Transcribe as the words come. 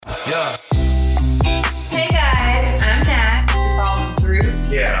Yeah. Hey guys, I'm Nat. Following through.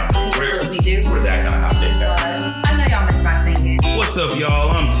 Yeah. That's what we do. We're that kind of hot dick guys. I know y'all miss my singing. What's up, y'all?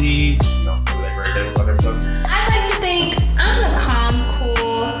 I'm Teej. Don't do that great episode. I like to think I'm the calm,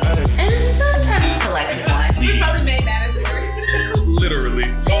 cool, and sometimes collected one. We probably made that as a word. Literally.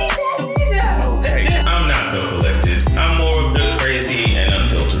 Okay. I'm not so collected. I'm more of the crazy and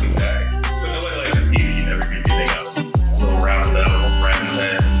unfiltered guy. But nobody likes the TV. You never get anything out. Little round bells, random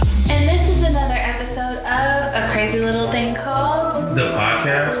heads. And this is another episode of A Crazy Little Thing Called The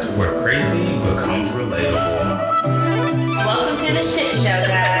podcast where crazy becomes relatable. Welcome to the shit show,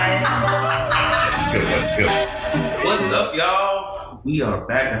 guys. Good one. What's up, y'all? We are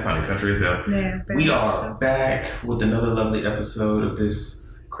back. That sounded country as hell. Yeah, We are back with another lovely episode of this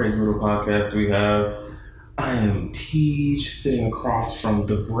crazy little podcast we have. I am Teej, sitting across from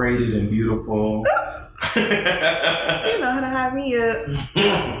the braided and beautiful. You know how to hype me up.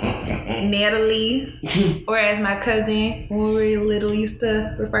 Natalie. Or as my cousin, when we were little, used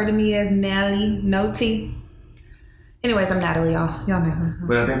to refer to me as Natalie. No T. Anyways, I'm Natalie, y'all. Y'all know her.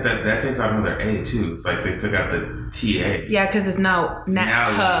 But I think that takes out another A too. It's like they took out the TA. Yeah, because it's no,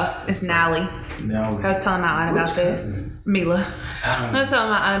 Nat. It's Nally. Now I was telling my aunt about this. Mila. I was telling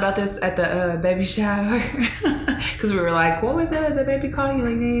my aunt about this at the baby shower. Because we were like, what would the baby call you?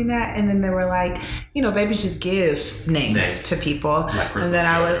 Like, Nat. And then they were like, you know, babies just give names to people. Like and then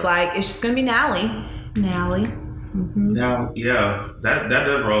I was like, it's just going to be Nally. Nally. Mm-hmm. Now, yeah, that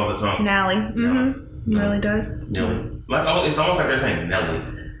does roll off the tongue. Nally. Mm-hmm. It really does. Nelly. Like, oh, it's almost like they're saying Nelly.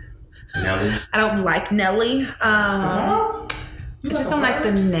 Nelly. I don't like Nelly. I just don't like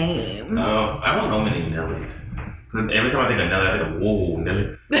the name. I don't know many Nellies. Every time I think of Nelly, I think of whoa,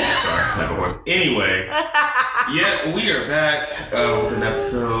 Nelly. Sorry, like a horse. Anyway, yeah, we are back with an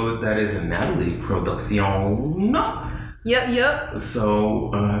episode that is a Natalie production. Yep.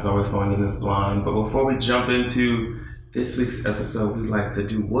 So, as always, going in this blind. But before we jump into this week's episode, we like to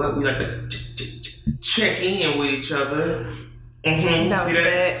do what? We like to check in with each other. Mm-hmm. That See was that?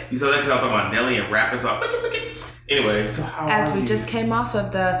 it. You saw that because I was talking about Nelly and rapping. So anyway, so how As are we you? just came off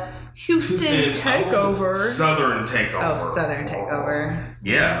of the Houston takeover. Southern takeover. Oh, Southern takeover.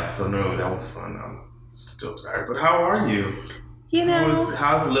 Yeah, so no, that was fun. I'm still tired. But how are you? You know,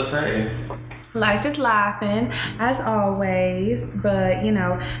 How's LaFay? life is laughing as always. But, you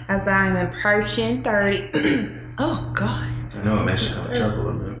know, as I'm approaching 30. Oh, God. I know it makes you kind of chuckle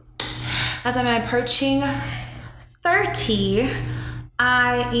a bit. As I'm approaching 30,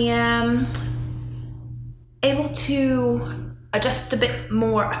 I am able to adjust a bit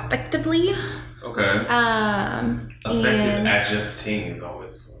more effectively. Okay. Effective adjusting is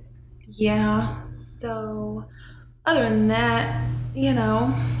always fun. Yeah. So, other than that, you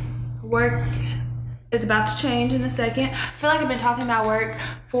know, work is about to change in a second. I feel like I've been talking about work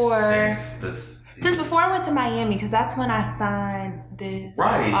since before I went to Miami, because that's when I signed this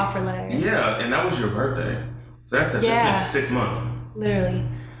offer letter. Yeah, and that was your birthday. So that's just been 6 months. Literally.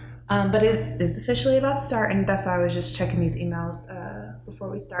 But it is officially about to start, and that's why I was just checking these emails before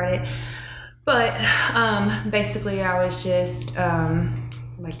we started. But basically, I was just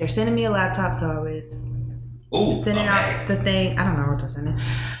like, they're sending me a laptop, so I was sending out the thing. I don't know what they're sending.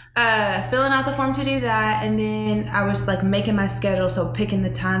 Filling out the form to do that, and then I was like making my schedule, so picking the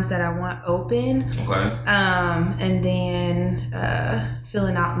times that I want open. Okay. And then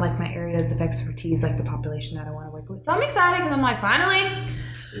filling out like my areas of expertise, like the population that I want to work with. So I'm excited because I'm like, finally,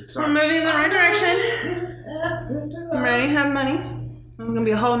 we're moving in the right direction. I'm ready to have money. It's gonna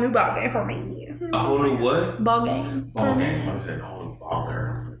be a whole new ball game for me. A whole new what? Ball game. Ball game. I said a whole new ball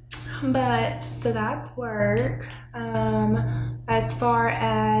there. But so that's work. As far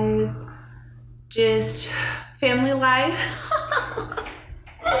as just family life.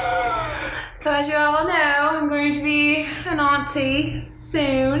 So as you all know, I'm going to be an auntie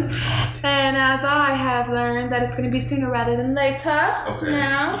soon. And as I have learned that it's going to be sooner rather than later. Okay.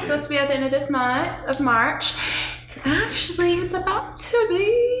 Now, it's supposed to be at the end of this month of March. Actually, it's about to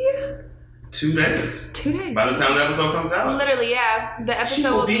be 2 days. 2 days. By the time the episode comes out. Literally, yeah. The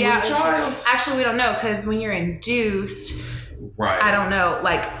episode will be out. Actually, we don't know, because when you're induced, right? I don't know.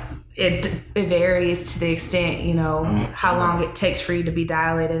 Like, it varies to the extent, you know, how long it takes for you to be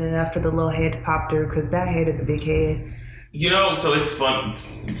dilated enough for the little head to pop through, because that head is a big head. You know, so it's fun.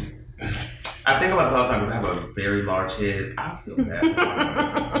 I think about it all the time because I have a very large head. I feel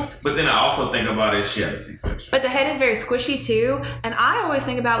bad. But then I also think about it, she had a C-section. But the head is very squishy too. And I always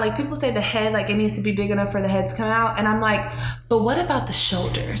think about, like, people say the head, like, it needs to be big enough for the head to come out. And I'm like, but what about the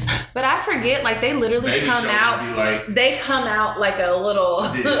shoulders? But I forget, like, they literally Baby come out. Be like, they come out like a little.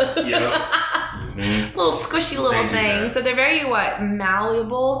 This, yep. little squishy little They do things. that. So they're very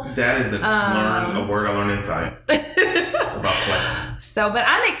malleable. That is a word I learned in science about play. So, but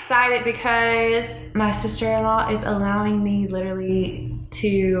I'm excited because my sister-in-law is allowing me literally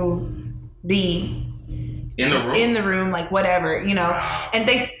to be In the room? room, like whatever, and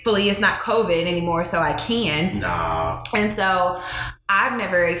thankfully it's not COVID anymore, so I can. Nah. And so I've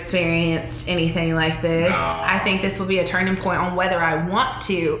never experienced anything like this. No. I think this will be a turning point on whether I want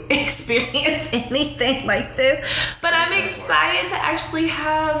to experience anything like this. But I'm excited to actually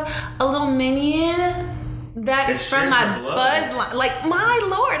have a little minion that is from my bloodline. Like, my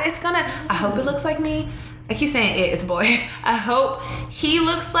Lord, I hope it looks like me. I keep saying it's a boy. I hope he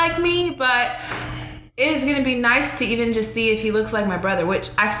looks like me, but it is going to be nice to even just see if he looks like my brother, which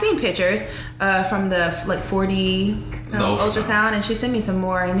I've seen pictures from the 4D ultrasound, and she sent me some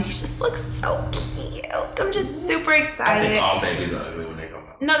more, and he just looks so cute. I'm just super excited. I think all babies are ugly when they come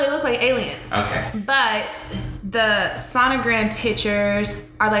out. No, they look like aliens. Okay. But the sonogram pictures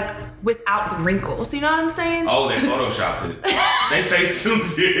are like without the wrinkles. You know what I'm saying? Oh, they photoshopped it. They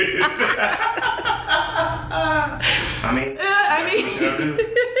face-tuned it. I mean,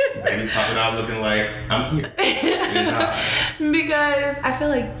 baby's popping out looking like I'm here. Because I feel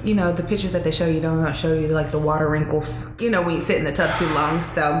like, the pictures that they show you don't show you like the water wrinkles, when you sit in the tub too long.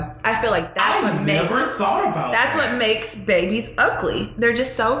 So I feel like that's what makes what makes babies ugly. They're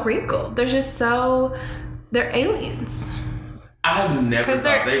just so wrinkled. They're aliens. I've never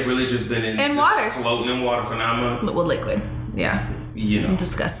thought they've really just been in water, floating in water for 9 months. Well, liquid. Yeah.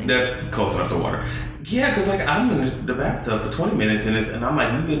 Disgusting. That's close enough to water. Yeah, because I'm in the bathtub for 20 minutes and I'm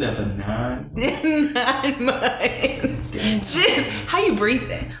like, you've been there for 9 months. 9 months. Just how you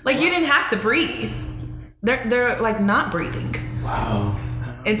breathing? Like, you didn't have to breathe. They're like not breathing. Wow.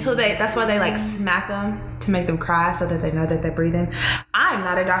 That's why they like smack them to make them cry so that they know that they're breathing. I'm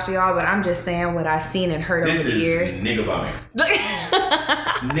not a doctor, y'all, but I'm just saying what I've seen and heard over the years. Nigga bonics.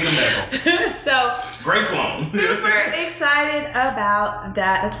 Nigga medical. So Grace Sloan. Super excited about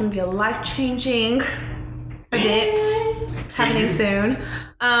that. That's gonna be a life-changing event happening soon.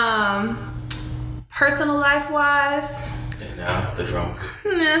 Personal life-wise. And now the drum.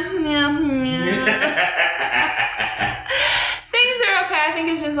 Things are okay. I think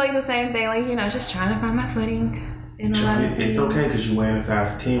it's just like the same thing. Like, just trying to find my footing in a lot of things. It's okay because you're wearing a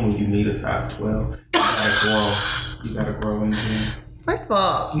size 10 when you need a size 12. You gotta grow into it. First of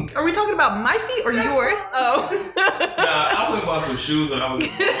all, are we talking about my feet or yours? Oh. I went and bought some shoes when I was in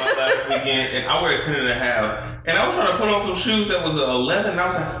Walmart last weekend, and I wear a 10 and a half. And I was trying to put on some shoes that was 11, and I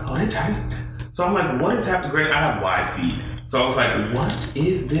was like, oh, they're tight. So I'm like, what is happening? Granted, I have wide feet. So I was like, what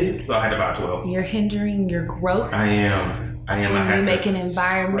is this? So I had to buy 12. You're hindering your growth. I am. When you make an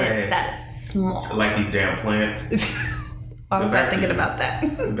environment that is small. Like these damn plants. Why was I thinking about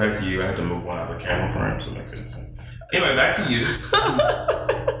that? Back to you. I had to move one out of the camera frame so I couldn't see. Anyway, back to you.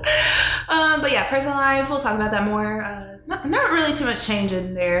 But yeah, personal life, we'll talk about that more. Not really too much change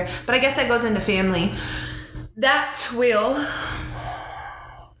in there, but I guess that goes into family. That will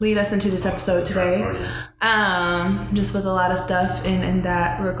lead us into this episode today. Just with a lot of stuff in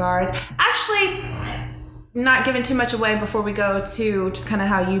that regards. Actually, not giving too much away before we go to just kind of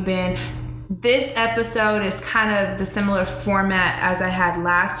how you've been. This episode is kind of the similar format as I had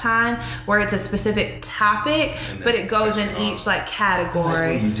last time, where it's a specific topic, but it goes in each like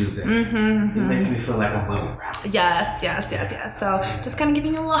category. You do that. Mm-hmm. It makes me feel like I'm well rounded. Yes. So just kind of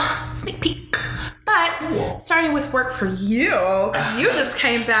giving you a little sneak peek. But starting with work for you, because you just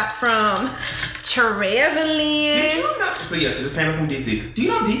came back from traveling. Did you know? So yes, I just came back from DC. Do you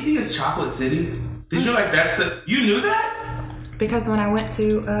know DC is Chocolate City? Did you you knew that? Because when I went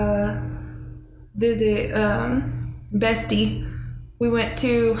to visit Bestie, we went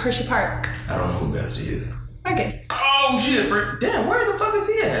to Hershey Park. I don't know who Bestie is. Marcus. Oh shit! Damn, where the fuck is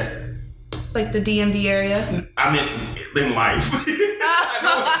he at? Like the DMV area. I mean, in life. I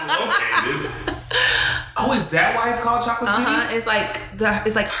know it's located. Oh, is that why it's called Chocolate City? It's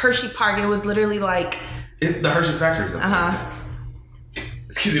like Hershey Park. It was literally like the Hershey's factory.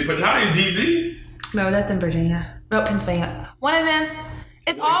 Excuse me, but not in DC. No, that's in Virginia. Oh, Pennsylvania. One of them.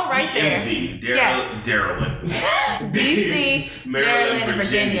 It's all right there. Maryland, DC, Maryland, and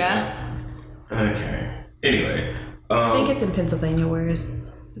Virginia. Okay. Anyway. I think it's in Pennsylvania. Where is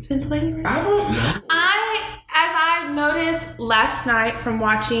Pennsylvania? I don't know. As I noticed last night from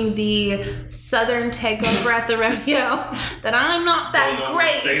watching the Southern takeover at the rodeo, that I'm not that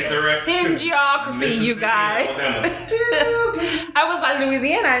great in geography, you guys. I was like,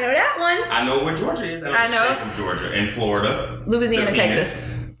 Louisiana, I know that one. I know where Georgia is. I know Georgia and Florida. Louisiana, Texas.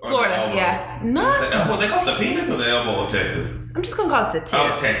 Or Florida, the elbow? yeah. The Not. elbow. They call it the penis or the elbow of Texas? I'm just gonna call it the tip.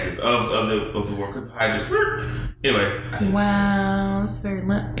 Of Texas, of the world, because I just anyway. I think Wow, it's very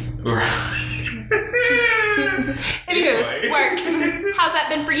limp. Anyway. Work. How's that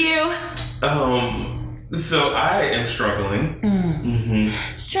been for you? So I am struggling.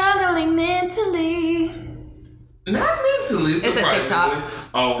 Struggling mentally. Not mentally. It's a TikTok.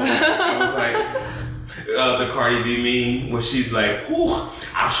 Oh, I was like the Cardi B meme where she's like, "Whew,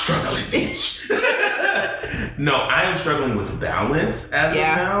 I'm struggling, bitch." No, I am struggling with balance as of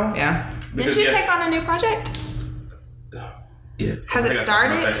now. Yeah. Because, Did you take on a new project? Yeah. Has it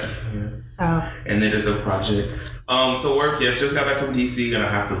started? Yes. Oh. And then there's a project. So work, yes, just got back from DC and I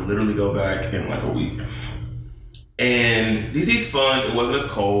have to literally go back in like a week. And DC's fun. It wasn't as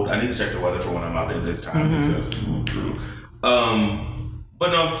cold. I need to check the weather for when I'm out there this time because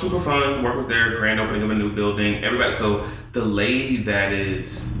but no, it's super fun. Work was there, grand opening of a new building. Everybody, so the lady that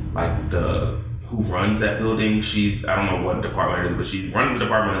is like who runs that building, she's, I don't know what department it is, but she runs the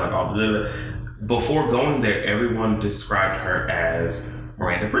department and like all the before going there, everyone described her as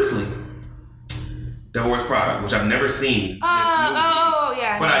Miranda Priestley. Devil Wears Prada, which I've never seen this movie. Oh,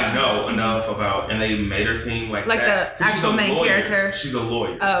 yeah. But I know enough about, and they made her seem like that. The actual main character. She's a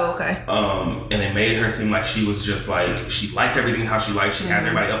lawyer. Oh, okay. And they made her seem like she was just like, she likes everything how she likes. She has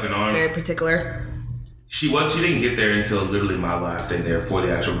everybody up in arms. It's very particular. She didn't get there until literally my last day there for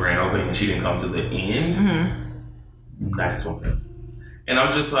the actual grand opening, and she didn't come to the end. Nice woman. And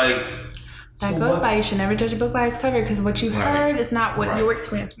I'm just like, that goes by, you should never judge a book by its cover because what you heard is not what your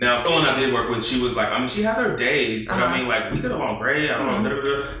experience. Now, someone I did work with, she was like, I mean, she has her days, but I mean, like, we get along great. I don't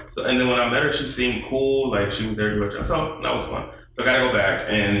know. So, and then when I met her, she seemed cool. Like, she was there to do her job. So, that was fun. So, I got to go back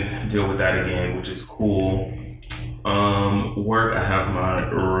and deal with that again, which is cool. Work, I have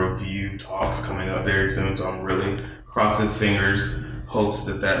my review talks coming up very soon. So, I'm really crossing fingers, hopes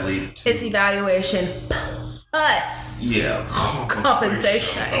that leads to... It's evaluation. Us. Yeah.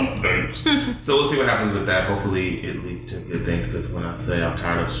 Compensation. So we'll see what happens with that. Hopefully it leads to good things, because when I say I'm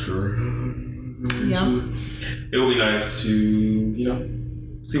tired of struggling, it will be nice to,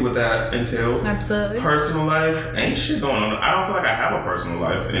 see what that entails. Absolutely. Personal life, ain't shit going on. I don't feel like I have a personal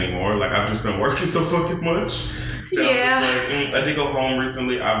life anymore. Like, I've just been working so fucking much. Yeah. I'm just like, I did go home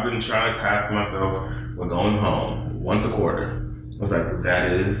recently. I've been trying to task myself with going home once a quarter. I was like,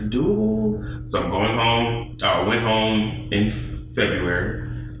 that is doable. So I'm going home. I went home in February.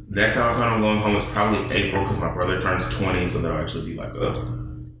 Next time I plan on going home is probably April, because my brother turns 20, so that'll actually be like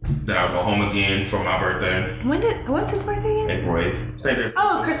then I'll go home again for my birthday. When's his birthday again? April 8th. Same day as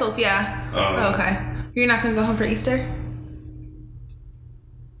Crystals. Oh, Crystals, yeah. Okay. You're not going to go home for Easter?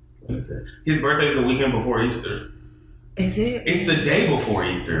 What is it? His birthday's the weekend before Easter. Is it? It's the day before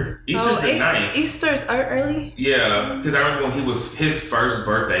Easter. Easter's the 9th. Easter's early? Yeah, because I remember when his first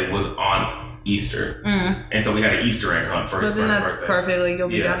birthday was on Easter. And so we had an Easter egg hunt for his first birthday. Perfectly. You'll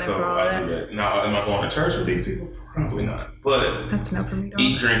be down there for all I'll do that. Now, am I going to church with these people? Probably not. But that's no for me.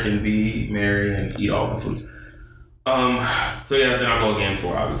 Eat, drink, and be merry, and eat all the foods. So yeah, then I'll go again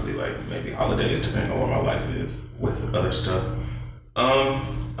for obviously like maybe holidays, depending on what my life is with other stuff.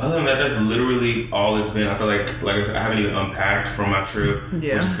 Other than that, that's literally all it's been. I feel like I haven't even unpacked from my trip, which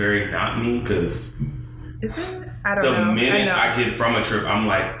is very not me, because is it? I don't know. The minute I get from a trip, I'm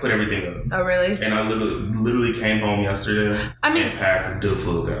like, put everything up. Oh, really? And I literally came home yesterday and passed the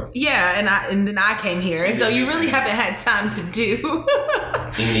full out. Yeah, and then I came here, and so you really haven't had time to do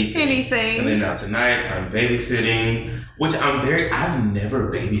anything. And then now tonight, I'm babysitting, which I've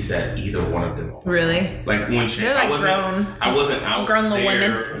never babysat either one of them. Really? Like when Chan, They're like I wasn't out grown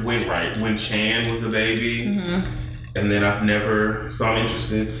there women. when Chan was a baby. And then I've never, so I'm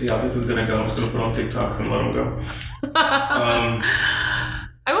interested to see how this is gonna go. I'm just gonna put on TikToks and let them go.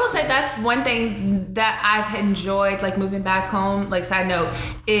 I will say that's one thing that I've enjoyed, like moving back home. Like, side note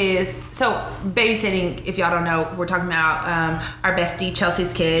is, so babysitting, if y'all don't know, we're talking about our bestie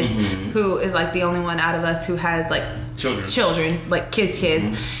Chelsea's kids, who is like the only one out of us who has like children, like kids.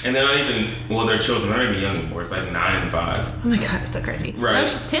 And they're not even, they're children, they're not even young anymore. It's like 9 and 5. Oh my God, it's so crazy. Right. No,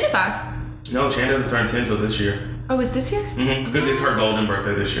 she's 10 and 5. No, Chan doesn't turn 10 till this year. Oh, is this year? Because it's her golden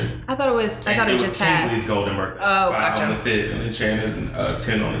birthday this year. I thought it just passed. Kingsley's golden birthday. Oh, 5 gotcha. on the 5th, and then Chan is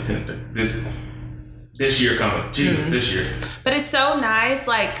 10 on the 10th. This year coming. Jesus, this year. But it's so nice,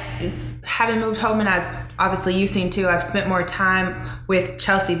 like, having moved home, and you've seen too, I've spent more time with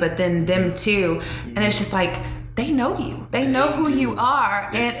Chelsea, but then them too. And it's just like, they know you. They know who you are.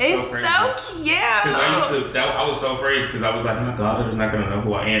 It's so cute. Because I was so afraid, because I was like, oh my God, they're not going to know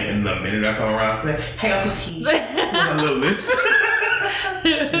who I am. And the minute I come around, I say, hey, Uncle T. With a little list.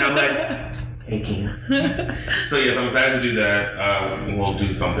 And I'm like, Hey, kids. So yes, I'm excited to do that. We'll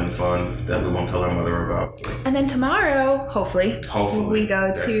do something fun that we won't tell our mother about. And then tomorrow, hopefully, we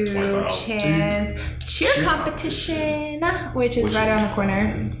go to $25 Chan's cheer competition, which is right around the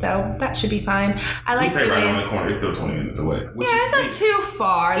corner. So that should be fun. I like we say doing. right around the corner. It's still 20 minutes away. Yeah, it's not too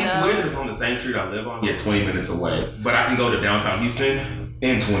far It's though. weird that it's on the same street I live on. Yeah, 20 minutes away. But I can go to downtown Houston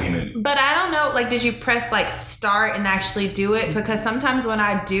in 20 minutes. But I don't know, like, did you press like start and actually do it? Because sometimes when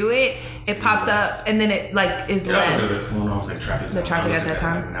I do it, it pops up and then it like is less. Well, no, I'm saying traffic. The traffic at that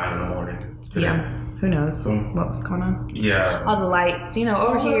time. 9 in the morning. Today. Yeah. Who knows So, what was going on? Yeah. All the lights,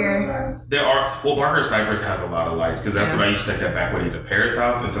 over here. There are, Barker Cypress has a lot of lights because that's what I used to take that back way to Paris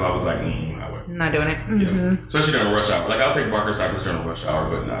House until I was like, highway. Not doing it. Yeah. Especially during rush hour. Like, I'll take Barker Cypress during rush hour,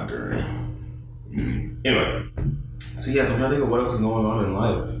 but not during. Anyway. So, yeah, so I'm trying to think of what else is going on in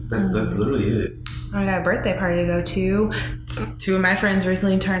life. That's literally it. I got a birthday party to go to. Two of my friends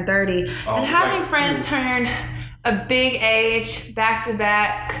recently turned 30. And having friends turn a big age back to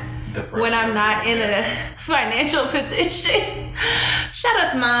back when I'm not in a financial position. Shout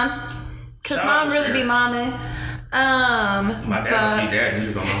out to Mom. Because Mom really be momming. My dad would be dad. He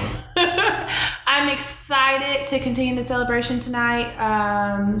was on my I'm excited to continue the celebration tonight.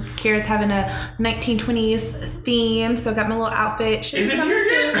 Kira's having a 1920s theme, so I got my little outfit. Is it here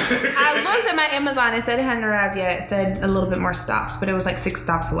yet? I looked at my Amazon and said it hadn't arrived yet. It said a little bit more stops, but it was like 6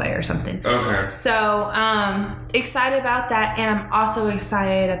 stops away or something. Okay. So excited about that, and I'm also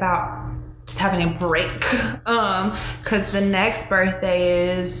excited about just having a break. Because the next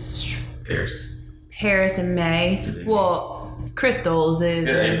birthday is Paris in May. Well, Crystal's is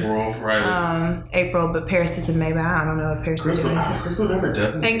April, right? April, but Paris is in May. But I don't know if Paris is doing it. Crystal never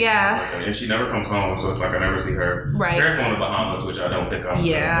does it. And and she never comes home, so it's like I never see her. Right. Paris going to Bahamas, which I don't think I'm.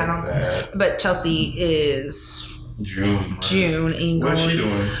 Yeah, I don't. That. But Chelsea is June. Right? June. England. What's she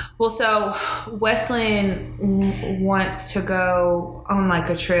doing? Well, so Wesleyan wants to go on like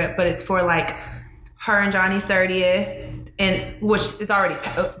a trip, but it's for like her and Johnny's 30th, and which is already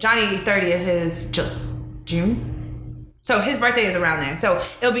Johnny 30th is June. So his birthday is around there. So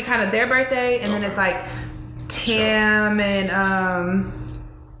it'll be kind of their birthday, and then it's like Tam and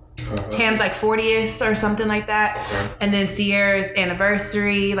Tam's like 40th or something like that. Okay. And then Sierra's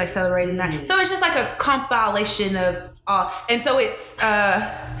anniversary, like celebrating that. So it's just like a compilation of all. And so it's, I've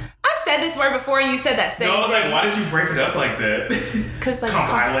said this word before and you said that same thing. No, I was like, why did you break it up like that? Because like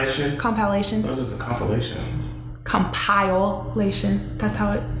compilation. Compilation. That was just a compilation. Compilation. That's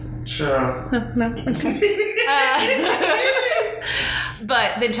how it's. Sure. No. Okay.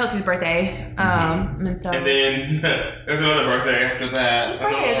 But then Chelsea's birthday. And so. And then there's another birthday after that. Whose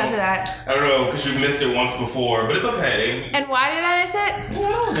birthday is after that? I don't know, because you missed it once before, but it's okay. And why did I miss it? Well,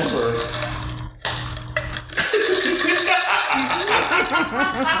 I don't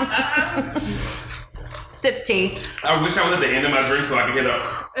remember. Sips tea. I wish I was at the end of my drink so I could hear the.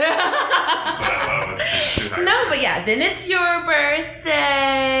 But I was too high. No, but yeah, then it's your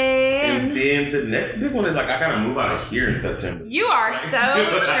birthday. And then the next big one is like I gotta move out of here in September. You are so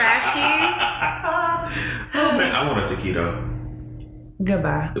trashy. Oh man, I want a taquito.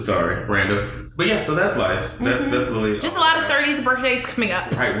 Goodbye. Sorry, random. But yeah, so that's life. That's really just a lot of 30th birthdays coming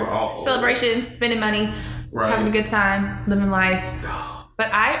up. Right, we're all celebrations, spending money, having a good time, living life.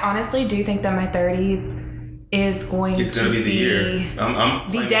 But I honestly do think that my 30s is going to be the year.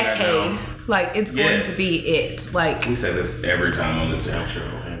 I'm the decade. Like it's going to be it. Like we say this every time on this damn show.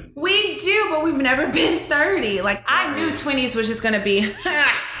 We do, but we've never been 30. Like I knew 20s was just gonna be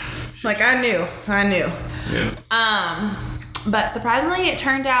like I knew. Yeah. But surprisingly it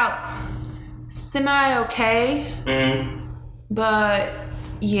turned out semi-okay. But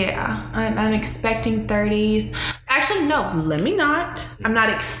yeah, I'm expecting 30s. Actually, no, let me not. I'm not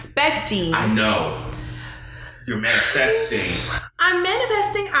expecting. I know. You're manifesting. I'm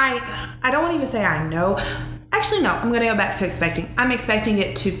manifesting. I don't want to even say I know. Actually, no. I'm going to go back to expecting. I'm expecting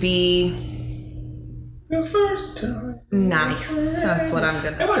it to be the first time. Nice. That's what I'm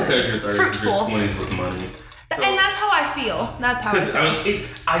going to say. Everybody says your 30s, your 20s with money. So, and that's how I feel. That's how I feel. I mean,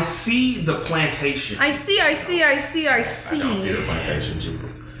 I see the plantation. I see. I don't see the plantation,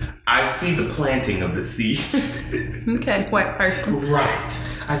 Jesus. I see the planting of the seeds. Okay, what person? Right.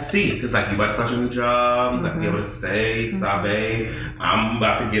 I see. Because like you about to start your new job, you about to be able to save, sabe. I'm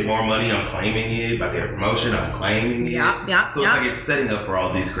about to get more money, I'm claiming it. About to get a promotion, I'm claiming it. Yeah. So it's like it's setting up for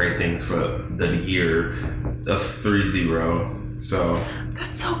all these great things for the year of 30. So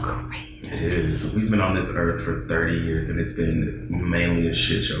that's so great. It is. We've been on this earth for 30 years and it's been mainly a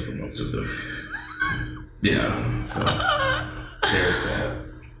shit show for most of them. Yeah. So there's that.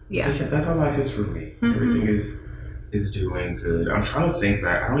 Yeah. But yeah, that's how life is for me. Everything is doing good. I'm trying to think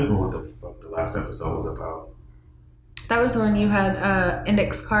back. I don't even know what the fuck the last episode was about. That was when you had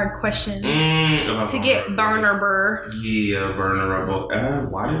index card questions to get vulnerable. Yeah, vulnerable.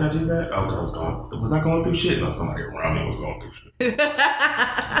 Why did I do that? Oh, because was I going through shit? No, somebody around me was going through shit.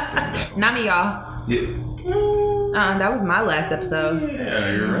 Not me, y'all. Yeah. That was my last episode.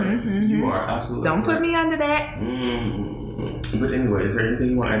 Yeah, you're right. Mm-hmm. You are absolutely Don't put me under that. But anyway, is there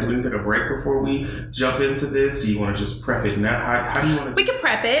anything you want to do? We need to take a break before we jump into this? Do you want to just prep it now? How do you want to? We can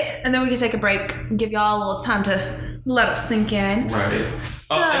prep it, and then we can take a break and give y'all a little time to let us sink in. Right.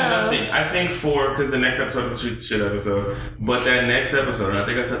 So, and another thing, I think because the next episode is a shoot the shit episode, but that next episode, and I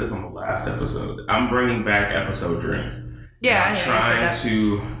think I said this on the last episode, I'm bringing back episode drinks. Yeah, I'm trying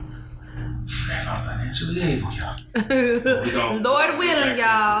to. If I'm financially able, y'all. So Lord willing,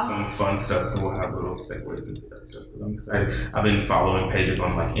 y'all. Some fun stuff, so we'll have little segues into that stuff. Because I'm excited. I've been following pages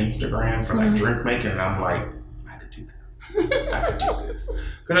on like Instagram for like drink making, and I'm like, I could do this. I could do this.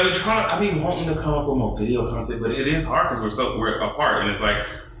 Because I've been wanting to come up with more video content, but it is hard because we're apart, and it's like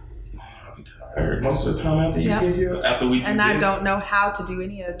I'll be tired most of the time after after we do and this. I don't know how to do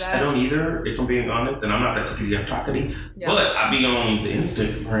any of that. I don't either, if I'm being honest, and I'm not that tickety-talkety. But I be on the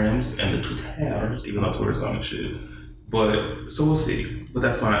Instagrams and the Twitters, even though Twitter's gone to shit. But so we'll see. But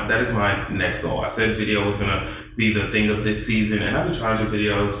that is my next goal. I said video was gonna be the thing of this season, and I've been trying to do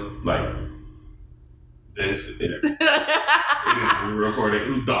videos like this. It is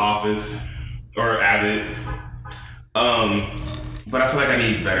recording The Office or Abbott. But I feel like I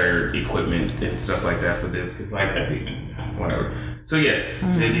need better equipment and stuff like that for this, because like whatever. So yes,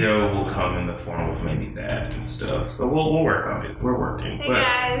 video will come in the form of maybe that and stuff. So we'll work on it. We're working. Hey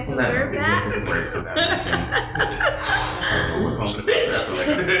guys, we're back. We'll take a break so that we can. I don't know what I'm about that.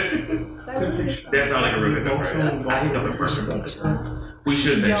 That sounds like a really good one. I hit up the first episode. We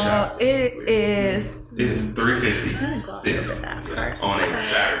should take shots. It is 3:56 on a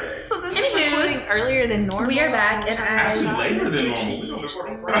Saturday. So this is recording earlier than normal. We are back, and Actually, later than normal. We don't record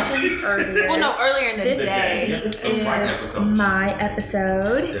on Fridays. Well, no, earlier in the day. This is my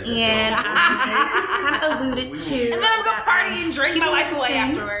episode, and I kind of alluded to. And then I'm gonna party and drink my life away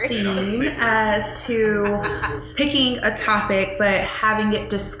afterwards. Theme as to picking a topic, but having it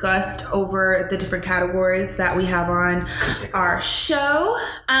discussed over the different categories that we have on our show.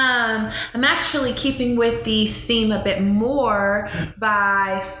 I'm actually keeping with the theme a bit more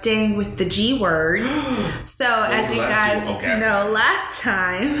by staying with the G words. So as you guys know, last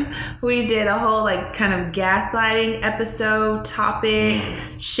time we did a whole like kind of gaslighting episode topic,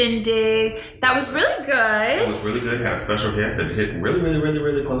 shindig. That was really good. It was really good. Had a special guest that hit really, really, really,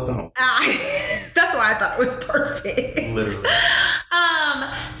 really close to home. That's why I thought it was perfect. Literally.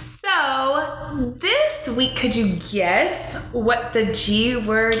 So this week, could you guess what the G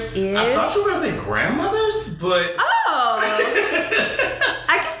word is? I thought you were gonna say grandmothers, but Oh,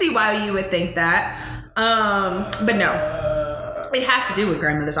 I can see why you would think that. But no, it has to do with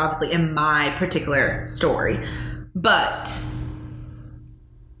grandmothers, obviously, in my particular story. But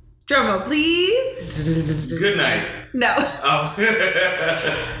drumroll, please. Good night. No. Oh.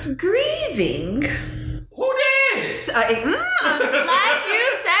 Grieving. Who did? I'm glad you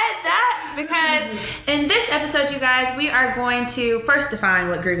said that, because in this episode, you guys, we are going to first define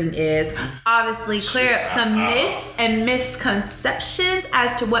what grieving is, obviously clear up some myths and misconceptions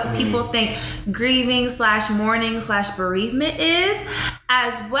as to what people think grieving / mourning / bereavement is,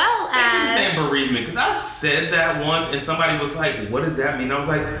 as well as... Thank you for saying bereavement, because I said that once and somebody was like, what does that mean? I was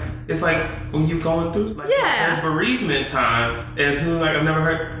like, it's like when you're going through like there's bereavement time, and people are like, I've never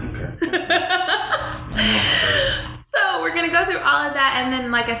heard. Okay. So we're going to go through all of that, and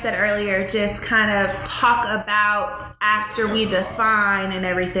then, like I said earlier, just kind of talk about, after we define and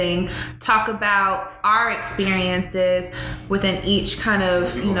everything, talk about our experiences within each kind of,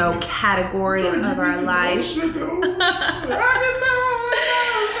 category of our life.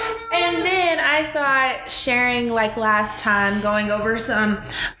 And then I thought sharing, like last time, going over some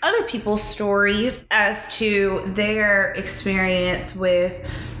other people's stories as to their experience with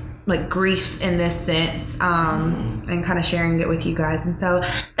like grief in this sense, and kind of sharing it with you guys. And so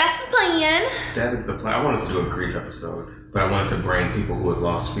that's the plan. That is the plan. I wanted to do a grief episode, but I wanted to bring people who have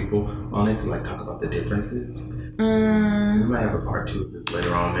lost people on it to like talk about the differences. We might have a part 2 of this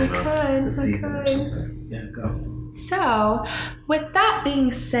later on in the season or something. Yeah, go. So with that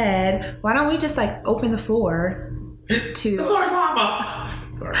being said, why don't we just like open the floor to The floor is lava.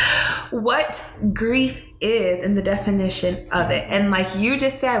 Sorry. what grief is and the definition of it. And like you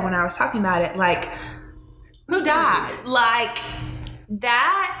just said when I was talking about it, like, who died? Like,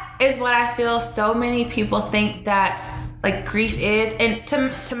 that is what I feel so many people think that like grief is. And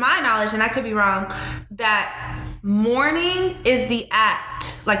to my knowledge, and I could be wrong, that mourning is the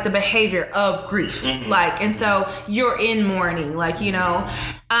act, like the behavior of grief. Like, and so you're in mourning, like, you know.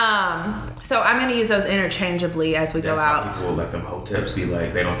 So I'm going to use those interchangeably as we go out. Why people let them hoteps be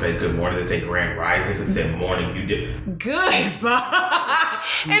like, they don't say good morning, they say grand rising. Because said morning, you did. Goodbye.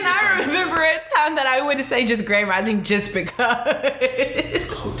 And I remember a time that I would say just grand rising just because.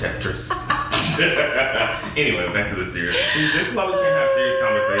 Hoteptress. Anyway, back to the serious. See, this is why we can't have serious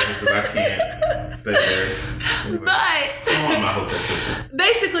conversations because I can't stay there. Anyway, But my hotep sister.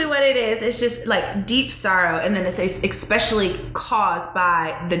 Basically what it is, it's just like deep sorrow, and then it's especially caused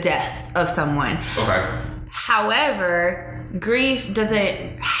by the death of someone. Okay. However, grief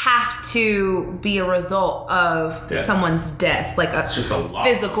doesn't have to be a result of Death. someone's death, like It's just a loss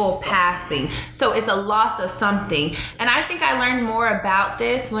physical of passing. So it's a loss of something. And I think I learned more about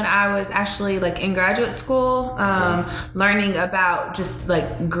this when I was actually like in graduate school, learning about just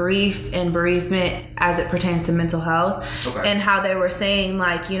like grief and bereavement as it pertains to mental health. Okay. And how they were saying,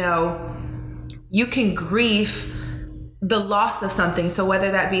 like, you know, you can grieve the loss of something. So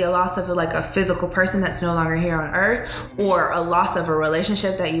whether that be a loss of like a physical person that's no longer here on earth, or a loss of a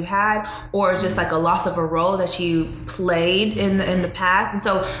relationship that you had, or just like a loss of a role that you played in the past.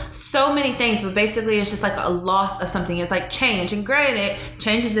 And so many things, but basically it's just like a loss of something. It's like change. And granted,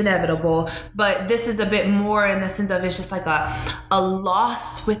 change is inevitable, but this is a bit more in the sense of it's just like a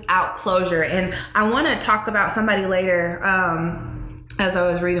loss without closure. And I want to talk about somebody later, as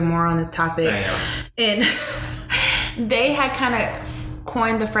I was reading more on this topic. Sam. And they had kind of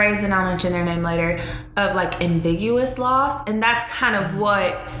coined the phrase, and I'll mention their name later, of like ambiguous loss. And that's kind of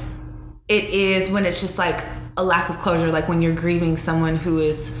what it is when it's just like a lack of closure, like when you're grieving someone who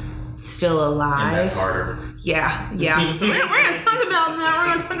is still alive. And that's harder. Yeah. So we're gonna talk about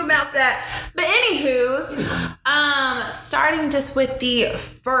that. But anywho's, starting just with the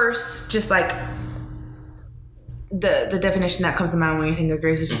first, just like the definition that comes to mind when you think of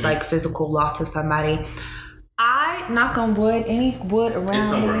grief is just like physical loss of somebody. I, knock on wood, any wood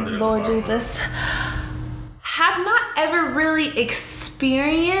around me, Lord Jesus, have not ever really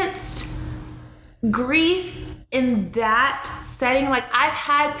experienced grief in that setting. Like, I've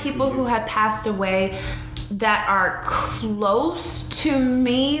had people who have passed away that are close to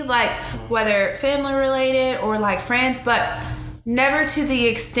me, like whether family related or like friends, but never to the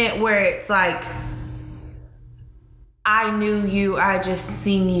extent where it's like, I knew you, I just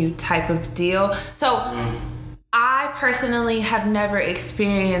seen you type of deal. So I personally have never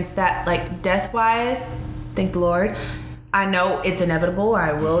experienced that, like, death-wise. Thank the Lord. I know it's inevitable.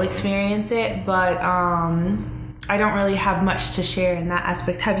 I will experience it, but I don't really have much to share in that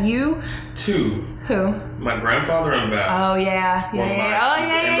aspect. Have you? Two. Who? My grandfather and Val. Oh, yeah. And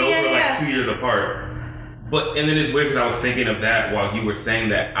those were like 2 years apart. But, and then it's weird because I was thinking of that while you were saying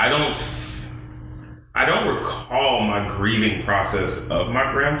that. I don't recall my grieving process of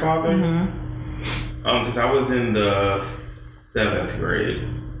my grandfather. Because I was in the 7th grade,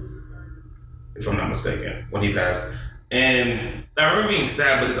 if I'm not mistaken, when he passed. And I remember being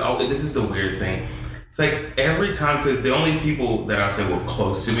sad, but this is the weirdest thing. It's like every time, because the only people that I would say were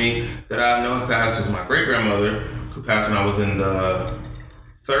close to me that I know have passed was my great-grandmother, who passed when I was in the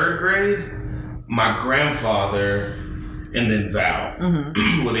 3rd grade, my grandfather, and then Val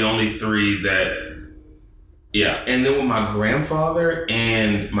were the only three that, yeah. And then with my grandfather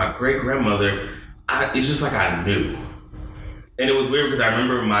and my great-grandmother, it's just like I knew. And it was weird because I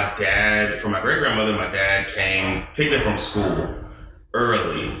remember my dad, for my great-grandmother, my dad came, picked me up from school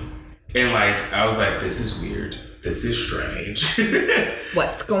early. And like, I was like, this is weird. This is strange.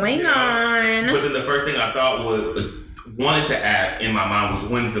 What's going on? But then the first thing I thought wanted to ask in my mind was,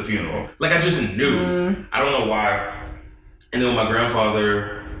 when's the funeral? Like, I just knew. I don't know why. And then with my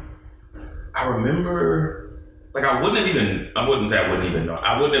grandfather, I remember... Like, I wouldn't even know.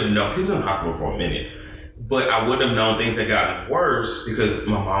 I wouldn't have known, because he was in the hospital for a minute. But I wouldn't have known things had gotten worse because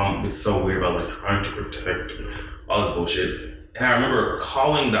my mom is so weird about, like, trying to protect all this bullshit. And I remember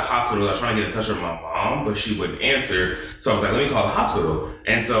calling the hospital. I was trying to get in touch with my mom, but she wouldn't answer. So I was like, let me call the hospital.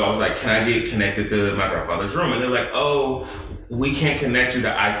 And so I was like, can I get connected to my grandfather's room? And they're like, oh, we can't connect you to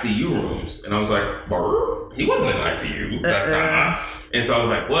ICU rooms. And I was like, brr, he wasn't in ICU that time. And so I was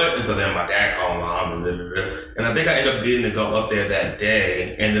like, what? And so then my dad called mom, and I think I ended up getting to go up there that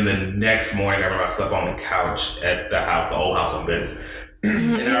day. And then the next morning, I remember I slept on the couch at the house, the old house on Ben's.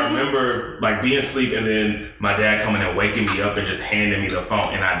 And I remember like being asleep, and then my dad coming and waking me up and just handing me the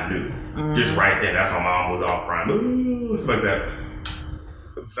phone, and I knew just right then. That's how mom was all crying, ooh, stuff like that.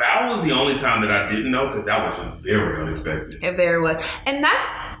 That was the only time that I didn't know, because that was very unexpected. It very was, and that's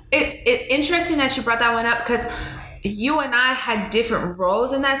it. Interesting that you brought that one up, because you and I had different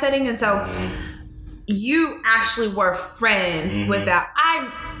roles in that setting, and so you actually were friends without.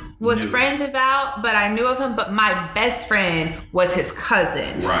 I was friends about, but I knew of him. But my best friend was his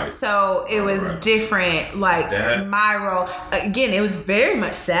cousin. Right. So it was different. Like my role again, it was very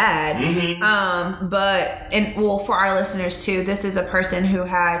much sad. But for our listeners too, this is a person who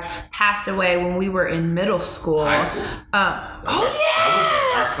had passed away when we were in middle school. High school. That was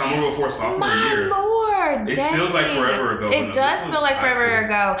our summer before sophomore year. My Lord, it feels like forever ago. It does feel like forever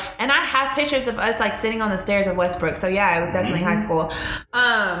ago. And I have pictures of us like sitting on the stairs of Westbrook. So yeah, it was definitely high school.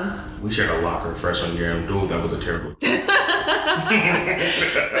 We shared a locker freshman year, and dude, that was a terrible. So yeah,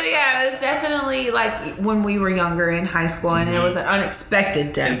 it was definitely like when we were younger in high school, and it was an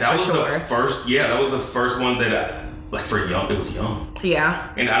unexpected death. And that was the first. Yeah, that was the first one that, for young, it was young.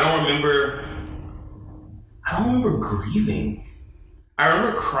 Yeah. And I don't remember grieving. I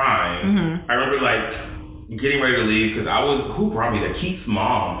remember crying. I remember getting ready to leave because who brought me there? Keith's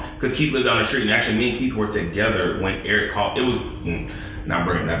mom, because Keith lived down the street, and actually me and Keith were together when Eric called. It was. Not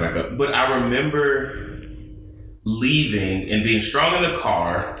bringing that back up. But I remember leaving and being strong in the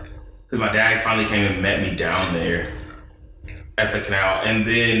car because my dad finally came and met me down there at the canal. And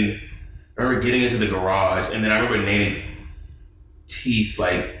then I remember getting into the garage. And then I remember Nene Teese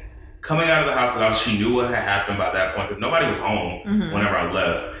coming out of the house because she knew what had happened by that point because nobody was home whenever I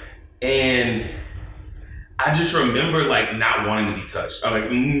left. And I just remember not wanting to be touched. I'm like,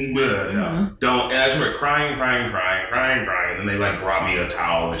 no, don't. And I just remember crying. And they brought me a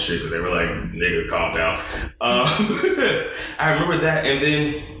towel and shit because they were like, nigga, calm down. I remember that. And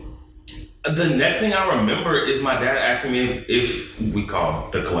then the next thing I remember is my dad asking me if we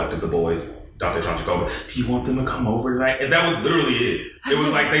called the collective, the boys, Dante, John, Jacoba, do you want them to come over tonight? And that was literally it. It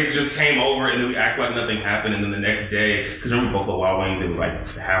was they just came over and then we act like nothing happened. And then the next day, because remember Buffalo Wild Wings, it was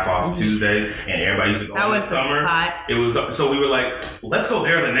half off Tuesdays and everybody used to go in the summer. It was, so we were let's go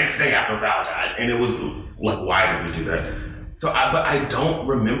there the next day after Val died. And it was why did we do that? So but I don't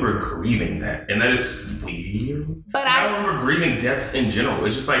remember grieving that. And that is weird. But I don't remember grieving deaths in general.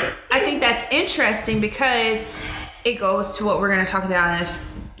 It's just I think that's interesting because it goes to what we're going to talk about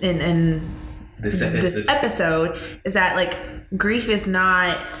in this episode is that grief is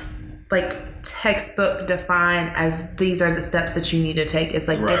not textbook defined as these are the steps that you need to take. It's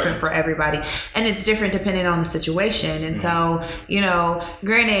different for everybody, and it's different depending on the situation. And so,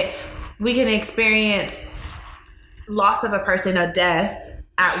 granted, we can experience loss of a person, a death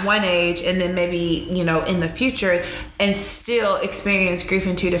at one age, and then maybe in the future and still experience grief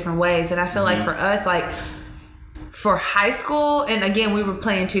in two different ways. And I feel for us, for high school, and again, we were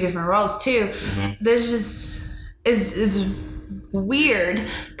playing two different roles too. There's just is weird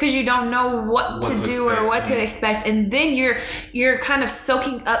because you don't know what to do or what to expect, and then you're kind of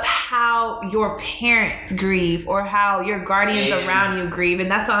soaking up how your parents grieve or how your guardians around you grieve, and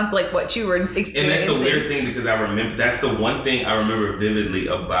that sounds like what you were experiencing. And that's the weird thing because I remember that's the one thing I remember vividly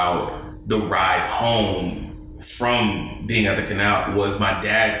about the ride home from being at the canal was my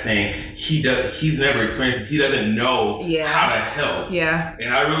dad saying he's never experienced it. He doesn't know how to help. Yeah.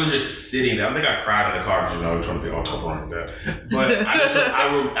 And I remember just sitting there. I think I cried in the car because I'm trying to be all tough around that. But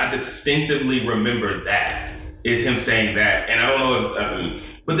I distinctively remember that is him saying that. And I don't know if,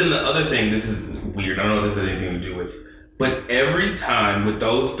 but then the other thing, this is weird. I don't know if this has anything to do with, but every time with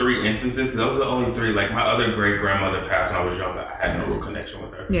those three instances, because those are the only three, my other great grandmother passed when I was young, but I had no real connection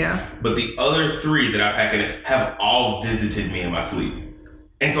with her. Yeah. But the other three that I've had have all visited me in my sleep.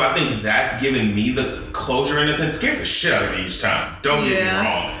 And so I think that's given me the closure in a sense. Scared the shit out of me each time. Don't get me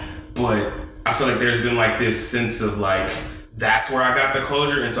wrong. But I feel like there's been this sense of that's where I got the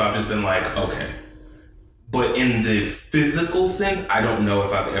closure. And so I've just been okay. But in the physical sense, I don't know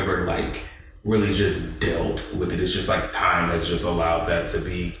if I've ever really just dealt with it. It's just time has just allowed that to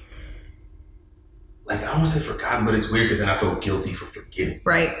be I don't want to say forgotten, but it's weird because then I feel guilty for forgetting.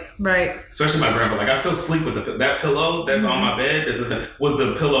 Right. Especially my grandpa. I still sleep with that pillow that's on my bed. Was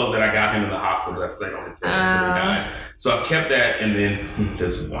the pillow that I got him in the hospital that stayed on his bed until he died. So I've kept that, and then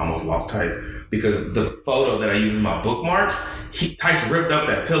this almost lost Tice because the photo that I use as my bookmark, Tice ripped up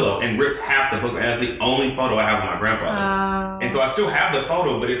that pillow and ripped half the book, and that's the only photo I have of my grandfather. And so I still have the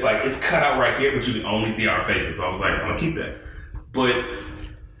photo, but it's it's cut out right here, but you can only see our faces. So I was I'm gonna keep that. But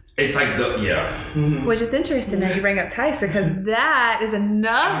it's which is interesting that you bring up Tice because that is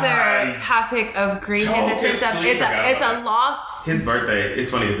another topic of grief in the sense of it's a loss. His birthday,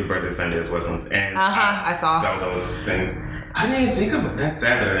 it's funny because his birthday Sunday is Westland's, and I saw some of those things. I didn't even think of it. That's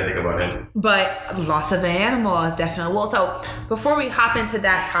sad that I didn't think about him. But loss of an animal is definitely so before we hop into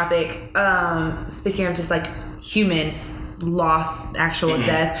that topic, speaking of just human loss, actual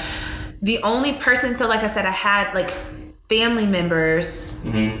death, the only person, so like I said, I had family members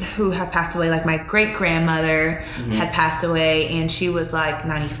who have passed away. Like my great grandmother had passed away, and she was like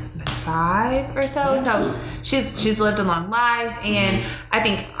 95 or so. So she's lived a long life, and I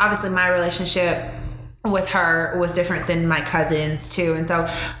think obviously my relationship with her was different than my cousins too. And so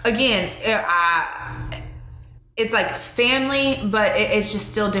again, it's like family, but it's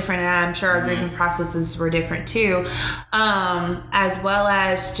just still different, and I'm sure our grieving processes were different too, as well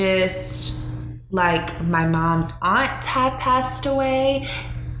as just like my mom's aunts had passed away.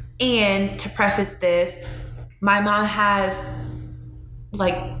 And to preface this, my mom has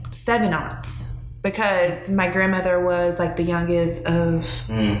like 7 aunts because my grandmother was like the youngest of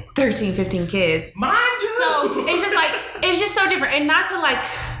 13, 15 kids. Mine too. So it's just like, it's just so different. And not to like,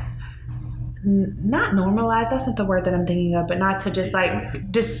 not normalize, that's not the word that I'm thinking of, but not to just like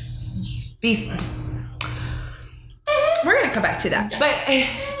we're gonna come back to that, but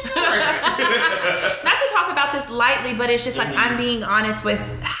not to talk about this lightly, but it's just like I'm being honest with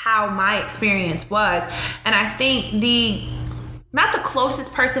how my experience was. And I think not the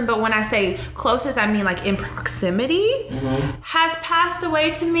closest person, but when I say closest, I mean like in proximity, has passed away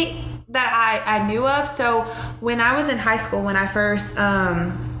to me that I knew of. So when I was in high school, when I first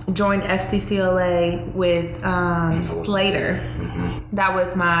joined FCCLA with Slater. That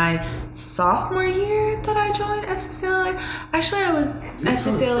was my sophomore year that I joined FCCLA. Actually, I was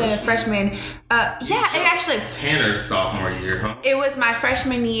FCCLA a freshman. Tanner's sophomore year, huh? It was my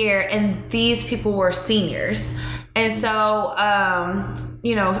freshman year, and these people were seniors. And so,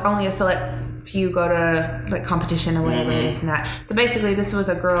 only a select few go to like competition or whatever, this and that. So basically, this was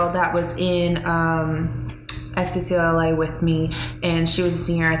a girl that was in FCCLA with me, and she was a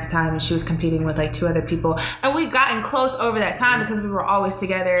senior at the time, and she was competing with like 2 other people, and we've gotten close over that time because we were always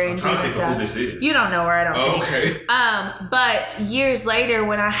together and doing stuff. Who this is. You don't know her, I don't think. Okay. But years later,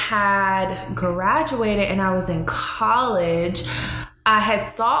 when I had graduated and I was in college, I had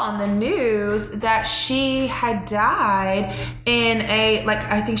saw on the news that she had died in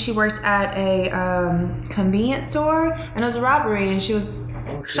I think she worked at a convenience store, and it was a robbery, and she was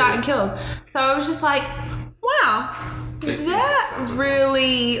shot and killed. So it was just like, wow, that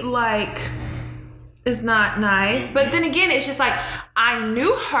really like is not nice. But then again, it's just like I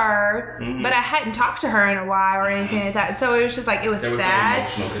knew her, but I hadn't talked to her in a while or anything like that. So it was just like, it was sad. There was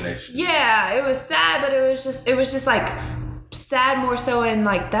an emotional connection. Yeah, it was sad, but it was just like sad more so, and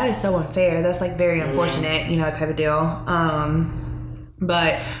like that is so unfair. That's like very unfortunate, type of deal.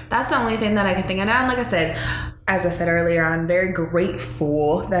 But that's the only thing that I can think of. And like I said, as I said earlier, I'm very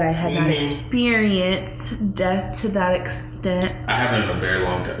grateful that I had not experienced death to that extent. I haven't in a very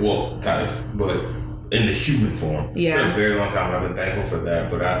long time. Well, Titus, but in the human form. Yeah. It's been a very long time, and I've been thankful for that.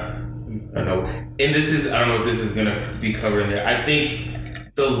 But I know, and I don't know if this is going to be covered in there. I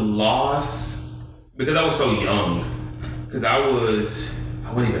think the loss, because I was so young, because I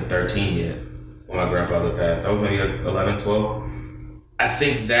wasn't even 13 yet when my grandfather passed. I was maybe 11, 12. I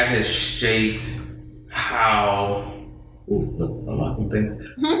think that has shaped how unlocking things.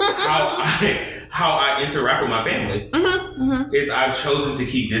 how I interact with my family. I've chosen to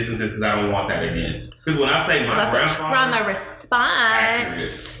keep distances because I don't want that again. Because when I say my grandfather, that's a trauma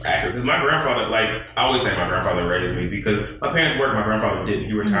response. Accurate. Because my grandfather, I always say my grandfather raised me, because my parents worked, my grandfather didn't.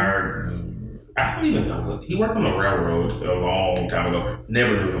 He retired. I don't even know. He worked on the railroad a long time ago.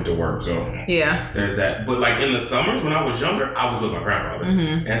 Never knew him to work. So yeah, there's that. But in the summers when I was younger, I was with my grandfather.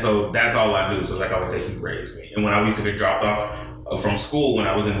 And so that's all I knew. So it's like I always say, he raised me. And when I used to get dropped off from school when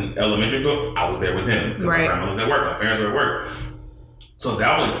I was in elementary school, I was there with him. Because my grandma was at work. My parents were at work. So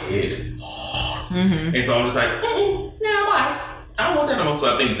that one hit hard. And so I'm just like, no, I don't want that no more.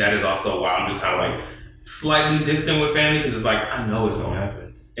 So I think that is also why I'm just kind of slightly distant with family, because it's like, I know it's going to happen.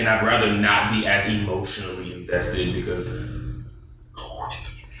 And I'd rather not be as emotionally invested because...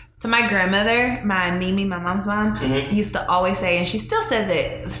 So my grandmother, my Mimi, my mom's mom, used to always say, and she still says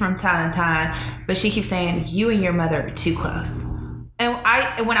it from time to time, but she keeps saying, you and your mother are too close. And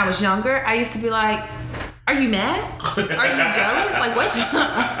when I was younger, I used to be like, are you mad? Are you jealous? What's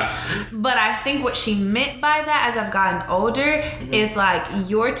wrong? But I think what she meant by that, as I've gotten older, is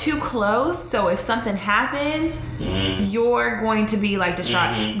you're too close. So if something happens, you're going to be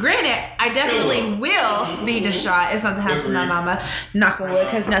distraught. Granted, I definitely will be distraught if something happens to my mama. Knock on wood,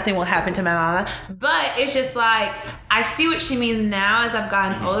 because nothing will happen to my mama. But it's just I see what she means now as I've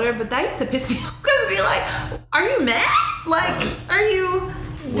gotten older. But that used to piss me off, because it'd be are you mad?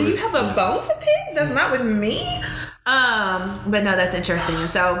 Do you have a bone to pick? That's not with me. But no, that's interesting. And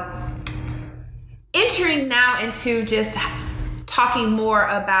so entering now into just talking more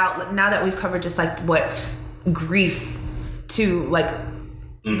about, now that we've covered just what grief to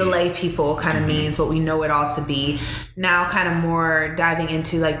the lay people kind of means, what we know it all to be. Now kind of more diving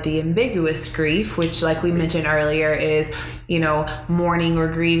into like the ambiguous grief, which like we mentioned earlier is, you know, mourning or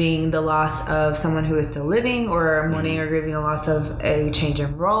grieving the loss of someone who is still living, or mourning or grieving the loss of a change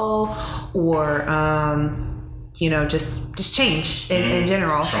in role, or you know, just change in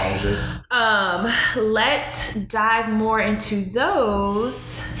general. Change. Let's dive more into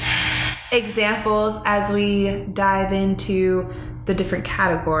those examples as we dive into the different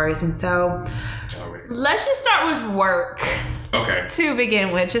categories. And so let's just start with work. Okay. To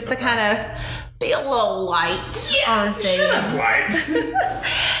begin with, just to kind of be a little light on things. Sure, that's light.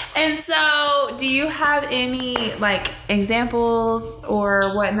 And so, do you have any like examples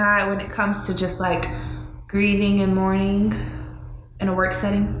or whatnot when it comes to just like grieving and mourning in a work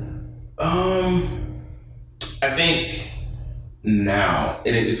setting? I think now,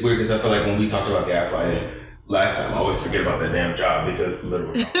 and it's weird because I feel like when we talked about gaslighting last time, I always forget about that damn job because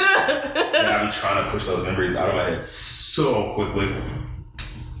literally, and I be trying to push those memories out of my head so quickly.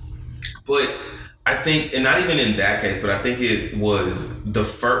 But I think, and not even in that case, but I think it was the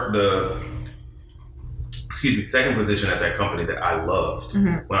second position at that company that I loved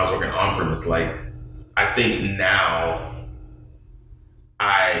when I was working on premise. Like, I think now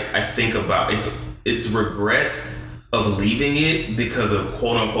I think about it's regret of leaving it because of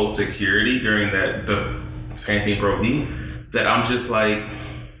quote unquote security during the Pantene Pro V, that I'm just like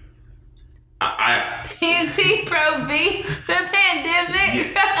Pantene Pro V, the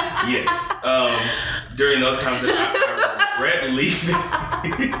pandemic. Yes. During those times that I regret leaving.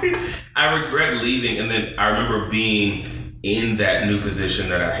 I regret leaving, and then I remember being in that new position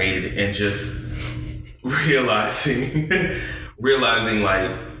that I hated and just realizing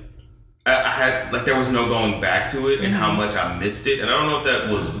like I had, like, there was no going back to it, and how much I missed it. And I don't know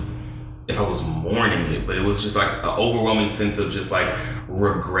if I was mourning it, but it was just like an overwhelming sense of just like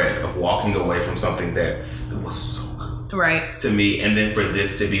regret of walking away from something that was so good right to me, and then for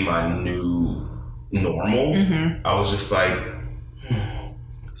this to be my new normal. I was just like,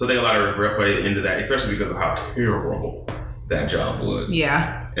 so I think a lot of regret played into that, especially because of how terrible that job was.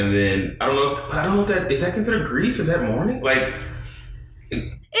 Yeah. And then I don't know if that is that considered grief? Is that mourning? Like,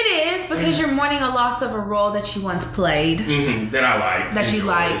 it is, because you're mourning a loss of a role that you once played. That I liked. That you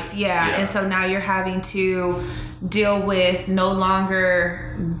liked, yeah. And so now you're having to deal with no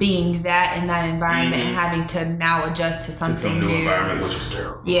longer being that in that environment and having to now adjust to something some new new. environment, which was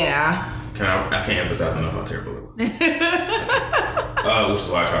terrible. Yeah. I can't emphasize enough how terrible it was. Which is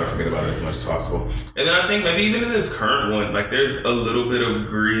why I try to forget about it as much as possible. And then I think maybe even in this current one, like, there's a little bit of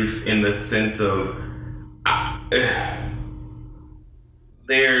grief in the sense of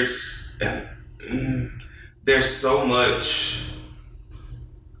there's so much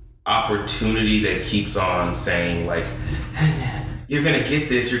opportunity that keeps on saying, like, you're gonna get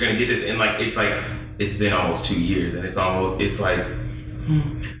this, and like it's been almost 2 years, and it's like,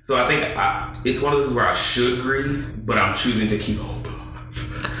 so I think it's one of those where I should grieve, but I'm choosing to keep hope.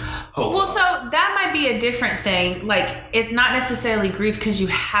 Well, so that might be a different thing. Like, it's not necessarily grief because you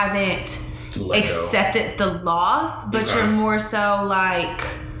haven't accepted the loss, but you're more so like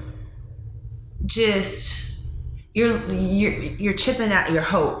just you're chipping at your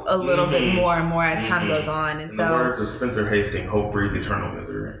hope a little bit more and more as time goes on. And in so, the words of Spencer Hastings, hope breeds eternal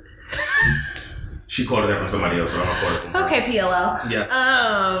misery. She quoted that from somebody else, but I'm not quoting from her. Okay, PLL. Yeah.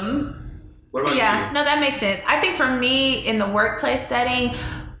 What about you? No, that makes sense. I think for me in the workplace setting,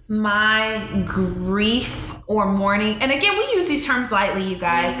 my grief or mourning, and again, we use these terms lightly, you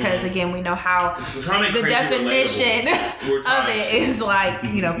guys, because again, we know how the definition of it is like,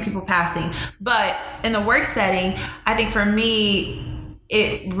 you know, people passing. But in the work setting, I think for me,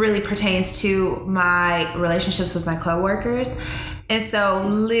 it really pertains to my relationships with my coworkers. And so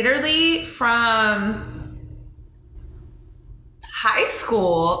literally from high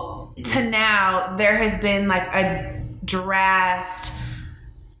school to now, there has been like a drastic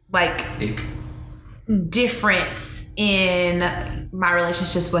difference in my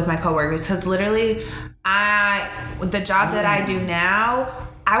relationships with my coworkers, because literally the job that I do now,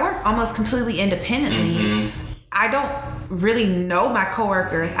 I work almost completely independently. I don't really know my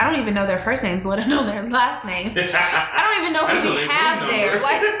coworkers. I don't even know their first names, let alone their last names. I don't even know who we have there.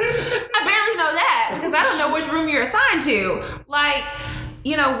 Like, I barely know that because I don't know which room you're assigned to. Like,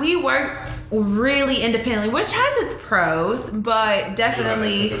 you know, we work really independently, which has its pros, but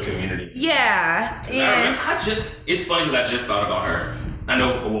definitely sense of community. Yeah. And it's funny because I just thought about her. I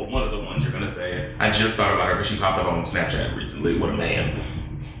know one of the ones you're gonna say. I just thought about her because she popped up on Snapchat recently with a man.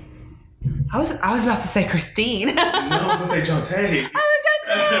 I was about to say Christine. No, I was gonna say Jonte. Oh, Jonte.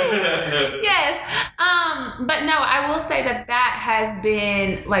 Yes. But no, I will say that has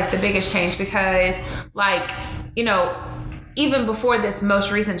been like the biggest change because, like, you know, even before this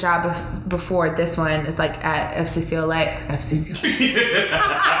most recent job, before this one, is like at FCCLA.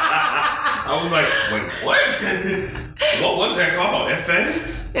 I was like, wait, what? What was that called? FA?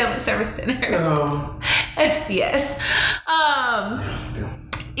 Family Service Center. Oh. FCS.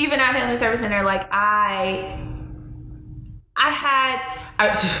 Even at Family Service Center, like I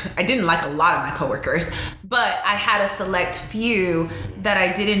didn't like a lot of my coworkers, but I had a select few that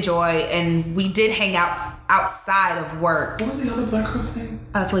I did enjoy, and we did hang out outside of work. What was the other black girl's name?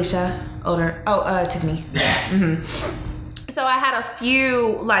 Felicia, older. Tiffany. Mm-hmm. So I had a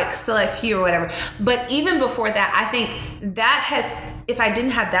few, like select few or whatever. But even before that, I think that if I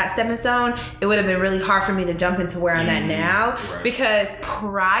didn't have that stepping stone, it would have been really hard for me to jump into where I'm at now. Right. Because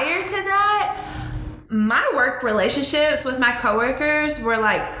prior to that, my work relationships with my coworkers were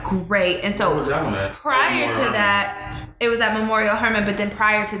like great. And so where was that one at? Prior to that, it was at Memorial Hermann. But then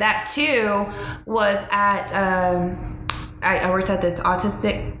prior to that too was at I worked at this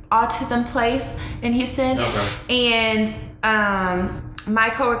autism place in Houston. Okay. And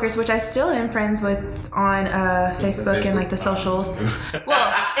my coworkers, which I still am friends with on Facebook and like the socials,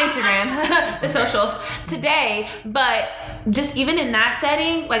 well, Instagram, the socials today, but just even in that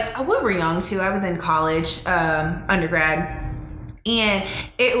setting, like we were young too. I was in college, undergrad. And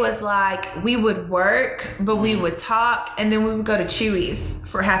it was like we would work, but we would talk, and then we would go to Chewy's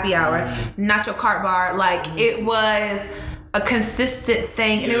for happy hour, Nacho Cart Bar. Like it was a consistent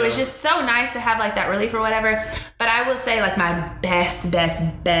thing, and it was just so nice to have like that relief or whatever. But I would say like my best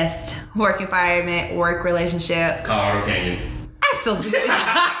work environment, work relationship, Colorado Canyon. Absolutely.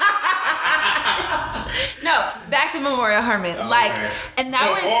 No, back to Memorial Hermann. And that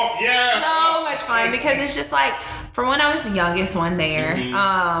was so much fun because it's just like, for one, I was the youngest one there.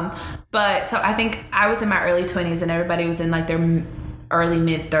 Mm-hmm. But so I think I was in my early 20s and everybody was in like their early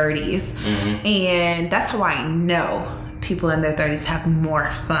mid 30s. Mm-hmm. And that's how I know people in their 30s have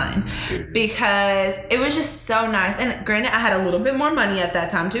more fun, because it was just so nice. And granted, I had a little bit more money at that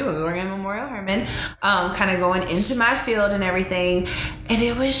time too. I was working at Memorial Hermann, kind of going into my field and everything. And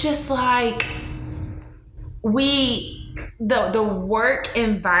it was just like the work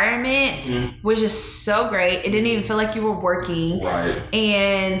environment was just so great. It didn't even feel like you were working. Right.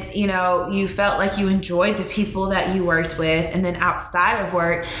 And, you know, you felt like you enjoyed the people that you worked with. And then outside of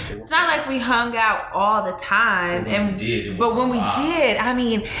work, it's not like we hung out all the time. But when we did, I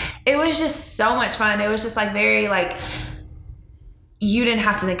mean, it was just so much fun. It was just like very like, you didn't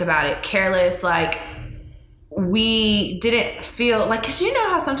have to think about it. Careless, like, we didn't feel like, because you know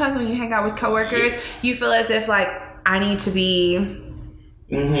how sometimes when you hang out with coworkers, you feel as if like, I need to be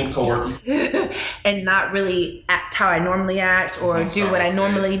co-working and not really act how I normally act or do what I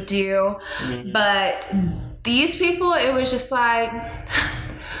normally do. Mm-hmm. But these people, it was just like,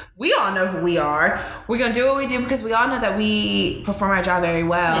 we all know who we are. We're going to do what we do because we all know that we perform our job very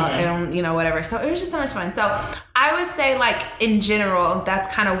well and, you know, whatever. So it was just so much fun. So I would say, like, in general,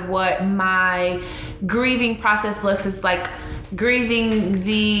 that's kind of what my grieving process looks. It's like grieving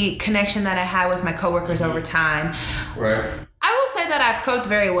the connection that I had with my coworkers over time. Right. I will say that I've coped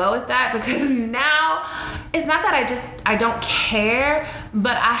very well with that, because now it's not that I don't care,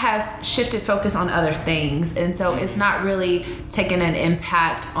 but I have shifted focus on other things. And so it's not really taken an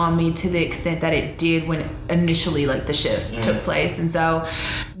impact on me to the extent that it did when initially like the shift took place. And so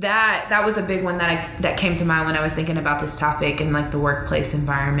that was a big one that came to mind when I was thinking about this topic and like the workplace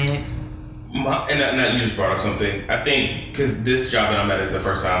environment. And you just brought up something. I think because this job that I'm at is the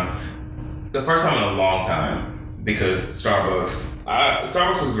first time in a long time, because Starbucks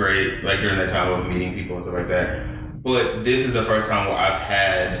was great, like during that time of meeting people and stuff like that. But this is the first time where I've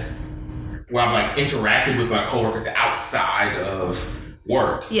like interacted with my coworkers outside of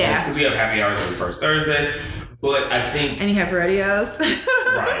work. Yeah. Because we have happy hours every first Thursday. But I think... And you have rodeos.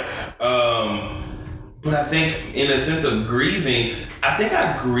 Right. But I think in a sense of grieving, I think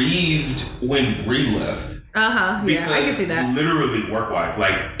I grieved when Bree left. Yeah, I can see that. Literally work-wise.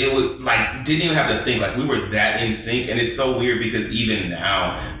 Like, it was, like, didn't even have to think. Like, we were that in sync. And it's so weird because even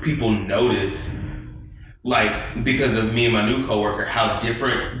now, people notice, like, because of me and my new coworker, how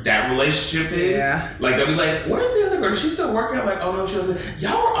different that relationship is. Yeah. Like, they'll be like, where's the other girl? Is she still working? I'm like, oh, no, she wasn't.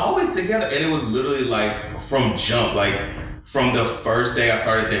 Y'all were always together. And it was literally, like, from jump. Like, from the first day I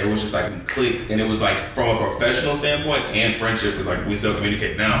started there, it was just like we clicked, and it was like from a professional standpoint and friendship, because like we still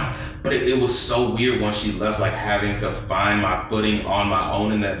communicate now. But it was so weird once she left, like having to find my footing on my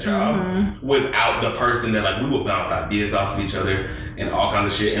own in that job without the person that like we would bounce ideas off of each other and all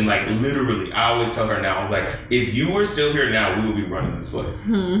kinds of shit. And like literally, I always tell her now, I was like, if you were still here now, we would be running this place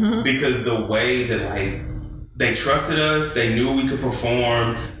because the way that like they trusted us, they knew we could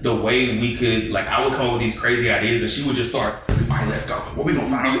perform, the way we could like I would come up with these crazy ideas and she would just start, all right, let's go. What we gonna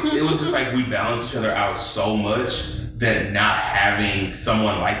find? It was just like we balanced each other out so much that not having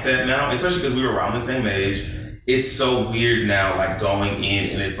someone like that now, especially because we were around the same age, it's so weird now, like going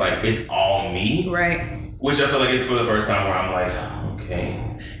in and it's like, it's all me. Right. Which I feel like it's for the first time where I'm like,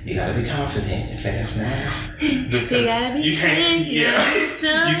 okay, you gotta be confident and fast now. Because you can't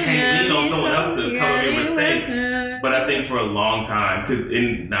lean on someone else to cover your mistakes. But I think for a long time, because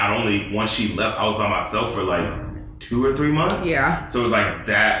not only once she left, I was by myself for like 2 or 3 months. Yeah. So it was like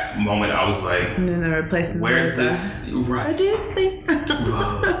that moment I was like, and then the replacement. Where's this? Right. I did see.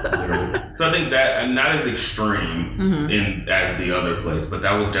 Literally. So I think that not as extreme as the other place, but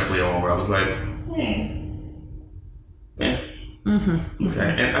that was definitely a one where I was like, yeah.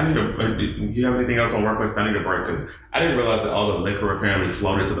 Okay. And I need do you have anything else on workplace? I need a break because I didn't realize that all the liquor apparently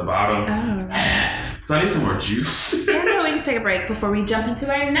floated to the bottom. So I need some more juice. Yeah, no, we can take a break before we jump into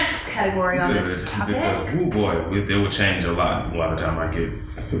our next category on this topic. Because, oh boy, it will change a lot by the time I get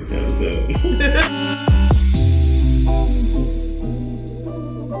to the end of that.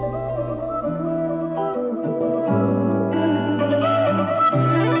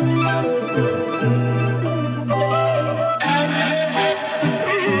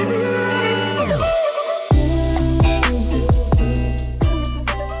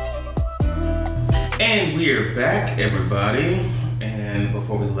 And we're back, everybody. And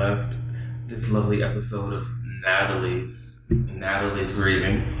before we left this lovely episode of Natalie's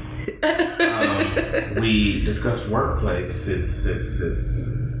grieving, we discussed workplaces.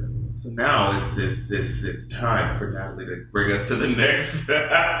 So now it's time for Natalie to bring us to the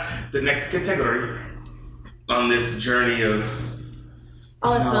next category on this journey of.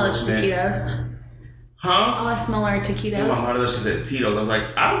 All I smell is taquitos. Huh? All I smell are taquitos. In my mother, she said Tito's. I was like,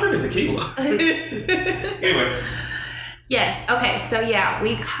 I'm drinking tequila. Anyway. Yes. Okay. So yeah,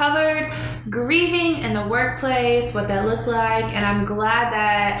 we covered grieving in the workplace, what that looked like, and I'm glad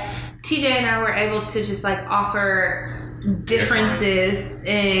that TJ and I were able to just like offer differences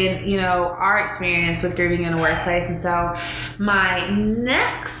in our experience with grieving in the workplace. And so my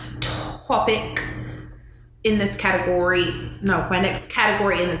next topic in this category, my next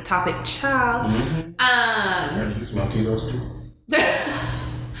category in this topic, child. You smell Tito's too?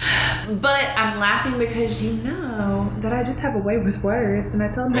 But I'm laughing because that I just have a way with words, and I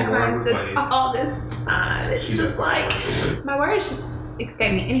tell my clients this all this time. It's just like my words just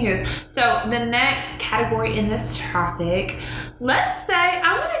escape me. Anywho's, so the next category in this topic, let's say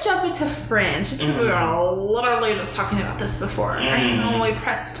I want to jump into Friends, just because we were literally just talking about this before, right? When we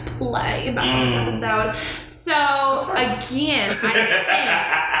pressed play back on this episode. So again,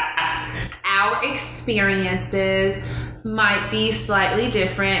 I think our experiences might be slightly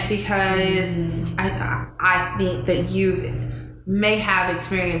different because I think that you may have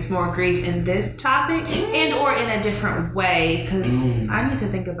experienced more grief in this topic and or in a different way because I need to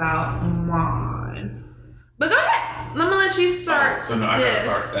think about mine. But go ahead. I'm gonna let you start. So now I gotta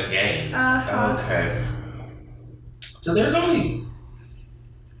start again. Okay. So there's only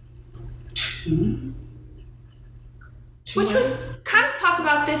two. Which we've kind of talked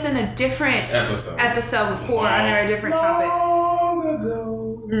about this in a different episode before under a different topic. Long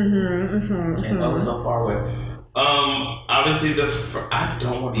ago. And so far away. Obviously I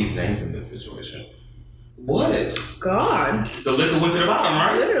don't want to use names in this situation. What? God. The liquor went to the bottom,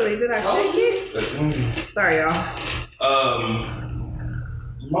 right? Literally, did I shake it? Sorry, y'all.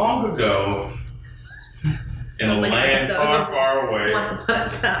 Long ago, in a land far, far away. Once upon a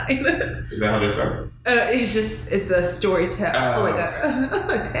time. Is that how they start? It's a story tale, like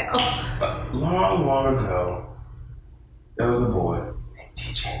a tale. Long, long ago, there was a boy named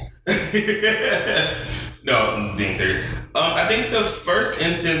TJ. No, being serious. I think the first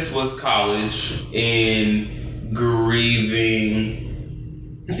instance was college in grieving.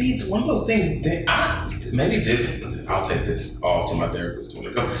 And see, it's one of those things that I'll take this all to my therapist when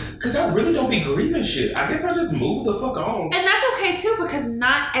it comes, because I really don't be grieving shit. I guess I just move the fuck on. And that's okay too, because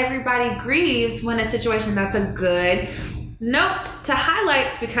not everybody grieves when a situation. That's a good note to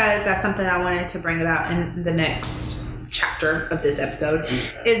highlight because that's something I wanted to bring about in the next chapter of this episode,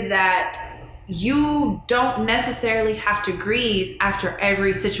 is that you don't necessarily have to grieve after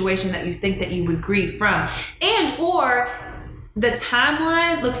every situation that you think that you would grieve from, and or the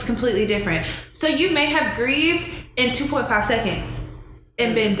timeline looks completely different. So you may have grieved in 2.5 seconds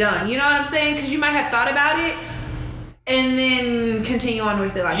and been done. You know what I'm saying? Because you might have thought about it and then continue on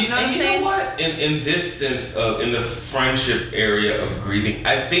with your life. You know what I'm saying? You know what? In this sense of, in the friendship area of grieving,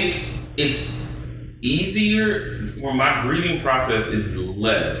 I think it's easier where my grieving process is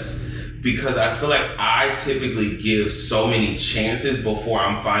less, because I feel like I typically give so many chances before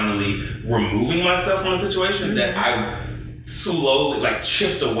I'm finally removing myself from a situation that I slowly like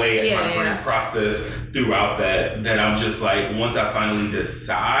chipped away at my grief process throughout that I'm just like, once I finally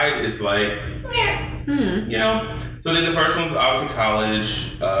decide, it's like, you know. So then the first one was obviously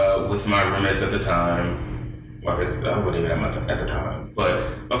college with my roommates at the time. Well, I guess I wasn't even at the time,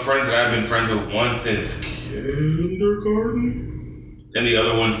 but my friends that I've been friends with, one since kindergarten and the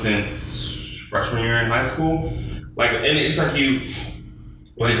other one since freshman year in high school. Like, and it's like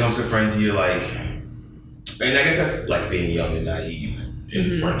when it comes to friends, you like, and I guess that's like being young and naive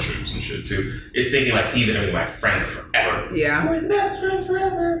in friendships and shit too. It's thinking like, these are gonna be my friends forever. Yeah. We're the best friends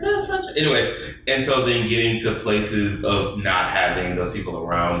forever, best friends. Anyway, and so then getting to places of not having those people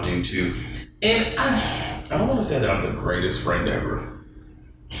around due to, and I don't want to say that I'm the greatest friend ever,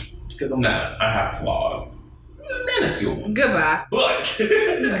 because I'm not. I have flaws. Minuscule. Goodbye. But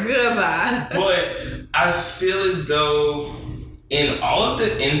goodbye. But I feel as though in all of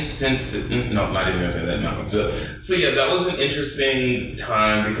the instances, no, I'm not even gonna say that. Not gonna do that. So yeah, that was an interesting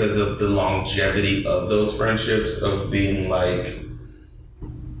time because of the longevity of those friendships, of being like,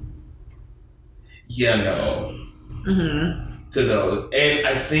 to those. And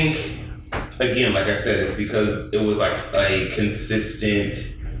I think, again, like I said, it's because it was like a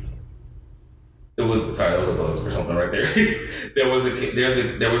consistent. It was, sorry, that was a bug or something right there. there was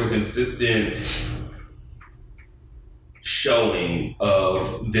a consistent showing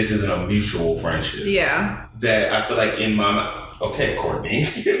of this isn't a mutual friendship. Yeah. That I feel like in my mind, okay, Courtney.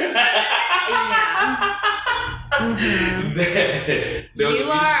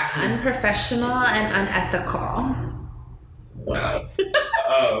 You are unprofessional and unethical. Wow.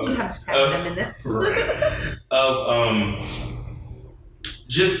 You have to tag them in this. Right.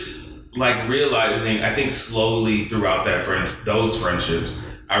 Just like realizing, I think slowly throughout those friendships,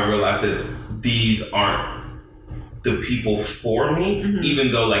 I realized that these aren't the people for me,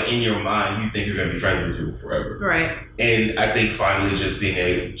 even though like in your mind you think you're gonna be friends with these people forever. Right. And I think finally just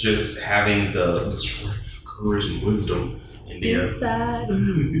having the strength, courage, and wisdom inside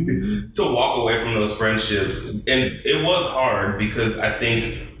to walk away from those friendships. And it was hard because I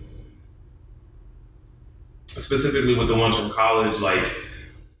think specifically with the ones from college, like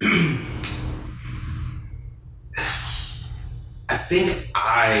I think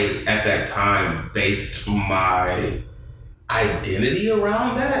I, at that time, based my identity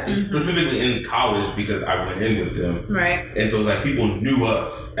around that, specifically in college because I went in with them. Right. And so it was like people knew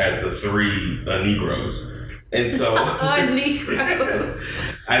us as the three Negroes. And so Negroes.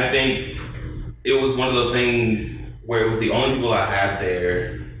 I think it was one of those things where it was the only people I had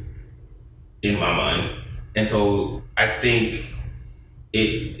there in my mind. And so I think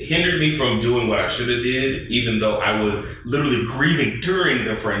it hindered me from doing what I should have did, even though I was literally grieving during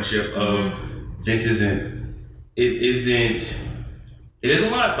the friendship of it isn't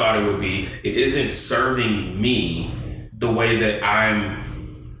what I thought it would be. It isn't serving me the way that I'm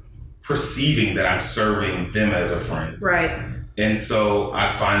perceiving that I'm serving them as a friend. Right. And so I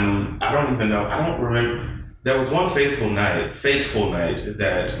don't remember. There was one fateful night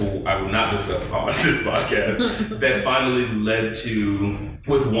that I will not discuss on this podcast that finally led to,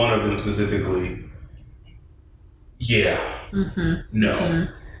 with one of them specifically, no.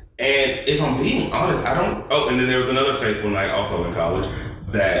 And if I'm being honest, and then there was another fateful night also in college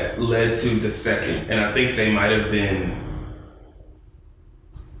that led to the second. And I think they might have been,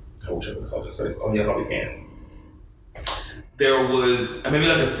 I wish I could saw this face. Oh yeah, probably can. There was maybe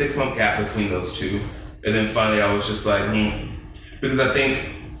like a 6-month gap between those two. And then finally I was just like, because I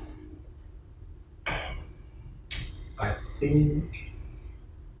think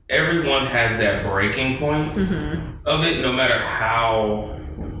everyone has that breaking point of it, no matter how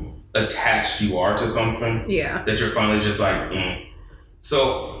attached you are to something. Yeah. That you're finally just like,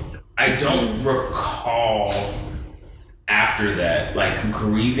 So I don't recall after that, like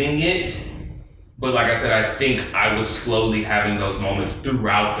grieving it. But like I said, I think I was slowly having those moments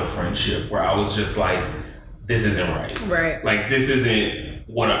throughout the friendship where I was just like, this isn't right. Right. Like, this isn't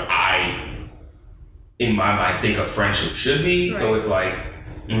what I, in my mind, think a friendship should be. Right. So it's like,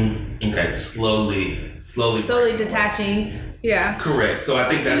 okay, slowly detaching Yeah. Correct. So I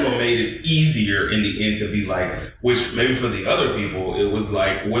think that's what made it easier in the end to be like, which maybe for the other people, it was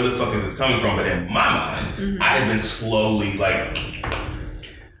like, where the fuck is this coming from? But in my mind, I had been slowly like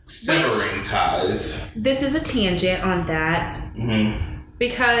severing ties. This is a tangent on that.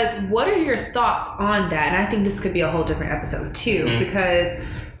 Because what are your thoughts on that? And I think this could be a whole different episode too. Because,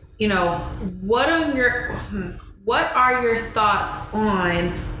 you know, what are your thoughts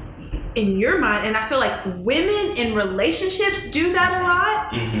on, in your mind? And I feel like women in relationships do that a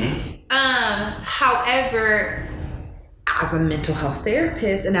lot. However, as a mental health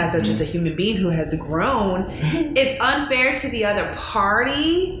therapist and as just a human being who has grown, it's unfair to the other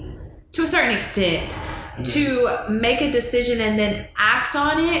party to a certain extent to make a decision and then act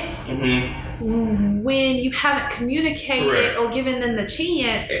on it when you haven't communicated or given them the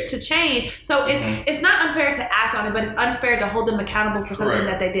chance to change. So it's not unfair to act on it, but it's unfair to hold them accountable for something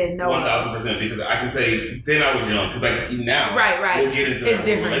that they didn't know. 1000%, because I can say then I was young, because like now we'll get into it's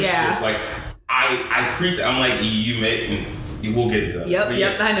different. relationships. Like I appreciate. I'm like we'll get into that.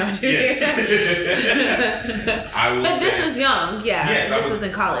 Yep. I know what you mean. I will. But this was young. Yeah. This was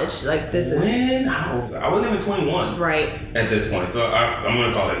in college. Like this when I wasn't even 21. Right. At this point, so I'm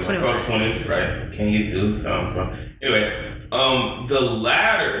gonna call it 21. So 20. Right? Can you do something? Anyway,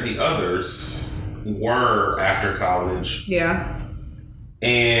 the others were after college. Yeah.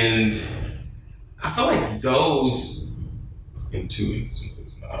 And I feel like those, in 2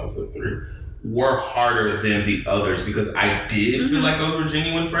 instances, out of the 3, were harder than the others, because I did feel like those were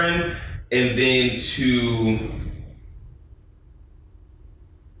genuine friends. And then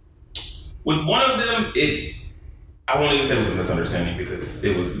with one of them, I won't even say it was a misunderstanding because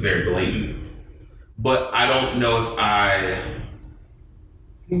it was very blatant. But I don't know if I'm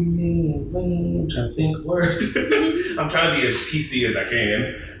trying to think of words. I'm trying to be as PC as I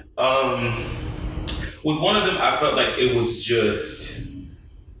can. With one of them, I felt like it was just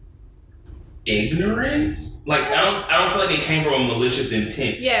ignorance. Like I don't feel like it came from a malicious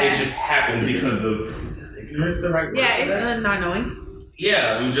intent. Yeah. It just happened because of ignorance. The right word? Yeah, not knowing.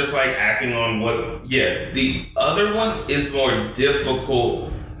 Yeah, I'm just like acting on what. Yes, the other one is more difficult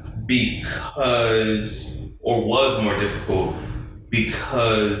was more difficult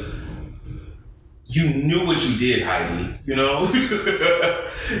because you knew what you did, Heidi. You know.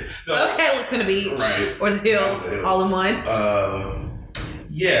 So, okay, look on the beach or the hills, all in one.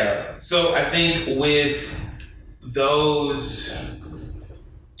 Yeah. So I think with those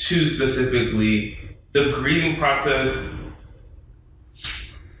 2 specifically, the grieving process,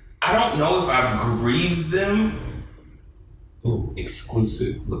 I don't know if I grieved them. Ooh,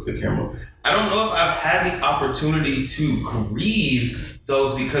 exclusive. Looks at camera. I don't know if I've had the opportunity to grieve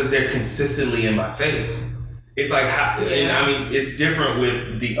those because they're consistently in my face. It's like, and I mean, it's different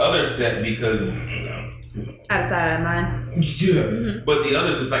with the other set because out of sight, out of mind. Yeah, but the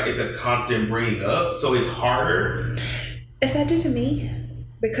others, it's like it's a constant bringing up, so it's harder. Is that due to me?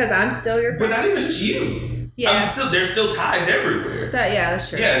 Because I'm still your friend? But not even just you. Yeah. There's still ties everywhere. That's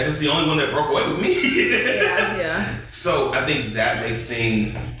true. Yeah, it's just the only one that broke away was me. Yeah. So I think that makes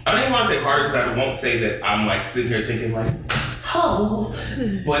things, I don't even want to say hard because I won't say that I'm like sitting here thinking like, oh.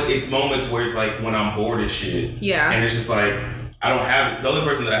 But it's moments where it's like when I'm bored as shit. Yeah. And it's just like, I don't have, the only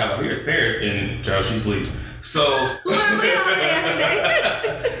person that I have out here is Paris, and Joe, she sleeps. So. Literally all day, every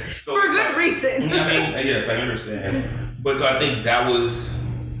day. So for good reason. I mean, yes, I understand. But so I think that's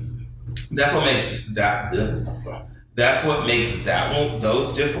what makes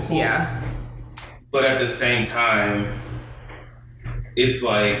those difficult. Yeah. But at the same time, it's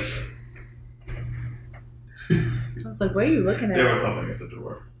like I was like, what are you looking at? There was something at the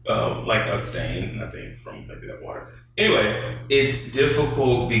door. Like a stain, I think, from maybe that water. Anyway, it's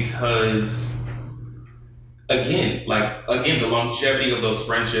difficult because again, the longevity of those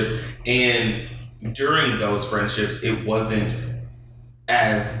friendships, and during those friendships, it wasn't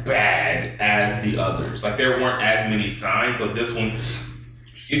as bad as the others. Like there weren't as many signs. So this one,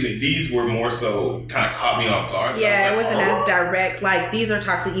 these were more so kind of caught me off guard. Yeah, it wasn't as direct. Like these are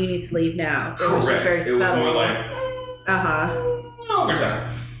toxic. You need to leave now. It was just very subtle. It was more like over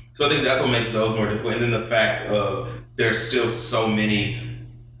time. So I think that's what makes those more difficult. And then the fact of there's still so many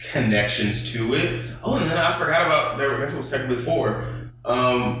connections to it. Oh, and then I forgot about that's what was technically 4.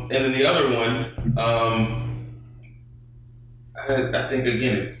 And then the other one, I think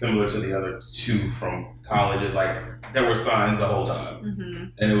again it's similar to the other 2 from college. Is like there were signs the whole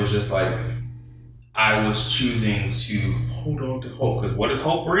time, and it was just like I was choosing to hold on to hope, because what does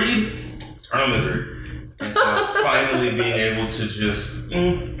hope breed? Eternal misery. And so finally being able to just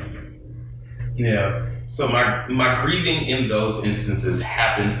So my grieving in those instances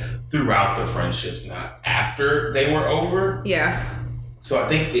happened throughout the friendships, not after they were over. Yeah. So I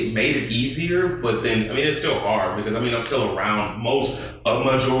think it made it easier, but then, I mean, it's still hard because, I mean, I'm still around a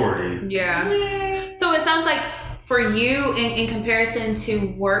majority. Yeah. So it sounds like for you, in comparison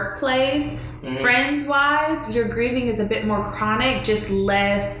to workplace, friends-wise, your grieving is a bit more chronic, just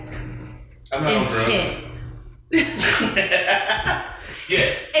less intense.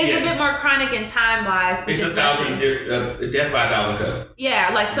 Yes. It's a bit more chronic in time-wise. But it's just 1,000 death by 1,000 cuts. Yeah,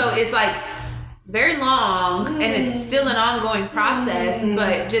 like, so it's like very long and it's still an ongoing process,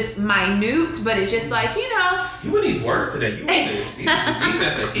 but just minute, but it's just like, you know. You want these words today. You want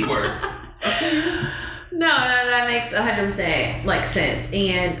these SAT words. I see you. No, that makes 100% like sense.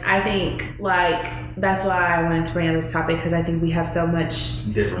 And I think like that's why I wanted to bring up this topic, because I think we have so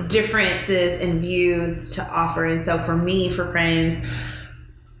much differences in views to offer. And so for me, for friends,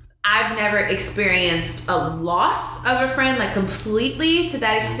 I've never experienced a loss of a friend like completely to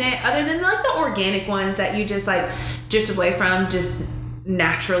that extent, other than like the organic ones that you just like drift away from just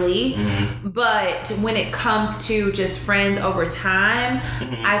naturally. But when it comes to just friends over time,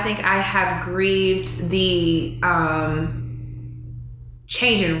 I think I have grieved the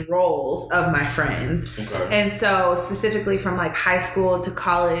change in roles of my friends. And so specifically from like high school to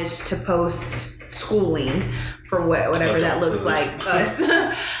college to post schooling, for whatever that looks like us.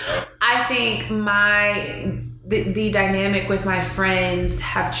 I think the dynamic with my friends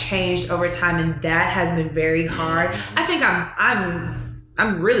have changed over time, and that has been very hard. I think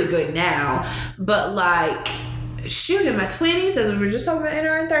I'm really good now, but like shoot, in my 20s, as we were just talking about in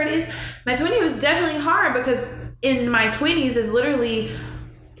our 30s, my 20s was definitely hard, because in my 20s is literally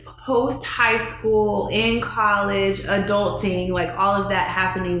post high school, in college, adulting, like all of that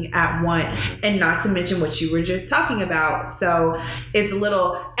happening at once, and not to mention what you were just talking about. So it's a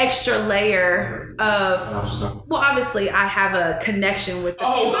little extra layer of, well, obviously I have a connection with the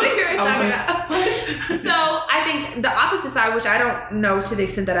people you're talking about. So I think the opposite side, which I don't know to the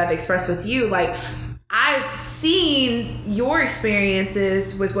extent that I've expressed with you, like I've seen your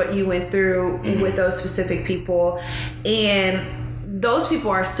experiences with what you went through with those specific people, and those people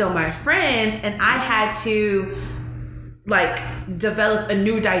are still my friends, and I had to like develop a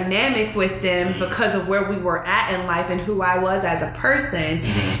new dynamic with them because of where we were at in life and who I was as a person,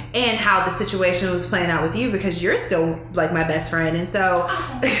 and how the situation was playing out with you, because you're still like my best friend. And so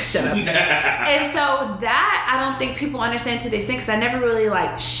shut up. And so that I don't think people understand to the extent, because I never really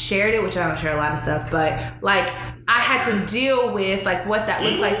like shared it, which I don't share a lot of stuff, but like I had to deal with like what that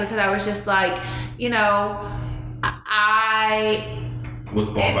looked like, because I was just like, you know, I was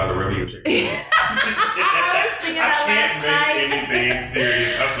born by the river. I was thinking that last night. I can't make anything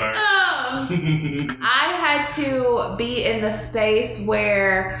serious. I'm sorry. I had to be in the space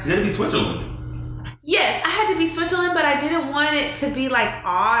where you had to be Switzerland. Yes, I had to be Switzerland, but I didn't want it to be like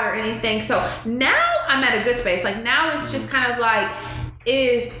odd or anything. So now I'm at a good space. Like now it's just kind of like,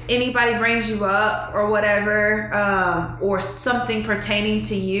 if anybody brings you up or whatever, or something pertaining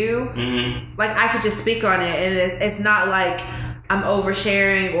to you, like I could just speak on it, and it's not like I'm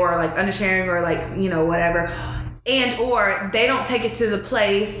oversharing or like undersharing or like, you know, whatever. And or they don't take it to the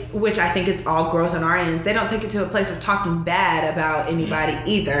place, which I think is all growth on our end, they don't take it to a place of talking bad about anybody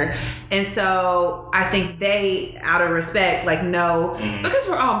either. And so I think they, out of respect, like no, because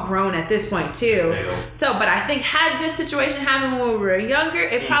we're all grown at this point too. So, but I think had this situation happened when we were younger,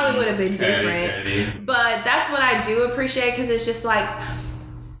 it probably would have been different. But that's what I do appreciate, because it's just like,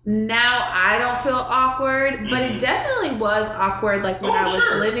 now I don't feel awkward, but it definitely was awkward like when I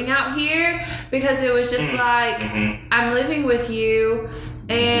was living out here, because it was just like, I'm living with you,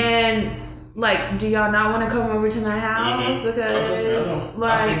 and like, do y'all not want to come over to my house? Because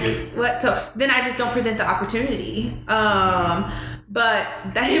like what? So then I just don't present the opportunity. But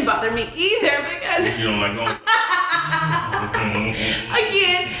that didn't bother me either, because you don't like going.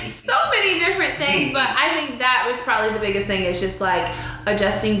 Again, so many different things, but I think that was probably the biggest thing, is just like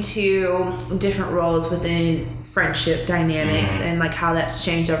adjusting to different roles within friendship dynamics, and like how that's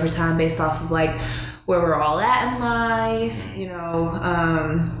changed over time based off of like where we're all at in life, you know,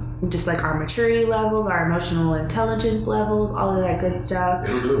 just like our maturity levels, our emotional intelligence levels, all of that good stuff.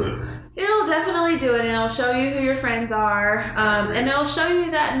 It'll do it. It'll definitely do it, and it'll show you who your friends are, and it'll show you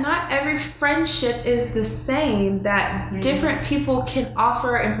that not every friendship is the same, that different people can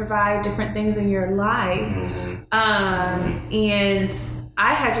offer and provide different things in your life. And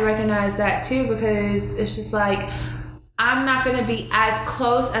I had to recognize that too, because it's just like, I'm not going to be as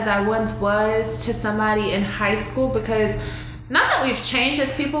close as I once was to somebody in high school, because not that we've changed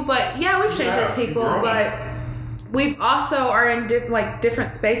as people, but yeah, we've changed as people, but we've also are in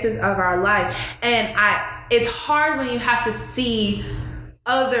different spaces of our life. And it's hard when you have to see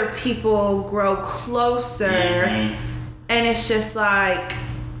other people grow closer, and it's just like,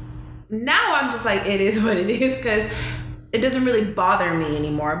 now I'm just like, it is what it is, because it doesn't really bother me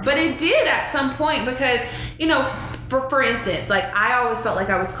anymore. But it did at some point, because, you know, for instance, like, I always felt like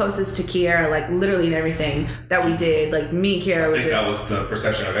I was closest to Kiara, like, literally in everything that we did. Like, me and Kiara were just... that was the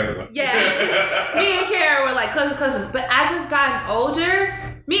perception of everyone. Yeah. Me and Kiara were, like, closest. But as we've gotten older,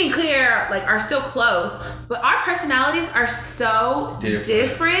 me and Kiara, like, are still close. But our personalities are so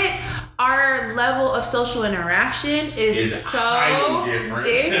different. Our level of social interaction is so highly different.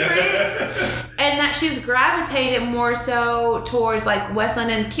 And that she's gravitated more so towards, like,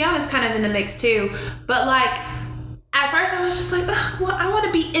 Westland, and Kiana's kind of in the mix too. But, like, at first I was just like, well, I want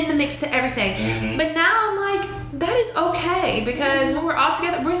to be in the mix to everything. But now I'm like, that is okay, because when we're all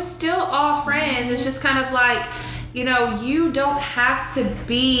together, we're still all friends. It's just kind of like, you know, you don't have to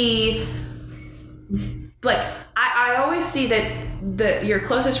be like, I always see that your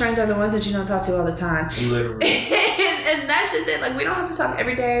closest friends are the ones that you don't talk to all the time. Literally. and that's just it. Like, we don't have to talk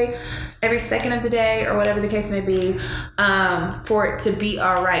every day, every second of the day, or whatever the case may be, for it to be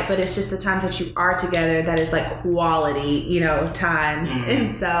all right. But it's just the times that you are together that is like quality, you know, times.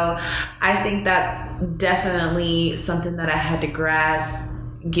 And so I think that's definitely something that I had to grasp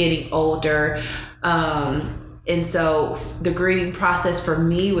getting older. And so the grieving process for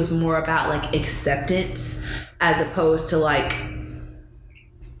me was more about like acceptance as opposed to like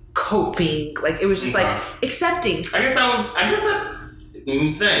coping. Like, it was just like accepting. I guess that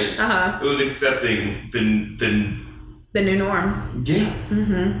insane. It was accepting the new norm. Yeah.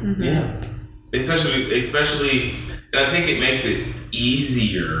 Yeah. Especially, and I think it makes it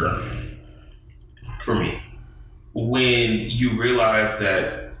easier for me when you realize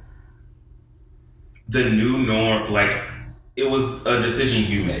that the new norm, like, it was a decision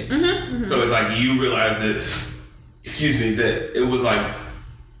you made. So it's like you realize that it was like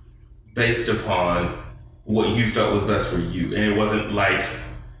based upon what you felt was best for you, and it wasn't like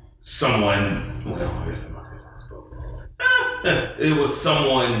someone. Well, I guess in my case it's both. It was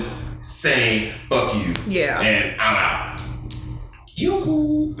someone saying "fuck you," and I'm out. You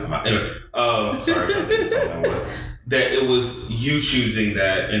cool? I'm out. Anyway, sorry, something that was. That it was you choosing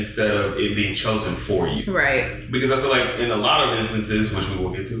that instead of it being chosen for you. Right. Because I feel like in a lot of instances, which we will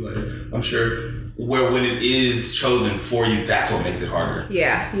get to later, I'm sure, where when it is chosen for you, that's what makes it harder.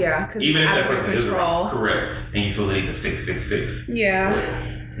 Yeah. Even if that person is wrong, correct, and you feel the need to fix. Yeah.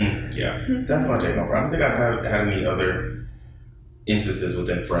 That's my take on it. I don't think I've had any other instances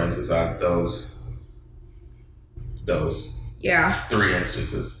within friends besides those 3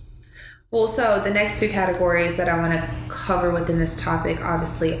 instances. Well, so the next 2 categories that I want to cover within this topic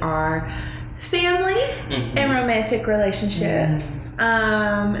obviously are family and romantic relationships.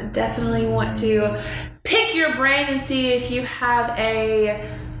 Definitely want to pick your brain and see if you have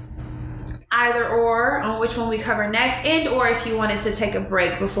a either or on which one we cover next, and or if you wanted to take a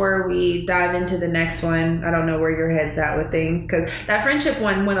break before we dive into the next one. I don't know where your head's at with things, because that friendship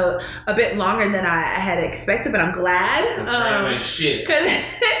one went a bit longer than I had expected, but I'm glad. Because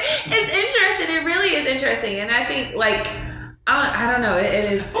it's interesting. It really is interesting. And I think, like, I don't know.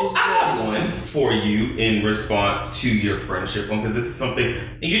 It is. I have one for you in response to your friendship one, because this is something,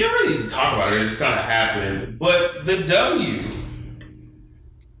 and you didn't really talk about it. It just kind of happened. But the W.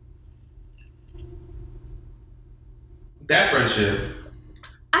 That friendship.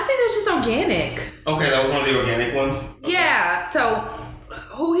 I think that's just organic. Okay, that was one of the organic ones? Okay. Yeah, so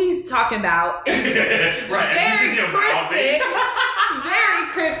who he's talking about is right. very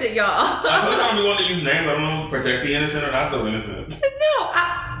cryptic, y'all. I told you I don't want to use names. I don't know, protect the innocent or not so innocent. No,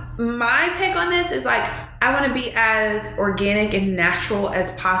 my take on this is like, I want to be as organic and natural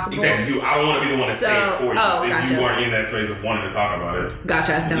as possible. Exactly. I don't want to be the one to say it for you. So gotcha. You weren't in that space of wanting to talk about it.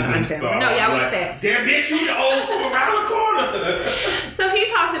 Gotcha. No, I understand. So we can say it. Damn bitch, you the old from around the corner. So he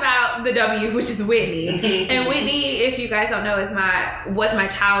talked about the W, which is Whitney. And Whitney, if you guys don't know, was my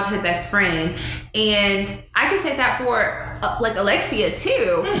childhood best friend. And I can say that for like Alexia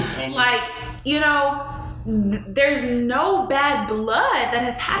too. Like, you know, there's no bad blood that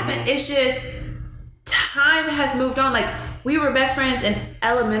has happened. It's just time has moved on. Like, we were best friends in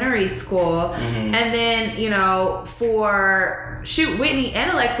elementary school, and then, you know, for Whitney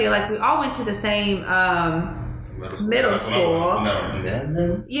and Alexia, like, we all went to the same middle school.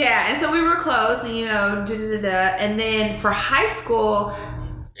 Yeah, and so we were close, and, you know, and then for high school,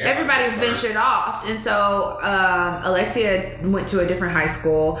 everybody ventured off, and so Alexia went to a different high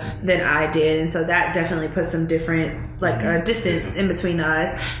school than I did, and so that definitely put some difference, like a distance in between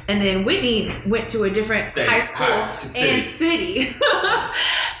us. And then Whitney went to a different high school and city.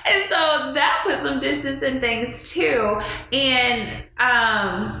 And so that put some distance in things too. And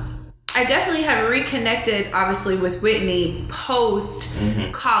I definitely have reconnected, obviously, with Whitney post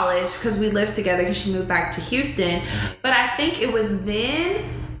college because we lived together because she moved back to Houston. But I think it was then.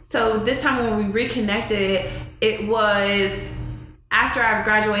 So this time when we reconnected, it was after I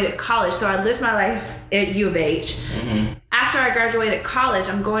graduated college. So I lived my life at U of H. After I graduated college,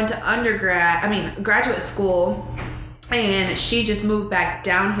 I'm going to graduate school. And she just moved back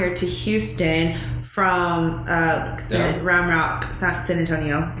down here to Houston from Round Rock, San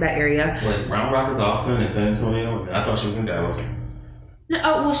Antonio, that area. Wait, Round Rock is Austin and San Antonio? I thought she was in Dallas. No,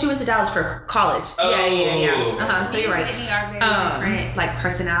 well, she went to Dallas for college. Yeah. So you're right. Whitney are very different, like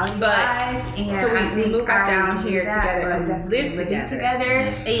personality-wise. And so we moved back down here together and lived together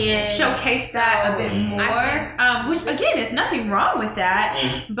and showcased that a bit more. Which again, is nothing wrong with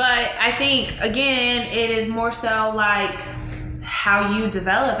that. But I think again, it is more so like how you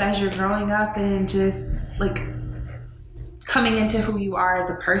develop as you're growing up and just like coming into who you are as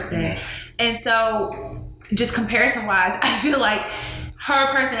a person. And so, just comparison-wise, I feel like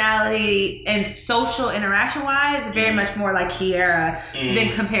her personality and social interaction wise is very much more like Kiera than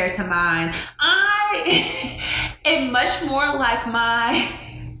compared to mine. I am much more like my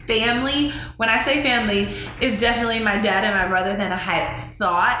family. When I say family, it's definitely my dad and my brother than I had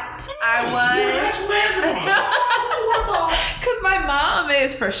thought I was. Because my mom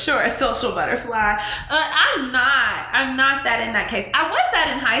is for sure a social butterfly. I'm not that in that case. I was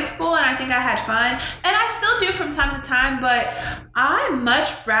that in high school and I think I had fun. And I still do from time to time, but I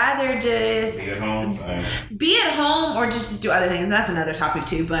much rather just be at home or just do other things. And that's another topic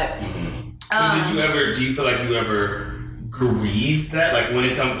too, but do you feel like you ever grieved that, like when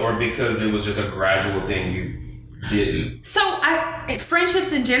it comes, or because it was just a gradual thing you didn't? So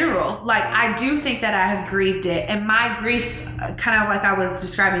friendships in general, like I do think that I have grieved it, and my grief, kind of like I was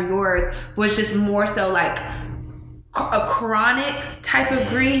describing yours, was just more so like a chronic type of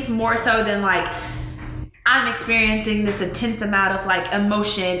grief, more so than like I'm experiencing this intense amount of like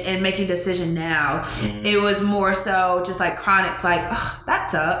emotion and making decision now. It was more so just like chronic, like, oh, that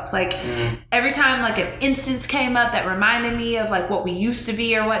sucks. Like every time like an instance came up that reminded me of like what we used to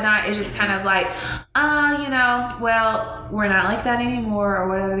be or whatnot, it's just kind of like, well, we're not like that anymore or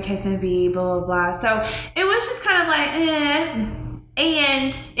whatever the case may be, blah, blah, blah. So it was just kind of like,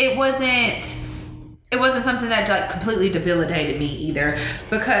 and it wasn't something that like completely debilitated me either,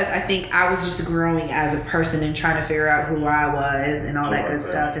 because I think I was just growing as a person and trying to figure out who I was and all that good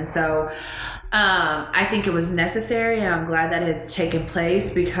stuff. And so I think it was necessary, and I'm glad that it's taken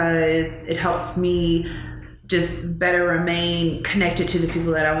place because it helps me just better remain connected to the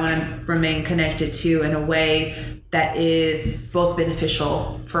people that I want to remain connected to in a way that is both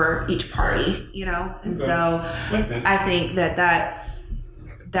beneficial for each party, you know? And so I think that's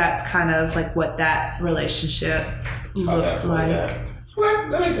kind of like what that relationship looked like. Well,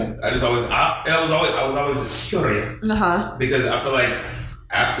 that makes sense. I was always curious because I feel like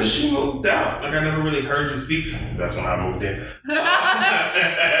after she moved out, like I never really heard you speak. That's when I moved in. That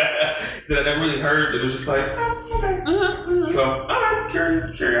I never really heard. It was just like, okay. So I'm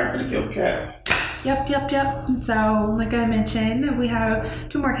curious. Curiosity killed the cat. Yep. And so, like I mentioned, we have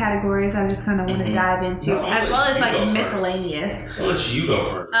 2 more categories I just kind of want to dive into, as well as like miscellaneous. I'll let you go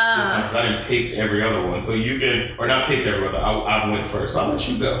first. Because I didn't pick every other one. So you can, or not pick every other, I went first. So I'll let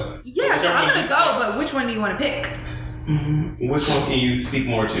you go. Yeah, so I'm going to go, but which one do you want to pick? Which one can you speak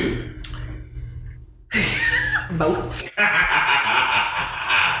more to? Both.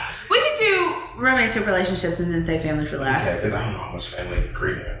 We could do romantic relationships and then say family for last. Okay, because I don't know how much family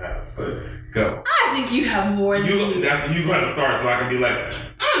agreement I have, but go. I think you have more than you. That's when you got to start, so I can be like, not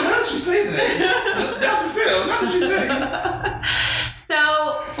that you say that. Dr. Phil, not that you say.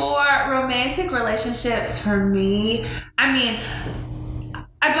 So for romantic relationships, for me, I mean,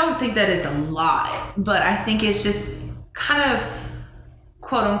 I don't think that is a lot, but I think it's just kind of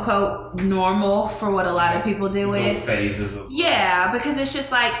quote unquote normal for what a lot of people deal with. Phases of because it's just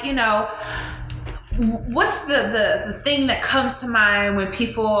like, you know, what's the thing that comes to mind when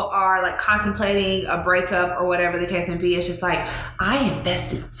people are like contemplating a breakup or whatever the case may be? It's just like, I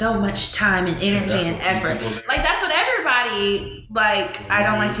invested so much time and energy and effort. Like that's what everybody, like, I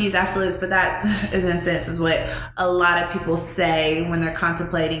don't like to use absolutes, but that in a sense is what a lot of people say when they're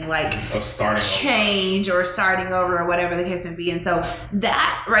contemplating like change or starting over or whatever the case may be. And so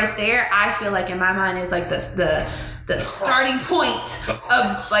that right there, I feel like in my mind is like the starting point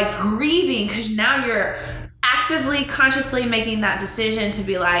of like grieving, because now you're actively, consciously making that decision to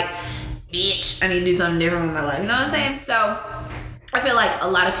be like, bitch, I need to do something different with my life. You know what I'm saying? So I feel like a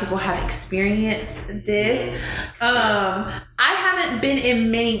lot of people have experienced this. I haven't been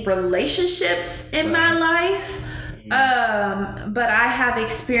in many relationships in my life, but I have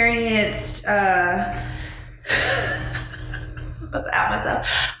experienced. About to out myself.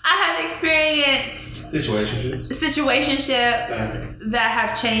 I have experienced situationships that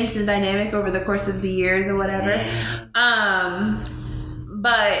have changed the dynamic over the course of the years or whatever.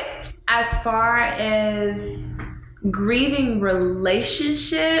 But as far as grieving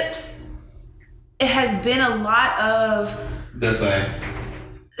relationships, it has been a lot of the same.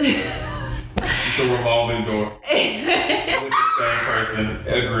 It's a revolving door with the same person.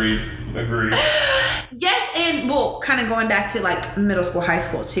 Agreed. Yes, and well, kind of going back to like middle school, high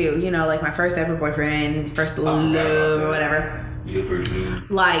school too. You know, like my first ever boyfriend, first love or whatever.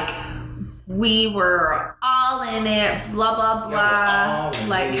 Like we were all in it. Blah blah blah.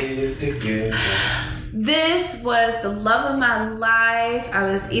 Like this was the love of my life. I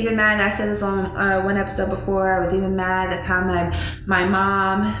was even mad, and I said this on one episode before, I was even mad at the time that my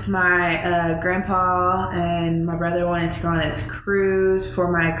mom, my grandpa, and my brother wanted to go on this cruise for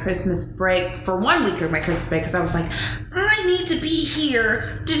my Christmas break, for 1 week of my Christmas break, because I was like, I need to be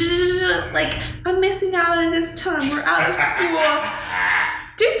here. Like, I'm missing out on this time. We're out of school.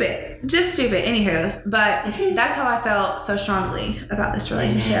 Stupid. Just stupid. Anywho, but that's how I felt so strongly about this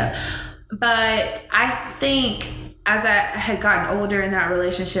relationship. But I think as I had gotten older in that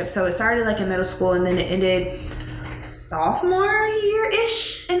relationship, so it started like in middle school and then it ended sophomore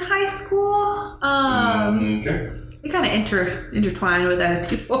year-ish in high school. We kind of intertwined with other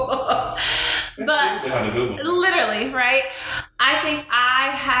people. But literally, right? I think I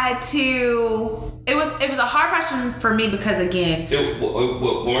had to. It was a hard process for me because again, it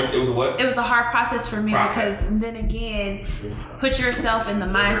was a what? It was a hard process for me because then again, put yourself in the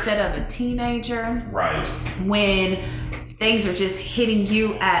mindset of a teenager, right? When things are just hitting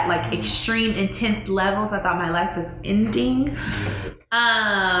you at like extreme intense levels. I thought my life was ending.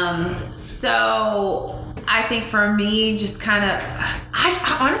 So I think for me, just kind of,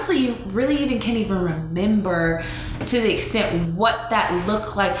 I honestly really even can't even remember to the extent what that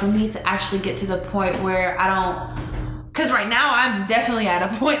looked like for me to actually get to the point where I don't, because right now I'm definitely at a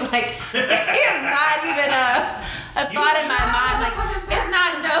point like it's not even a thought in my mind. Like it's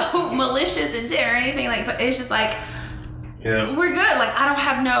not no malicious intent or anything like, but it's just like, yeah, we're good. Like I don't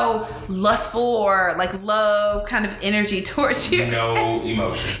have no lustful or like love kind of energy towards you. No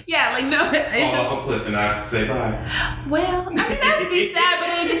emotion. Yeah, like no. It's fall just off a cliff and I say bye. Well, I mean that'd be sad, but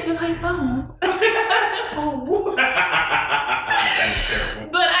it would just be like, oh. That's terrible.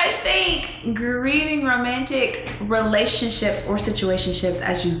 But I think grieving romantic relationships or situationships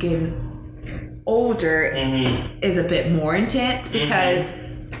as you get older is a bit more intense because.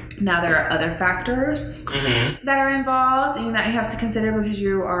 Now there are other factors that are involved and that you have to consider because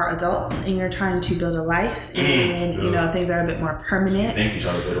you are adults and you're trying to build a life and you know things are a bit more permanent. Thank you,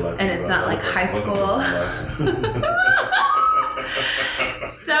 trying to build a life. And it's not like high school.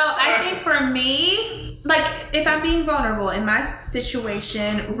 So I think for me, like if I'm being vulnerable in my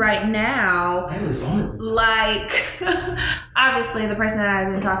situation right now, like obviously the person that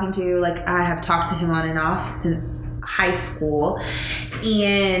I've been talking to, like I have talked to him on and off since high school,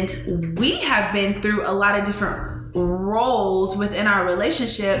 and we have been through a lot of different roles within our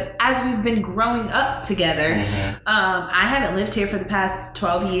relationship as we've been growing up together. I haven't lived here for the past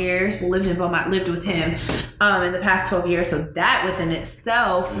 12 years. We lived in Beaumont, lived with him in the past 12 years. So that within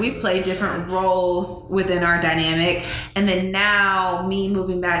itself, we play different roles within our dynamic. And then now me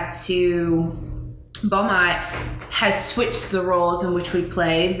moving back to Beaumont has switched the roles in which we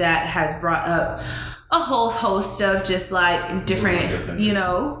play. That has brought up a whole host of just like different, you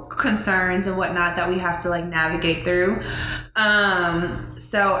know, concerns and whatnot that we have to like navigate through.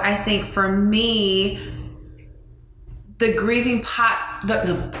 So I think for me, the grieving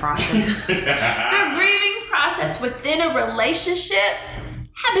the process, the grieving process within a relationship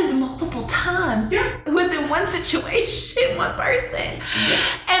happens multiple times within one situation, one person.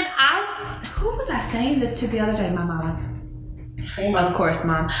 And who was I saying this to the other day? My mama. Of course,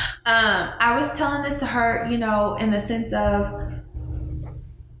 Mom. I was telling this to her, you know, in the sense of,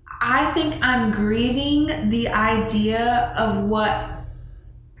 I think I'm grieving the idea of what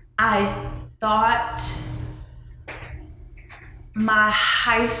I thought my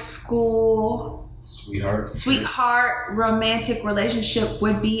high school sweetheart romantic relationship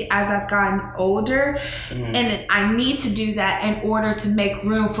would be as I've gotten older. And I need to do that in order to make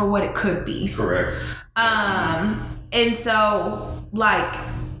room for what it could be. Correct. And so, like,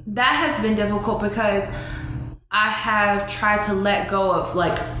 that has been difficult because I have tried to let go of,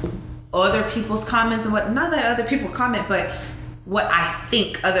 like, other people's comments and what, not that other people comment, but what I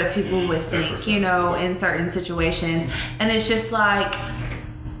think other people would think, you know, in certain situations. And it's just like,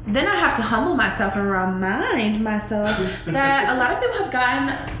 then I have to humble myself and remind myself that a lot of people have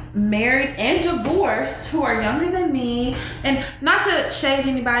gotten married and divorced who are younger than me. And not to shade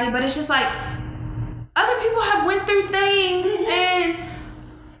anybody, but it's just like, other people have went through things and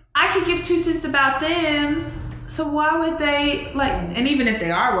I could give 2 cents about them. So why would they, like, and even if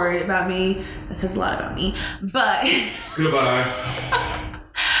they are worried about me, that says a lot about me, but goodbye.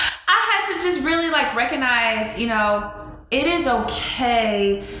 I had to just really like recognize, you know, it is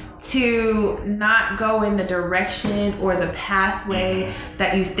okay to not go in the direction or the pathway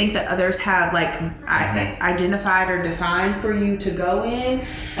that you think that others have like identified or defined for you to go in.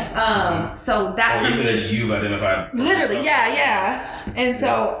 So that even that you've identified. Literally, yeah. And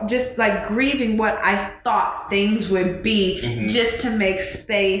so just like grieving what I thought things would be just to make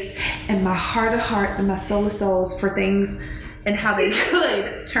space in my heart of hearts and my soul of souls for things and how they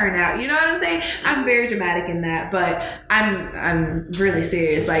could turn out. You know what I'm saying? I'm very dramatic in that, but I'm really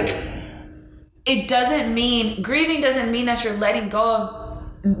serious. Like, it doesn't mean, grieving doesn't mean that you're letting go of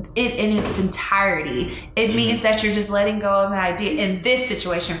it in its entirety. It means that you're just letting go of an idea in this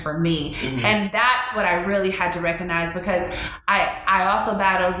situation for me. And that's what I really had to recognize, because I also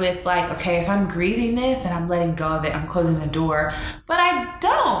battled with like, okay, if I'm grieving this and I'm letting go of it, I'm closing the door. But I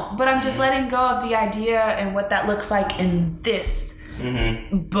don't. But I'm just letting go of the idea and what that looks like in this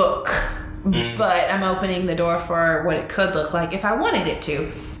book. But I'm opening the door for what it could look like if I wanted it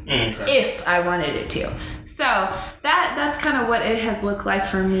to. If I wanted it to. So that's kind of what it has looked like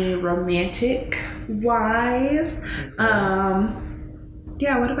for me romantic wise.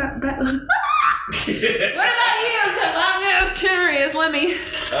 Yeah, what about that? What about you? Because I'm just curious. Let me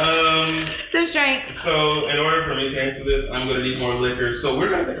sip drink. So in order for me to answer this, I'm going to need more liquor. So we're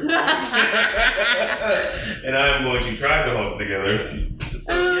going to take a break. And I'm going to try to hold it together.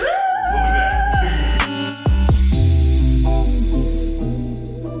 So yes, we'll be back.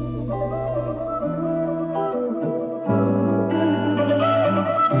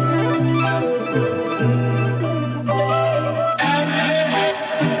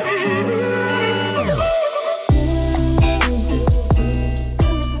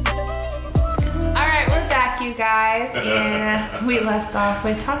 Guys, and we left off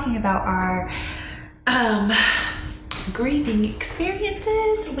with talking about our grieving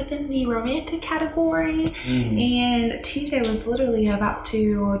experiences within the romantic category, and TJ was literally about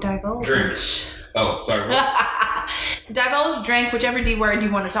to divulge. Drink. Oh, sorry. Divulge, drink, whichever D word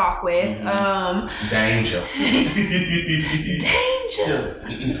you want to talk with. Danger. Danger.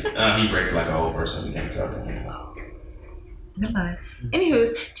 He break like an old person. You can't talk to him. Never mind.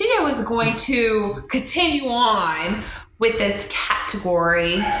 Anywho's, TJ was going to continue on with this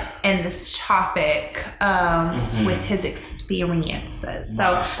category and this topic with his experiences.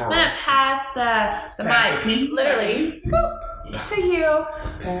 So I'm gonna pass the mic, literally, to you.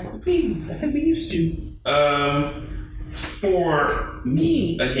 For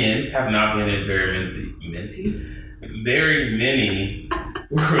me, again, have not been in very many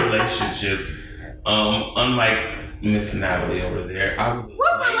relationships. Unlike Miss Natalie over there, I was.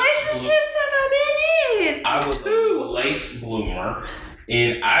 What relationships have I been in? I was a late bloomer,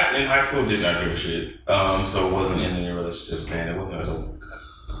 and in high school did not give a shit. So it wasn't in any relationships, man. It wasn't until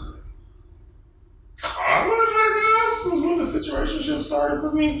college, I guess, was when the situationship started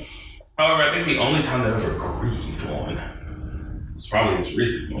for me. However, I think the only time that I ever grieved one was probably this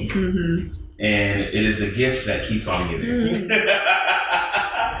recent one, and it is the gift that keeps on giving.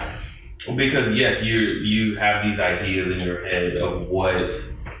 Because yes, you have these ideas in your head of what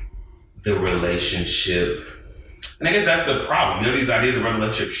the relationship, and I guess that's the problem. You have these ideas of what a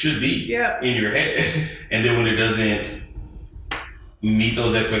relationship should be in your head, and then when it doesn't meet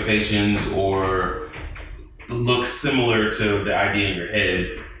those expectations or look similar to the idea in your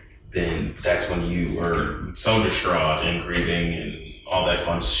head, then that's when you are so distraught and grieving and all that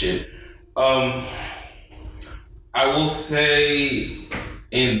fun shit. I will say,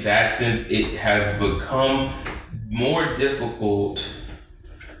 in that sense, it has become more difficult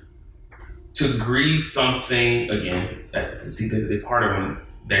to grieve something again. See, it's harder when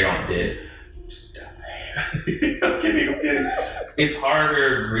they aren't dead. Just I'm kidding. It's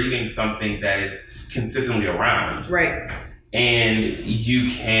harder grieving something that is consistently around. Right. And you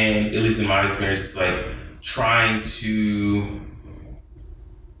can, at least in my experience, it's like trying to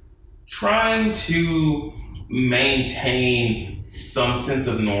maintain some sense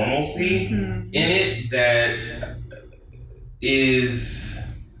of normalcy in it that is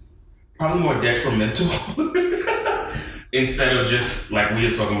probably more detrimental instead of just, like we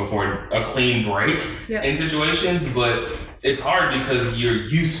had spoken before, a clean break in situations. But it's hard because you're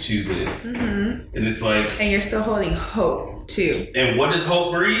used to this. And it's like... And you're still holding hope, too. And what does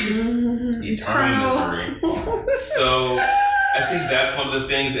hope breed? Eternal misery. So I think that's one of the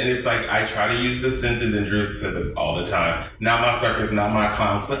things, and it's like I try to use this sentence, and Drew said this all the time. Not my circus, not my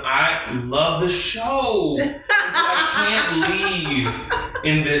clowns, but I love the show. I can't leave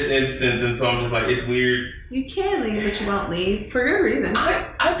in this instance, and so I'm just like, it's weird. You can leave, but you won't leave for good reason.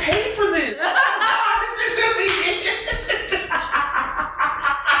 I paid for this.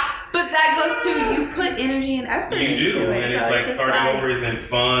 But that goes to you put energy and effort into it. You do, and it's so like starting over isn't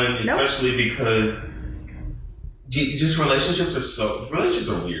fun, especially because just relationships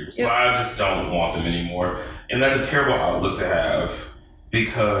are weird. So I just don't want them anymore, and that's a terrible outlook to have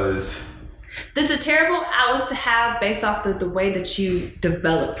because that's a terrible outlook to have based off the way that you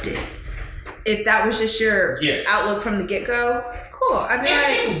developed it. If that was just your outlook from the get-go, cool. I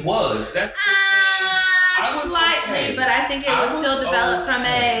mean, it was. That's the thing. Slightly, but I think it was still developed from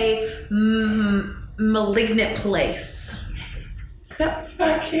a malignant place. That's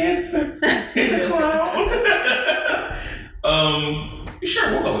not cancer. It's a clown.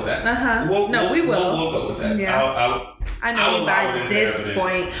 Sure, we'll go with that. We will. We'll go with that. Yeah. I know by this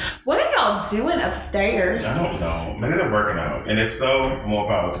point. What are y'all doing upstairs? I don't know. Maybe they're working out, and if so, more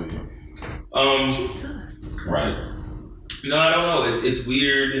power to you. Jesus. Right. No, I don't know. It's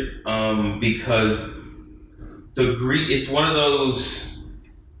weird because it's one of those,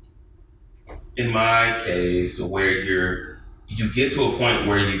 in my case, where you get to a point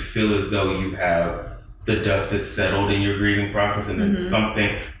where you feel as though you have the dust is settled in your grieving process, and then something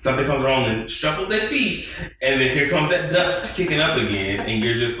comes wrong and shuffles their feet, and then here comes that dust kicking up again, and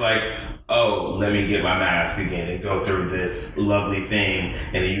you're just like, oh, let me get my mask again and go through this lovely thing,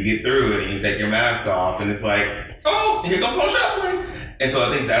 and then you get through it and you take your mask off, and it's like, oh, here goes more shuffling. And so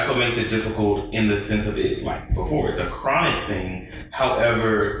I think that's what makes it difficult in the sense of it, like before, it's a chronic thing.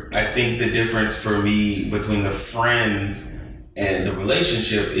 However, I think the difference for me between the friends and the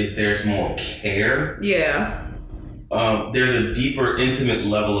relationship is there's more care. Yeah. There's a deeper, intimate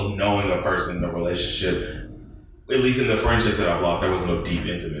level of knowing a person in a relationship. At least in the friendships that I've lost, there was no deep,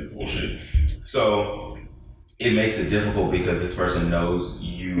 intimate bullshit. So it makes it difficult because this person knows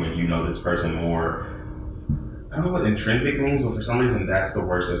you and you know this person more. I don't know what intrinsic means, but for some reason that's the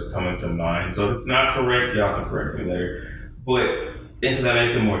word that's coming to mind. So if it's not correct, y'all can correct me later. And so that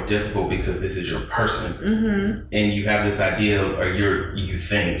makes it more difficult because this is your person. And you have this idea, or you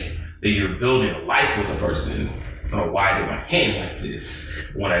think that you're building a life with a person. I don't know why I did my hand like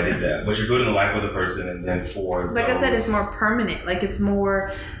this when I did that, but you're building a life with a person, and then I said, it's more permanent. Like it's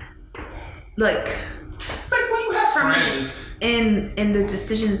more like. It's like when you have friends. In the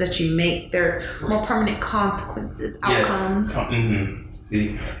decisions that you make, they're more permanent consequences, outcomes. Yes.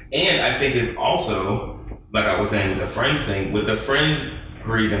 See? And I think it's also, like I was saying with the friends thing, with the friends'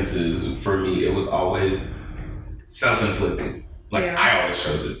 grievances, for me, it was always self-inflicted. Like, I always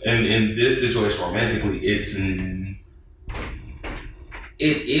show this. And in this situation, romantically, it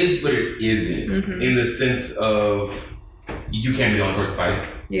is, but it isn't. In the sense of, you can't be the only person fighting.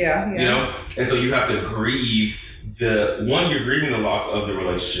 Yeah. You know? And so you have to grieve you're grieving the loss of the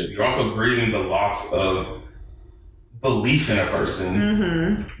relationship. You're also grieving the loss of belief in a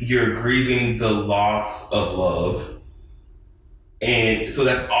person. You're grieving the loss of love. And so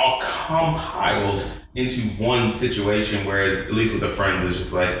that's all compiled into one situation, whereas at least with the friends, it's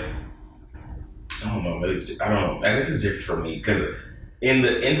just like, I don't know, I don't know. I guess it's different for me because in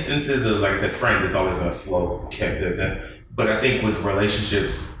the instances of, like I said, friends, it's always been a slow thing. But I think with relationship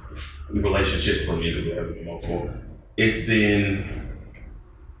for me, because there have been multiple, it's been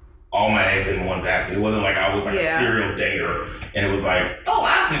all my eggs in one basket. It wasn't like I was like a serial dater and it was like, oh,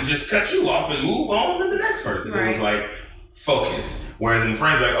 I can just cut you off and move on to the next person. Right. It was like focus. Whereas in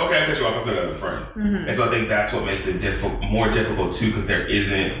friends, like, okay, I cut you off, I still got other friends. And so I think that's what makes it more difficult too, because there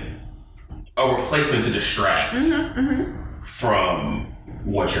isn't a replacement to distract from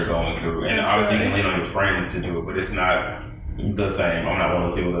what you're going through. And obviously you can lean on your friends to do it, but it's not the same. I'm not one of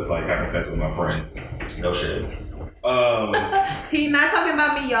those people that's like having sex with my friends. No shit. He's not talking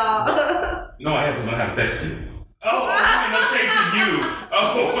about me, y'all. No, I haven't been having sex with you. Oh, I'm no shade to you.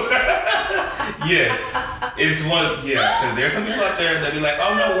 Oh, yes. It's one. Because there's some people out there that be like,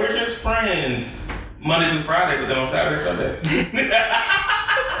 oh no, we're just friends Monday through Friday, but then on Saturday, Sunday.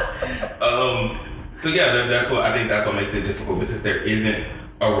 So yeah, that's what I think. That's what makes it difficult, because there isn't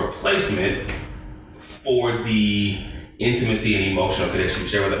a replacement for the intimacy and emotional connection you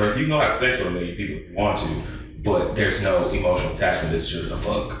share with the person. You can go have sex with a million people if you want to, but there's no emotional attachment. It's just a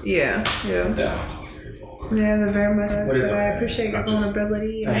fuck. Yeah. Yeah, they're very much. But I appreciate your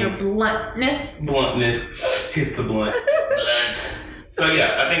vulnerability and your bluntness. Taste the blunt. So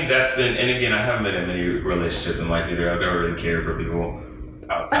yeah, I think that's been, and again, I haven't been in many relationships in life either. I've never really cared for people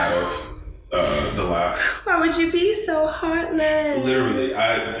outside of the last. Why would you be so heartless? Literally,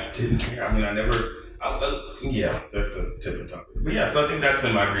 I didn't care. I mean, I never. Yeah, that's a different topic. But yeah, so I think that's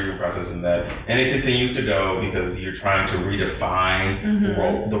been my grieving process in that, and it continues to go because you're trying to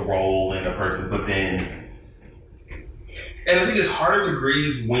redefine the role in a person, but then. And I think it's harder to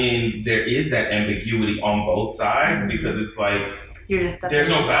grieve when there is that ambiguity on both sides because it's like you're just there's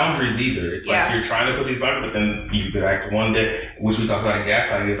no boundaries either. It's like you're trying to put these boundaries, but then you could act one day, which we talk about in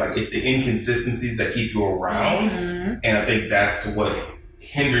gaslighting. It's like it's the inconsistencies that keep you around, and I think that's what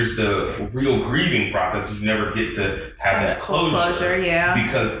hinders the real grieving process because you never get to have that closure,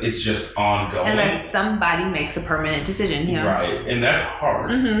 because it's just ongoing unless somebody makes a permanent decision. Right, and that's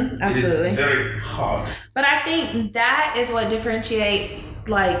hard. Absolutely, it is very hard. But I think that is what differentiates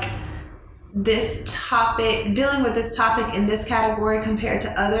like this topic, dealing with this topic in this category compared to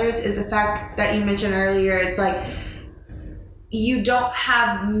others, is the fact that you mentioned earlier. It's like you don't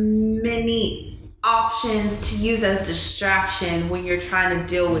have many options to use as distraction when you're trying to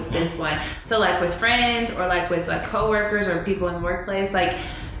deal with this one. So like with friends or like with like coworkers or people in the workplace, like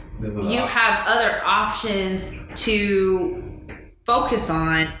you have other options to focus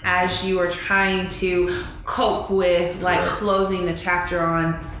on as you are trying to cope with like closing the chapter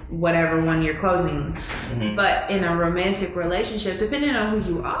on whatever one you're closing. But in a romantic relationship, depending on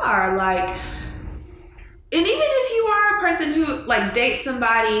who you are, like, and even if you are a person who like dates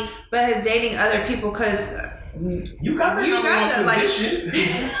somebody but is dating other people, because you got that position.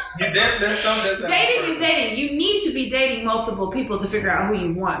 That's dating is dating. You need to be dating multiple people to figure out who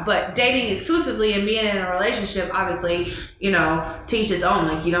you want. But dating exclusively and being in a relationship, obviously, you know, to each his own.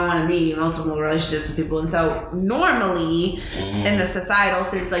 Like you don't want to be in multiple relationships with people. And so normally in the societal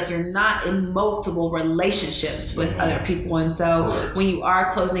sense, like you're not in multiple relationships with other people. And so when you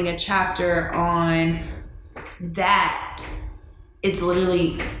are closing a chapter on that, it's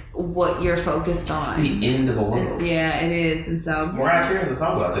literally what you're focused on. It's the end of a world. Yeah, it is. And so Mariah Carey has a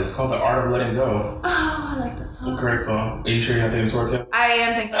song about this. It's called The Art of Letting Go. Oh, I like that song. Great song. Are you sure you're not thinking Tori Kelly? I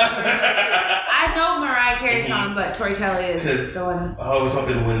am thinking I know Mariah Carey's song, but Tori Kelly is the one. Oh,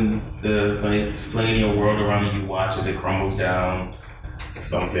 something when it's flinging your world around and you watch as it crumbles down.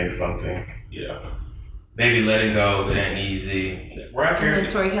 Something. Yeah. Baby, letting go, it ain't easy. Mariah Carey. And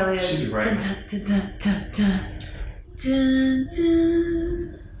then Tori Kelly is. She be right.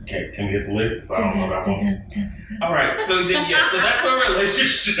 Okay, can we get to lyrics? I don't know that one. All right, so then so that's what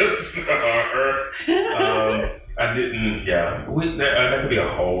relationships are. I didn't. Yeah, that could be a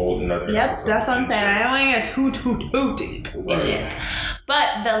whole another. Yep, episode. that's what I'm saying. I don't want to get too deep in it.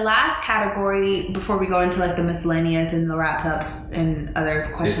 But the last category before we go into like the miscellaneous and the wrap ups and other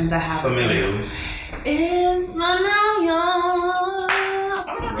questions I have familial. Is familial.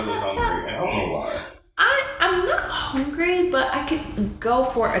 I'm really hungry, and I don't know why. I'm not hungry, but I could go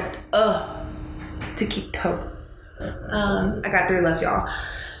for a taquito. I got 3 left, y'all,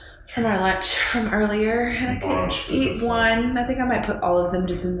 from our lunch from earlier, and I could eat one. I think I might put all of them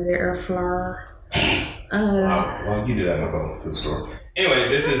just in the air fryer. Well, you do that. I'll go to the store. Anyway,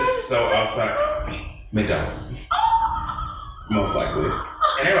 this is so outside. McDonald's. Most likely.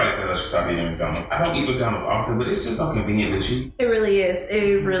 And everybody says I should stop eating McDonald's. I don't eat McDonald's often, but it's just so convenient with you. It really is.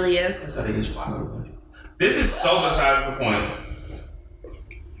 It really is. That's how they get you popular. This is so besides the point.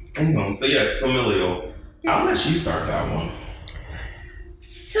 Anyway, so yes, familial. I'll let you start that one.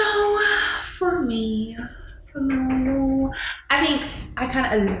 So, for me, familial, I think I kind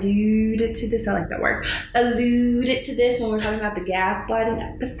of alluded to this. I like that word. Alluded to this when we were talking about the gaslighting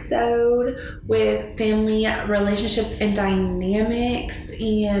episode with family relationships and dynamics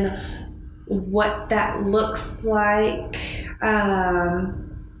and what that looks like.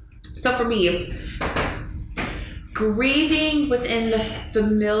 So for me, grieving within the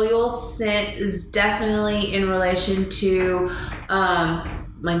familial sense is definitely in relation to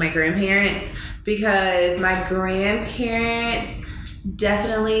like my grandparents, because my grandparents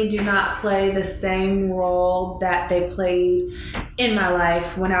definitely do not play the same role that they played in my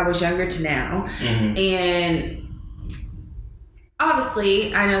life when I was younger to now. And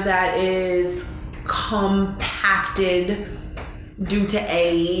obviously I know that is compacted due to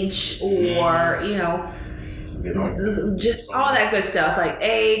age or, you know, just all that good stuff, like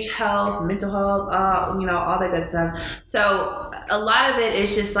age, health, mental health, you know, all that good stuff. So a lot of it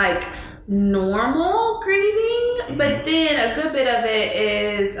is just like normal grieving, but then a good bit of it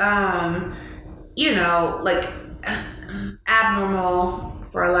is, you know, like abnormal,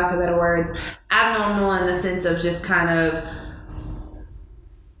 for lack of better words, abnormal in the sense of just kind of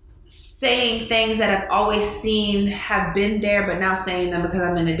saying things that I've always seen have been there, but now saying them because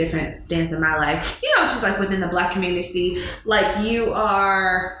I'm in a different stance in my life. You know, just like within the Black community, like you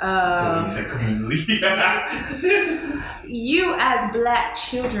are, you as Black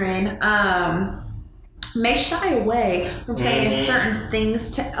children, may shy away from saying certain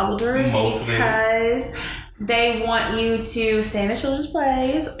things to elders because they want you to stay in a children's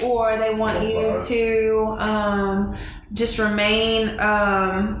place, or they want you to just remain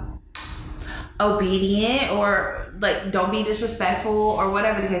obedient, or like don't be disrespectful, or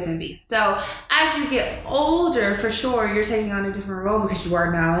whatever the case may be. So as you get older, for sure, you're taking on a different role because you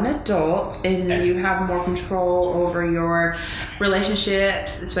are now an adult and you have more control over your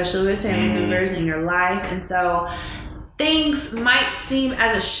relationships, especially with family members in your life. And so things might seem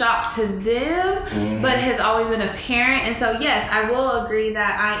as a shock to them, but it has always been apparent. And so yes, I will agree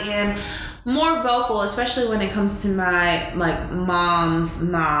that I am more vocal, especially when it comes to my mom's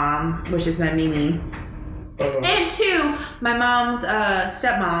mom, which is my Mimi, and two, my mom's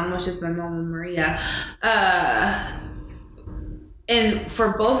stepmom, which is my mama Maria. And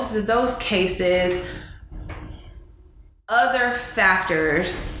for both of those cases, other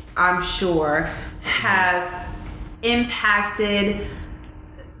factors, I'm sure, have impacted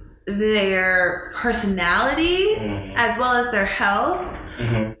their personalities as well as their health,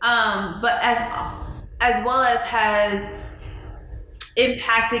 but as well as has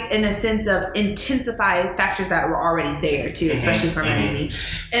impacted in a sense of intensified factors that were already there too, especially for my Mimi.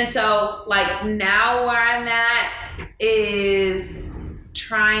 And so like now where I'm at is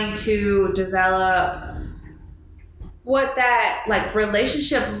trying to develop what that like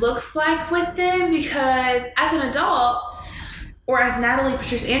relationship looks like with them, because as an adult, or as Natalie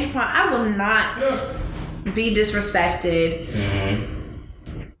Patrice Angelpont, I will not be disrespected.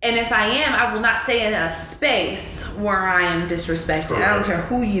 And if I am, I will not stay in a space where I am disrespected. I don't care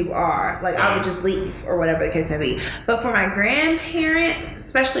who you are. Like, I would just leave, or whatever the case may be. But for my grandparents,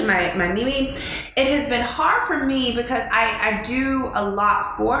 especially my Mimi, it has been hard for me because I do a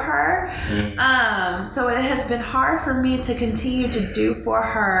lot for her. So it has been hard for me to continue to do for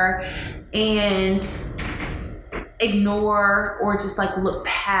her and ignore or just like look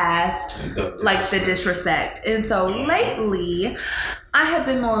past like the disrespect. And so lately I have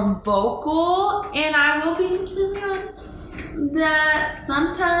been more vocal, and I will be completely honest that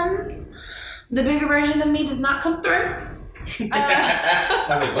sometimes the bigger version of me does not come through.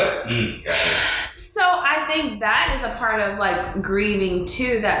 So I think that is a part of like grieving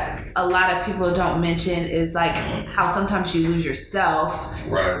too, that a lot of people don't mention, is like how sometimes you lose yourself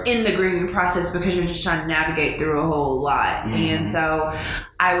in the grieving process because you're just trying to navigate through a whole lot. And so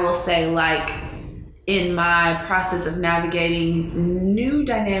I will say, like, in my process of navigating new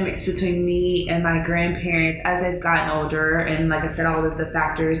dynamics between me and my grandparents as they've gotten older, and like I said, all of the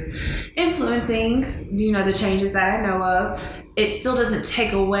factors influencing, you know, the changes that I know of, it still doesn't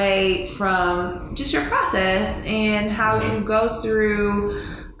take away from just your process and how you go through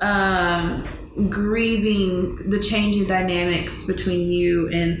grieving the change in dynamics between you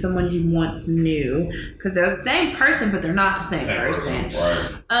and someone you once knew, because they're the same person but they're not the same person.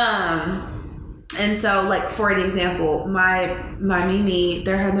 And so, like, for an example, my Mimi,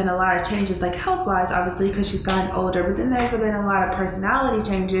 there have been a lot of changes, like health-wise, obviously, because she's gotten older. But then there's been a lot of personality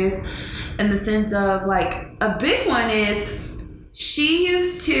changes in the sense of, like, a big one is she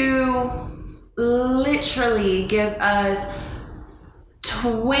used to literally give us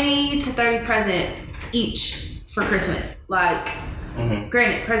 20 to 30 presents each for Christmas. Like,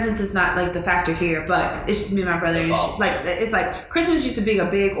 granted, presents is not like the factor here, but it's just me and my brother. And it's like Christmas used to be a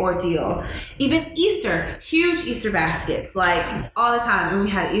big ordeal. Even Easter, huge Easter baskets, like all the time. And we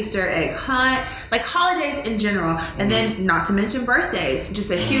had Easter egg hunt, like holidays in general. And then not to mention birthdays,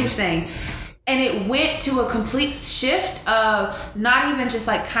 just a huge thing. And it went to a complete shift of not even just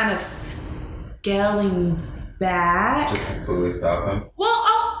like kind of scaling back. Just completely stopping. Well,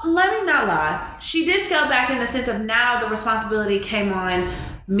 let me not lie. She did scale back in the sense of now the responsibility came on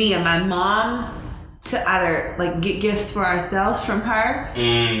me and my mom to either like get gifts for ourselves from her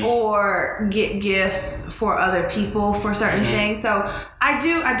or get gifts for other people for certain things. So I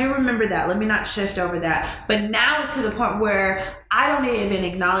do remember that. Let me not shift over that. But now it's to the point where I don't even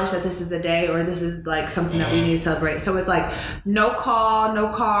acknowledge that this is a day or this is like something that we need to celebrate. So it's like no call,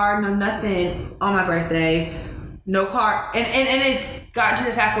 no card, no nothing on my birthday. No card. And it's gotten to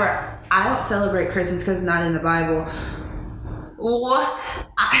the fact where I don't celebrate Christmas because it's not in the Bible.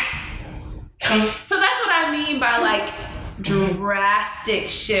 So that's what I mean by like drastic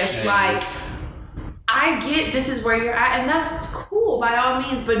shift. Like, I get this is where you're at, and that's cool by all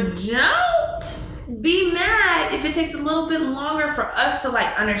means, but don't be mad if it takes a little bit longer for us to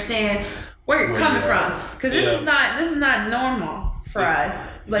like understand where you're coming from, because this is not normal for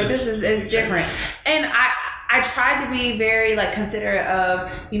us. Like this is different, and I tried to be very like considerate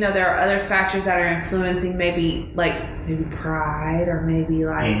of, you know, there are other factors that are influencing maybe pride or maybe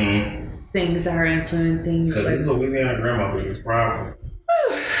like things that are influencing. Because these Louisiana grandmothers is prideful.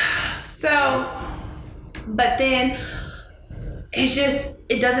 So, but then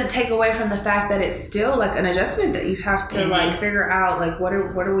it doesn't take away from the fact that it's still like an adjustment that you have to like figure out like what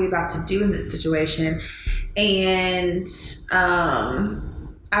are we about to do in this situation. And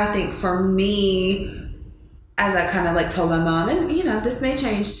I think for me, as I kind of like told my mom, and you know, this may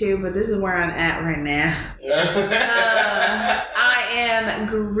change too, but this is where I'm at right now. I am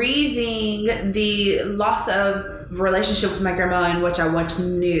grieving the loss of relationship with my grandma, in which I once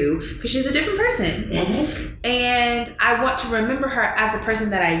knew, because she's a different person. And I want to remember her as the person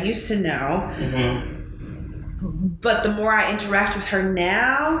that I used to know. But the more I interact with her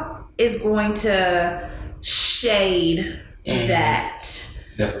now is going to shade that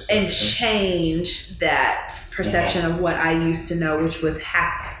and change that perception of what I used to know, which was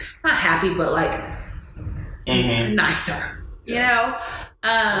not happy, but like nicer, you know?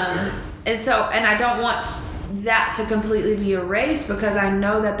 And I don't want that to completely be erased, because I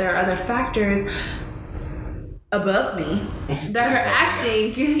know that there are other factors above me that are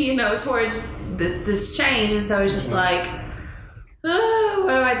acting, you know, towards this change. And so it's just like,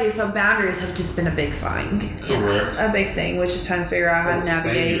 what do I do? So boundaries have just been a big thing. Correct. A big thing, which is trying to figure out how to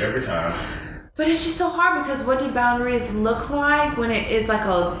navigate. Every time. But it's just so hard, because what do boundaries look like when it is like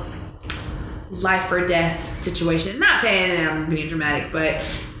a life or death situation? Not saying that I'm being dramatic, but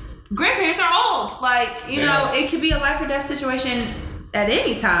grandparents are old. Like, you know, it could be a life or death situation at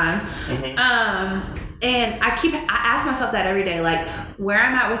any time. And I ask myself that every day, like, where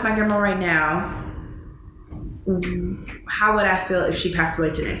I'm at with my grandma right now, how would I feel if she passed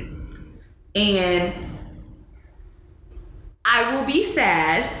away today? And I will be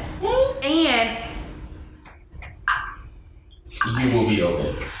sad, and you will be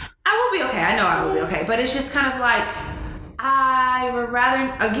okay. I will be okay. I know I will be okay. But it's just kind of like, I would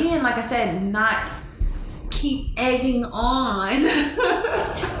rather, again, like I said, not keep egging on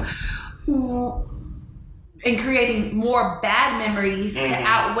and creating more bad memories to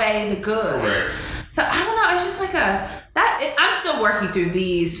outweigh the good. Correct. So I don't know. It's just like I'm still working through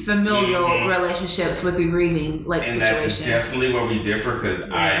these familial relationships with the grieving situation. And that's definitely where we differ, because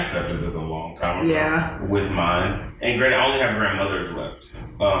I accepted this a long time ago with mine. And granted, I only have grandmothers left.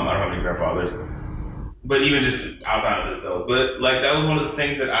 I don't have any grandfathers. But even just outside of this, though. But like, that was one of the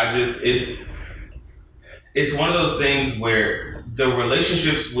things that it's one of those things where the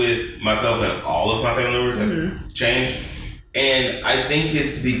relationships with myself and all of my family members have changed. And I think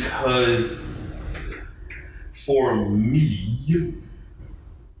it's because, for me,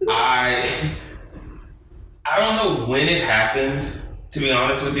 I don't know when it happened, to be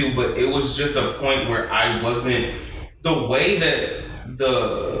honest with you, but it was just a point where I wasn't, the way that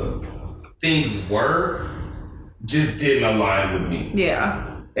the things were just didn't align with me.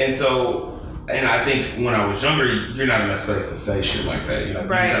 Yeah. And so, and I think when I was younger, you're not in a space to say shit like that. You know, you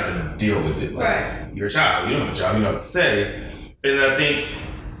just have to deal with it. Like, you're a child. You don't have a job. You know what to say. And I think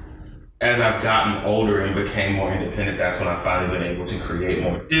as I've gotten older and became more independent, that's when I've finally been able to create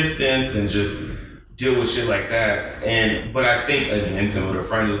more distance and just deal with shit like that. But I think, again, similar to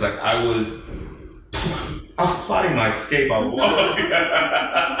Friends, it was like I was plotting my escape all along.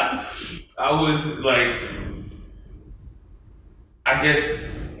 I was like, I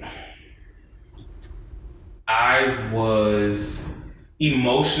guess I was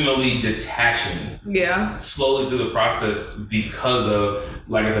emotionally detaching slowly through the process because of,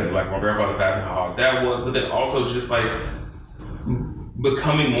 like I said, like my grandfather passing, how hard that was, but then also just like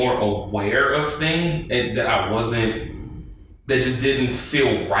becoming more aware of things and that just didn't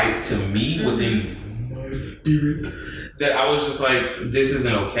feel right to me within my spirit. That I was just like, this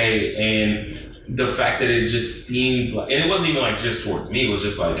isn't okay. And the fact that it just seemed like, and it wasn't even like just towards me, it was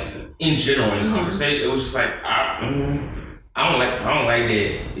just like in general in conversation, it was just like, I don't like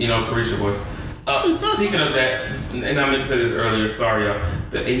that, you know, Carisha voice. Speaking of that, and I meant to say this earlier, sorry y'all,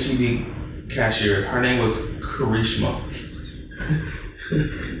 the H-E-B cashier, her name was Karishma.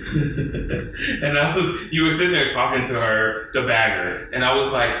 And you were sitting there talking to her, the bagger, and I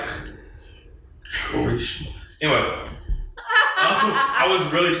was like, Karishma. Anyway, I was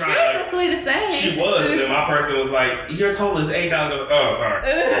really trying to. She was the sweetest thing. She was, and then my person was like, your total is $8. Oh, sorry.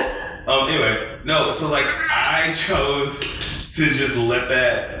 Anyway, no, so like I chose to just let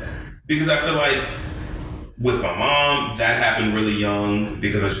that, because I feel like with my mom, that happened really young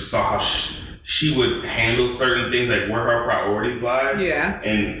because I just saw how she would handle certain things, like where her priorities lie. Yeah.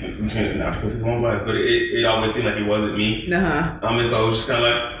 And not to put people on blast, but it always seemed like it wasn't me. Uh-huh. And so I was just kind of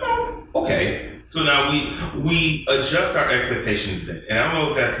like, oh, okay. So now we adjust our expectations then. And I don't know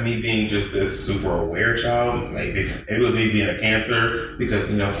if that's me being just this super aware child. Maybe it was me being a Cancer because,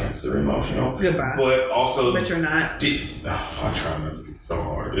 Cancers are emotional. Goodbye. But also... But you're not. I try not to be so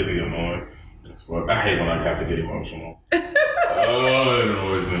hard. It'd be annoying. That's what I hate when I have to get emotional. Oh, it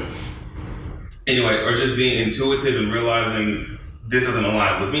annoys me. Anyway, or just being intuitive and realizing this doesn't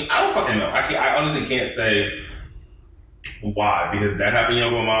align with me. I don't fucking know. I honestly can't say why, because that happened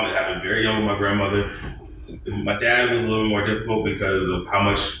young with my mom. It happened very young with my grandmother. My dad was a little more difficult because of how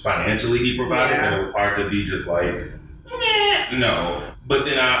much financially he provided, and it was hard to be just like, no. But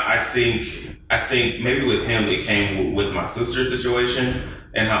then I think maybe with him it came with my sister's situation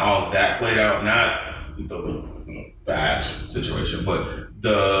and how all that played out. Not the that situation, but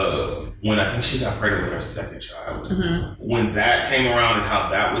when I think she got pregnant with her second child, when that came around and how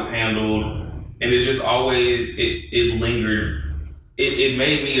that was handled. And it just always, it lingered. It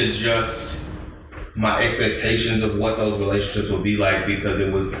made me adjust my expectations of what those relationships would be like, because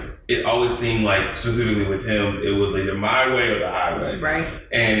it always seemed like, specifically with him, it was either my way or the highway. Right.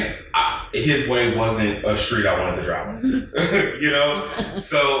 And his way wasn't a street I wanted to drive on.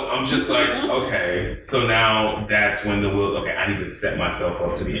 So I'm just like, okay. So now that's when I need to set myself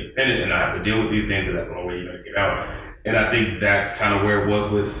up to be independent, and I have to deal with these things, but that's the only way you're going to get out. And I think that's kind of where it was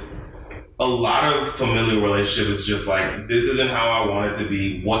with a lot of familial relationships. Is just like, this isn't how I want it to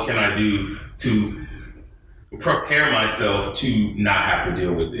be. What can I do to prepare myself to not have to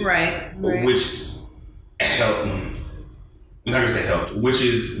deal with it? Right. Which helped. I'm not gonna say helped. Which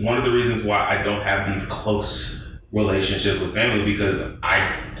is one of the reasons why I don't have these close relationships with family, because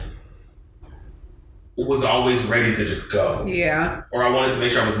I was always ready to just go. Yeah. Or I wanted to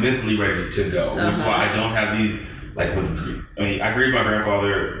make sure I was mentally ready to go. Which is why I don't have these, like, I grieved my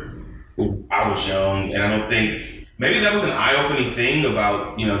grandfather. I was young, and I don't think, maybe that was an eye-opening thing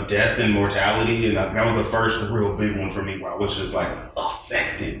about, death and mortality, and that was the first real big one for me where I was just like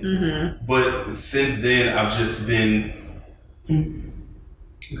affected. Mm-hmm. But since then, I've just been,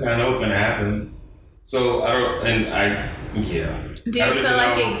 okay, I know what's gonna happen. So Do you feel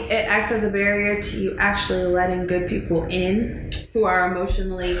like it acts as a barrier to you actually letting good people in who are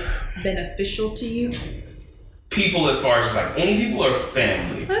emotionally beneficial to you? People, as far as just like any people or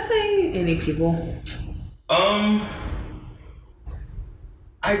family? Let's say any people. I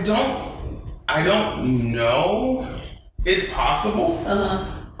don't know. It's possible.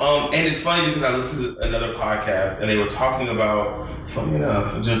 And it's funny because I listened to another podcast and they were talking about, funny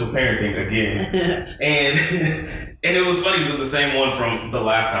enough, gentle parenting again. and it was funny because it was the same one from the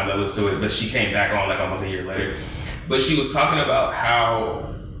last time that I listened to it, but she came back on like almost a year later. But she was talking about how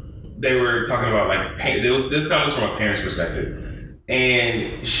they were talking about, like, this time it was from a parent's perspective.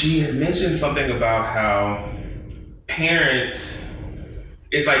 And she had mentioned something about how parents,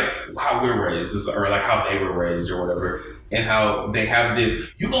 it's like how we're raised, or like how they were raised or whatever, and how they have this,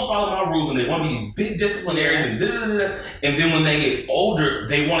 you gonna follow my rules, and they want to be these big disciplinarians, and then when they get older,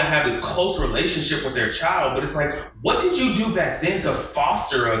 they want to have this close relationship with their child. But it's like, what did you do back then to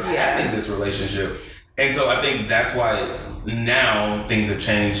foster us having this relationship? And so I think that's why now things have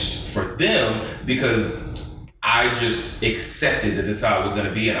changed for them, because I just accepted that this is how it was going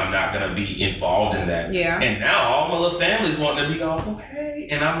to be, and I'm not going to be involved in that. Yeah. And now all my little families wanting to be also, hey,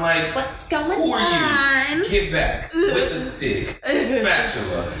 and I'm like, what's going on? Who are you? Get back with the stick,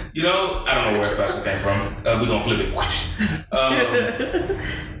 spatula. I don't know where spatula came from. We're going to flip it.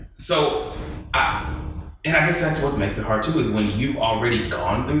 So and I guess that's what makes it hard too, is when you've already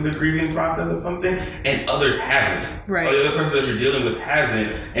gone through the grieving process of something and others haven't. Right. Or the other person that you're dealing with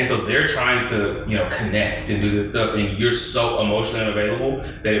hasn't. And so they're trying to, connect and do this stuff, and you're so emotionally unavailable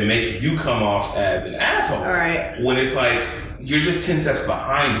that it makes you come off as an asshole. Right. When it's like, you're just 10 steps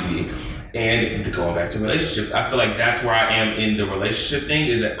behind me. And going back to relationships, I feel like that's where I am in the relationship thing,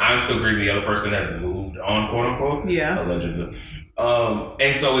 is that I'm still grieving. The other person has moved on, quote unquote. Yeah. Allegedly.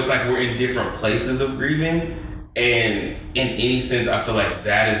 And so it's like we're in different places of grieving, and in any sense, I feel like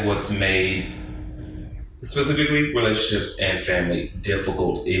that is what's made specifically relationships and family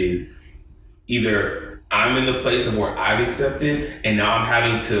difficult, is either I'm in the place of where I've accepted, and now I'm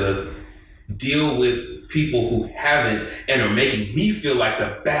having to deal with people who haven't and are making me feel like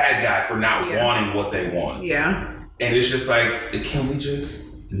the bad guy for not wanting what they want. Yeah. And it's just like, can we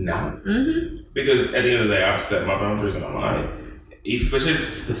just not? Mm-hmm. Because at the end of the day, I've set my boundaries, and I'm like, specifically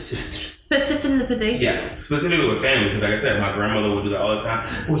with family, because like I said, my grandmother would do that all the time.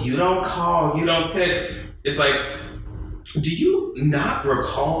 Well, you don't call, you don't text. It's like, do you not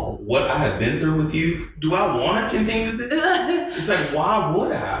recall what I have been through with you? Do I want to continue this? It's like, why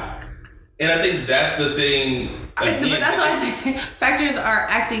would I? And I think that's the thing. Again, but that's why I think factors are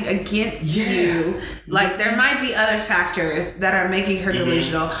acting against you. Like, there might be other factors that are making her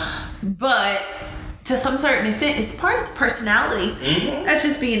delusional, but to some certain extent, it's part of the personality that's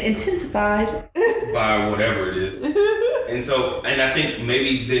just being intensified by whatever it is. And I think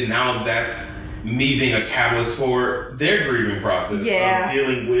maybe then now that's me being a catalyst for their grieving process of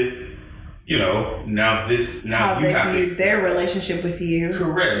dealing with, now how you they have view their relationship with you.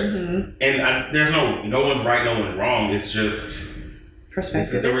 Correct. And there's no one's right, no one's wrong. It's just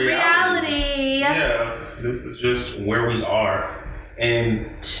perspective. It's reality. Yeah, this is just where we are. And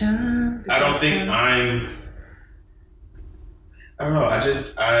I don't think I don't know. That's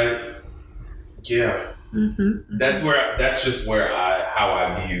just how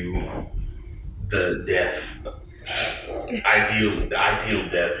I view the death. The ideal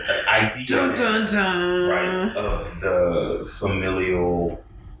death. Right, of the familial.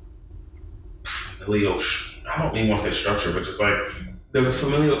 I don't even want to say structure, but just like the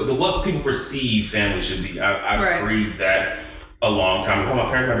what people perceive family should be. I agreed that a long time ago. My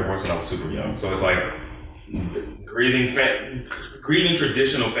parents got divorced when I was super young, so it's like grieving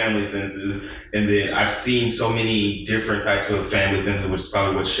traditional family senses, and then I've seen so many different types of family senses, which is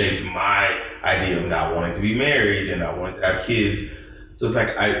probably what shaped my idea of not wanting to be married and not wanting to have kids. So it's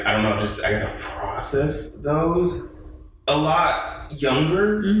like I don't know, just I guess I've processed those a lot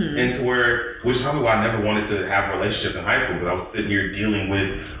younger, and to where, which is probably why I never wanted to have relationships in high school, because I was sitting here dealing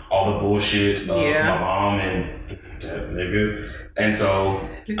with all the bullshit of my mom and that nigga, and so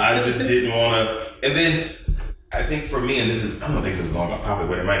I just didn't want to. And then I think for me, and I don't think this is going off topic,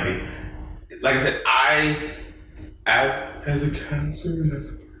 but it might be. Like I said, as a Cancer and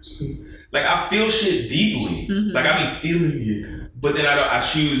as a person, like I feel shit deeply. Like I be feeling it, but then I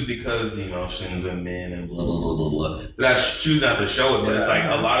choose, because emotions and men and blah blah blah blah blah, that I choose not to show it. But it's like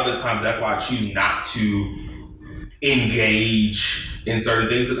a lot of the times that's why I choose not to engage in certain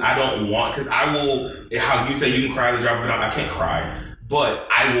things, because I don't want. Because I will. How you say you can cry the drop of an eye, I can't cry. But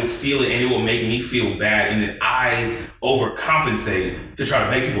I will feel it, and it will make me feel bad, and then I overcompensate to try to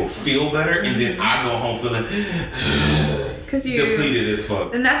make people feel better, and then I go home feeling depleted as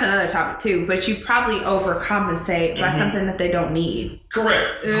fuck. And that's another topic too. But you probably overcompensate by something that they don't need.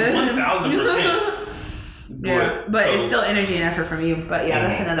 Correct, 1,000%. Yeah, but it's still energy and effort from you. But yeah,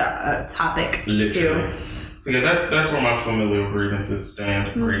 that's another topic too. So yeah, that's where my familial grievances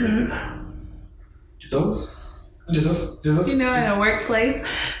stand. Grievances. Those, in a workplace,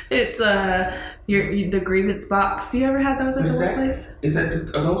 it's the grievance box. You ever had those at the workplace?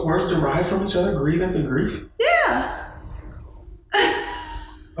 Are those words derived from each other? Grievance and grief? Yeah.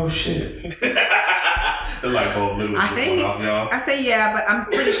 Oh shit. The light bulb literally went off, y'all. I say yeah, but I'm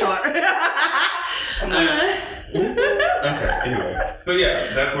pretty sure. I'm like, is it? Okay. Anyway, so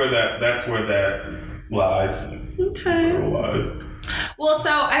yeah, that's where that lies. Okay. Lies. Well,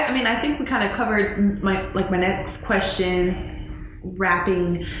 so I think we kind of covered my next questions,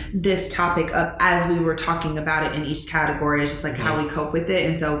 wrapping this topic up as we were talking about it in each category. It's just like how we cope with it,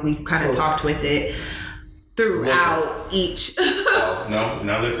 and so we've kind of talked with it throughout each. No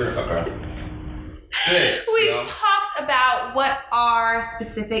liquor. Okay. We've talked about what our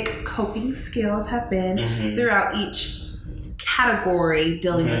specific coping skills have been throughout each category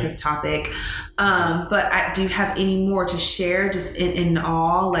dealing with this topic. But do you have any more to share just in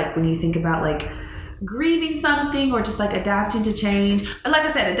all, like when you think about like grieving something or just like adapting to change? Like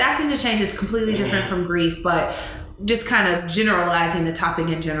I said, adapting to change is completely different from grief, but just kind of generalizing the topic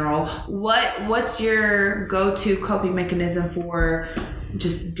in general. What's your go-to coping mechanism for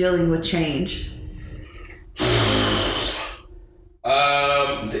just dealing with change?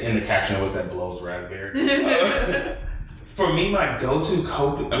 In the caption was that blows raspberry. For me, my go-to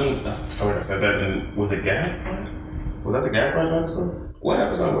coping, I feel like I said that in, was it Gaslight? Was that the Gaslight episode? What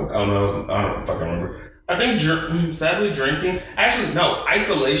episode was it? Oh no, I don't fucking remember. I think, sadly, drinking. Actually, no,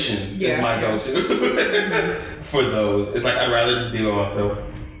 isolation is my go-to for those. It's like, I'd rather just be by myself.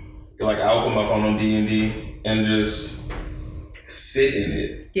 Like, I'll put my phone on D&D and just sit in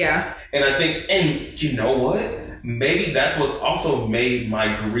it. Yeah. And I think, and you know what? Maybe that's what's also made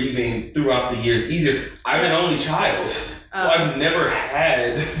my grieving throughout the years easier. I'm an only child, so I've never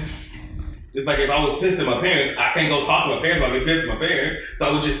had. It's like if I was pissed at my parents, I can't go talk to my parents about being pissed at my parents, so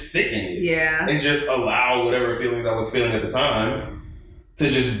I would just sit in it, and just allow whatever feelings I was feeling at the time to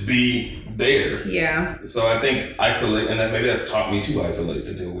just be there. Yeah. So I think isolate, and that maybe that's taught me to isolate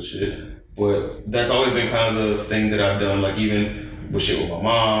to deal with shit. But that's always been kind of the thing that I've done, like even with shit with my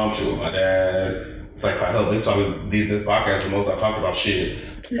mom, shit with my dad. It's like, hell, this podcast is the most I've talked about shit.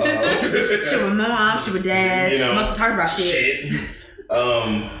 She with mom, she with dad. Must have talked about shit.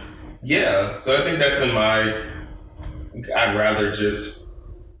 Yeah. So I think that's been I'd rather just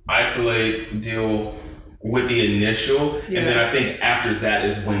isolate, deal with the initial, and then I think after that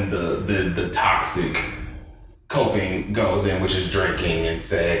is when the toxic coping goes in, which is drinking and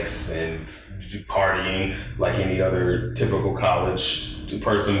sex and partying like any other typical college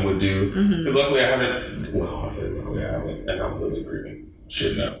person would do. Because luckily I haven't, well, I say luckily I haven't, and I'm literally grieving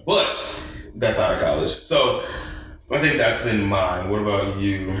shit now, but that's out of college. So I think that's been mine. What about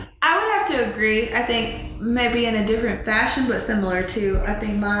you? I would have to agree. I think maybe in a different fashion, but similar too. I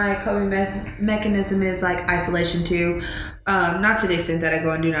think my coping mechanism is like isolation too. Not to the extent that I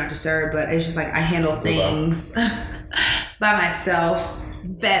go and do not disturb, but it's just like I handle things by myself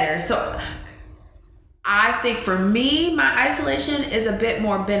better. So I think for me, my isolation is a bit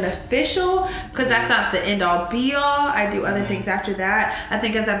more beneficial because that's not the end all be all. I do other things after that. I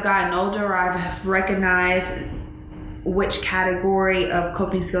think as I've gotten older, I've recognized which category of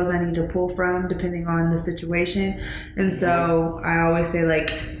coping skills I need to pull from depending on the situation. And so I always say,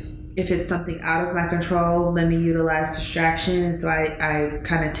 like, if it's something out of my control, let me utilize distraction. And so I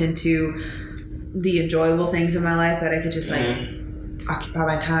kind of tend to the enjoyable things in my life that I could just like occupy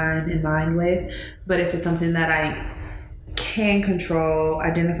my time and mind with. But if it's something that I can control,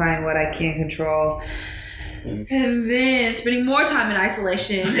 identifying what I can control, and then spending more time in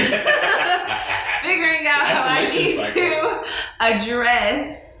isolation, figuring out how I need to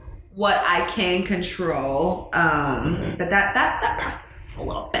address what I can control. But that process is a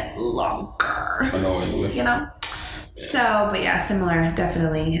little bit longer. Annoyingly. So, but yeah, similar,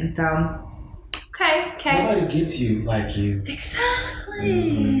 definitely. And so, okay. Somebody gets you like you. Exactly.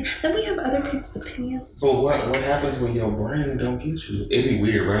 And we have other people's opinions. But what happens when your brain don't get you? It'd be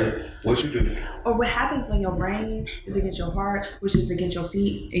weird, right? What you do? Or what happens when your brain is against your heart, which is against your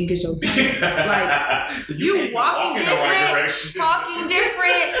feet and against your tongue. Like, so you walking different, talking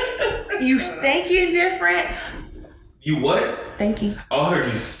different, you thinking different. You what? Thinking. Oh, I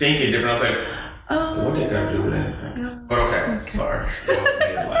heard you stinking different. I was like, what did that do with anything? No. But okay. Sorry. That was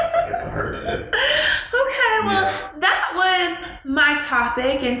me laugh. I guess I heard this. Okay, well, that was my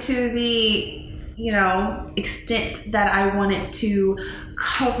topic, and to the, extent that I wanted to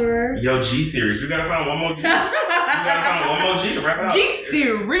cover. Yo, G series. You gotta find one more G. You gotta find one more G to wrap it up. G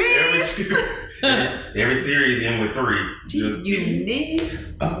series. Every series end with 3. Just unique.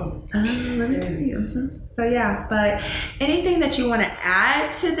 Let me tell you. So yeah, but anything that you want to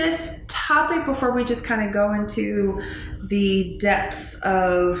add to this topic before we just kind of go into the depths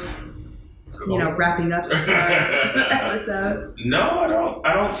of wrapping up our episodes? No,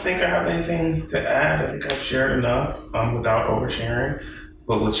 I don't think I have anything to add. I think I've shared enough without oversharing,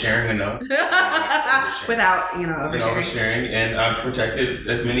 but with sharing enough. Without oversharing. And I've protected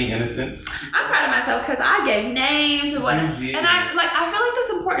as many innocents. I'm proud of myself because I gave names and whatnot. And I feel like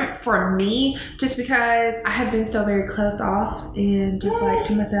that's important for me just because I have been so very closed off and just like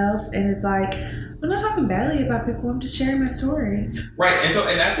to myself. And it's like, I'm not talking badly about people. I'm just sharing my story. Right.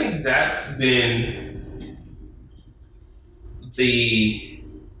 And I think that's been the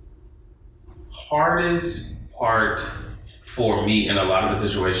hardest part for me in a lot of the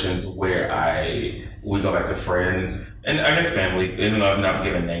situations where we go back to friends and I guess family, even though I'm not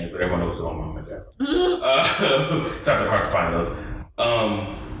giving names, but everyone knows who I'm on like that. It's not that hard to find those.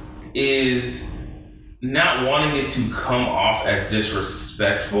 Is not wanting it to come off as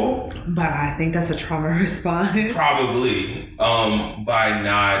disrespectful. But I think that's a trauma response. Probably. By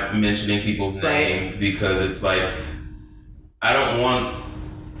not mentioning people's names because it's like, I don't want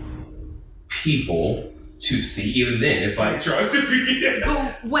people to see, even then, it's like trying to be.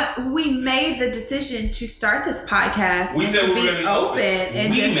 But when we made the decision to start this podcast, we said to we were be open,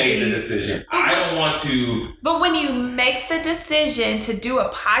 and we made the decision. I don't want to. But when you make the decision to do a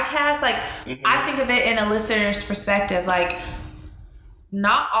podcast, like I think of it in a listener's perspective, like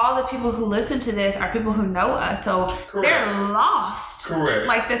not all the people who listen to this are people who know us, so they're lost. Correct.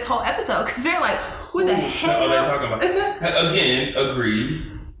 Like this whole episode, because they're like, who the hell are they talking about? Again, agreed.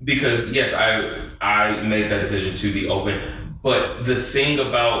 Because yes, I made that decision to be open. But the thing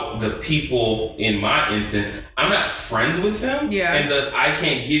about the people in my instance, I'm not friends with them. Yeah. And thus I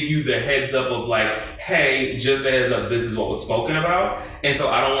can't give you the heads up of like, hey, just a heads up, this is what was spoken about. And so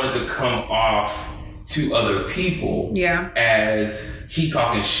I don't want it to come off to other people as he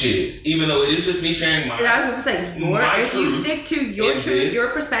talking shit. Even though it is just me sharing my. And I was going to say, if you stick to your truth, your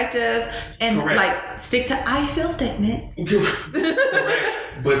perspective, and like stick to I feel statements. Correct.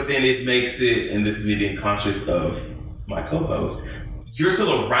 But then it makes it, and this is me being conscious of my co-host, you're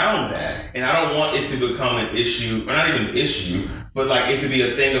still around that. And I don't want it to become an issue, or not even an issue, but like it to be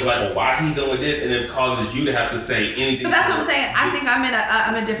a thing of like, well, why he doing this? And it causes you to have to say anything. But that's what I'm saying. I think I'm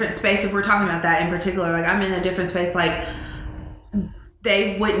in a different space if we're talking about that in particular. Like I'm in a different space. Like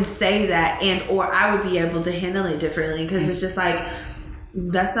they wouldn't say that, and or I would be able to handle it differently because it's just like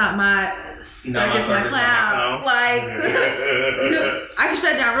that's not my circus, my clown. Like I can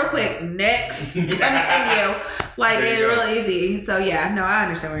shut down real quick. Next, continue. Like it's real easy. So yeah, no, I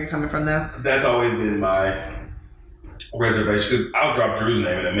understand where you're coming from though. That's always been my reservation because I'll drop Drew's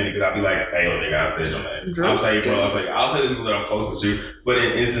name in a minute because I'll be like, hey, look, nigga, I said your name. I'll say the people that I'm closest to. But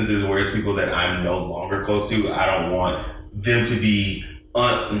in instances where it's people that I'm no longer close to, I don't want them to be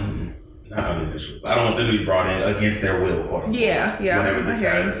not unintentional. I don't want them to be brought in against their will, quote unquote. Yeah. Whenever this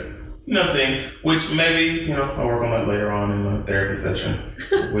has nothing, which maybe, I'll work on that later on in the therapy session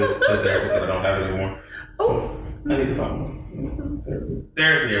with the therapist that I don't have anymore. So I need to find one.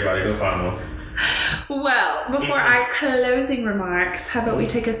 Therapy, everybody, go find one. Well, before our closing remarks, how about we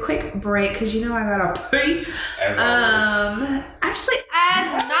take a quick break? Because I gotta pee. As always. Actually,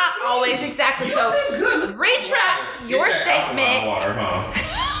 as not always exactly. So retract your statement. Water, huh?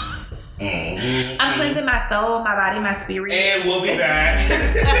 I'm cleansing my soul, my body, my spirit. And we'll be back.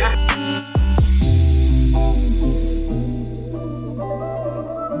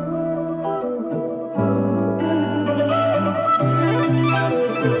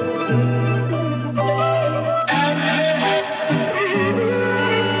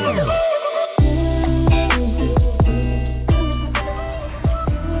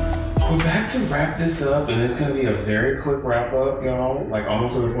 Wrap this up, and it's gonna be a very quick wrap up, y'all. Like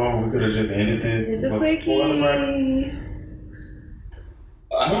almost to the point where we could have just ended this. It's a quickie.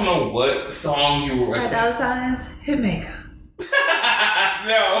 I don't know what song you were. $5 signs, Hitmaker. No,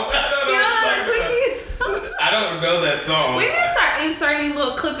 I don't know. I don't know that song. We need to start inserting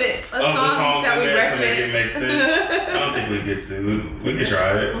little clippets of songs that we reference to make it make sense. I don't think we get sued. We could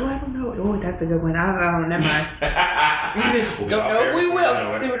try it. Oh, I don't know. Oh, that's a good one. I don't know. Never mind. Don't know if we will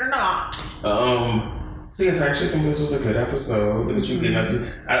get sued or not. So yes, I actually think this was a good episode. Look at you getting us.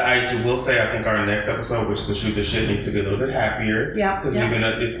 I will say I think our next episode, which is to shoot the shit, needs to be a little bit happier. Yeah. Because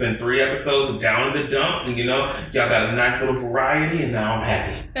it's been 3 episodes of down in the dumps, and y'all got a nice little variety, and now I'm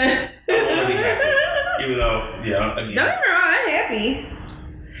happy. I'm already happy. Even though, again. Don't get me wrong, I'm happy.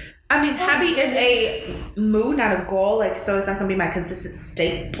 I mean, happy is a mood, not a goal. Like, so it's not gonna be my consistent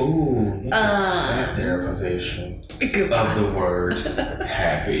state. Ooh, that therapization of the word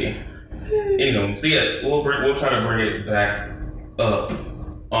happy. Anyway, so yes, we'll try to bring it back up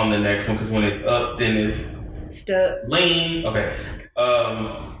on the next one because when it's up, then it's stuck. Lean. Okay.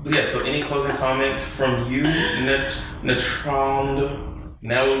 But yeah. So any closing comments from you, Natrond,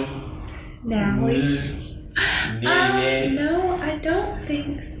 Nelly? No, I don't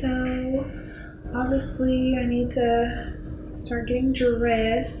think so. Obviously, I need to start getting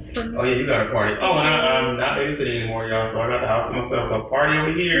dressed. Oh yeah, you got a party. Oh, and I'm not babysitting anymore, y'all. So I got the house to myself. So party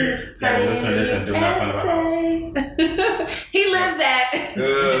over here. Yeah, listen to this and do not come to my house. He lives at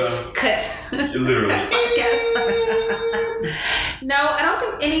cut. Literally. No, I don't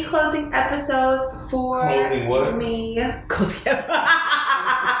think any closing episodes for closing what? Me. Closing.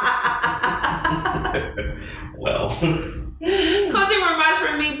 Well. Closing remarks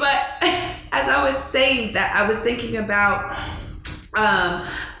for me, but as I was saying that, I was thinking about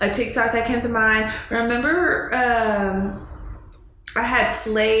a TikTok that came to mind. Remember, I had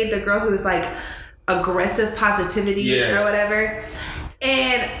played the girl who was like aggressive positivity or whatever,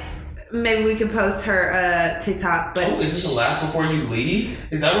 and maybe we can post her TikTok. But is this a laugh before you leave?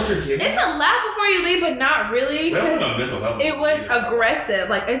 Is that what you're giving? It's a laugh before you leave, but not really. That was a mental health. It was aggressive.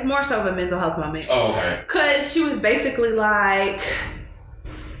 Like it's more so of a mental health moment. Oh, okay. Because she was basically like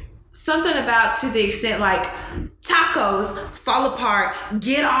something about to the extent like tacos fall apart,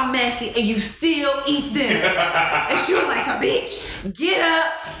 get all messy, and you still eat them. And she was like, "So bitch, get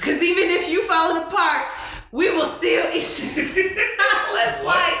up, because even if you falling apart, we will still eat you." I was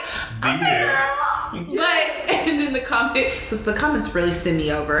like, okay, girl. But, and then the comments really send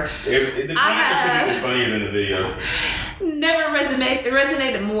me over. The comments are pretty funnier than the videos. Never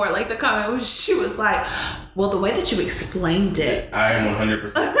resonated more. Like the comment was, she was like, well, the way that you explained it. I am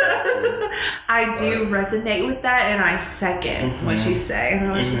 100%. I do resonate with that, and I second what she said.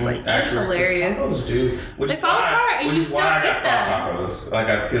 And I was just like, that's hilarious. Tacos do. They fall apart, and you still I got eat them. tacos.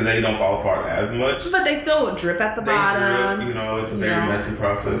 Because they don't fall apart as much. But they still drip at the bottom. Drip, it's a very messy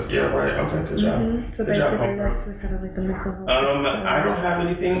process. Yeah, right. Okay, good job. So basically, that's kind of like the mental health. I don't have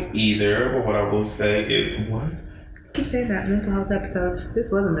anything either, but what I will say is what? I keep saying that mental health episode.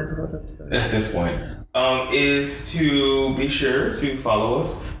 This was a mental health episode. At this point. is to be sure to follow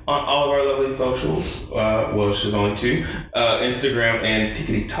us on all of our lovely socials. Well, there's only two. Instagram and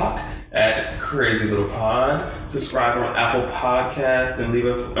TikTok at Crazy Little Pod. Subscribe on Apple Podcasts and leave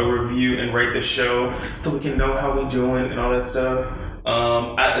us a review and rate the show so we can know how we're doing and all that stuff.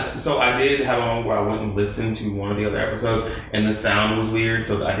 I did have one where I wouldn't listen to one of the other episodes and the sound was weird,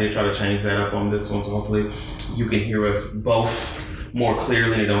 so I did try to change that up on this one, so hopefully you can hear us both more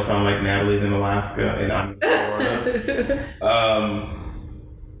clearly and it don't sound like Natalie's in Alaska and I'm in Florida.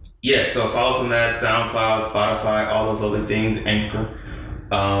 So follow us on that, SoundCloud, Spotify, all those other things, Anchor.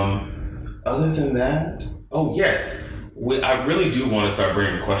 Other than that, I really do want to start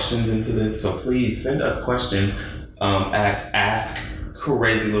bringing questions into this, so please send us questions at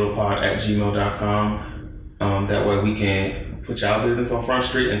askcrazylittlepod@gmail.com. That way we can put y'all business on Front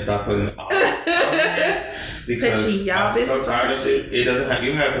Street and stop putting ours out there. Because I'm so tired of it. It doesn't have, you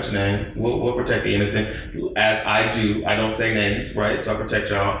don't have to put your name. We'll protect the innocent. As I do, I don't say names, right? So I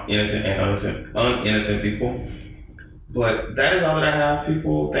protect y'all innocent and uninnocent people. But that is all that I have,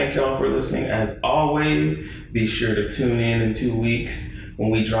 people. Thank y'all for listening. As always, be sure to tune in 2 weeks when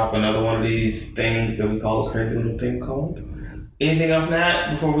we drop another one of these things that we call a crazy little thing called. Anything else,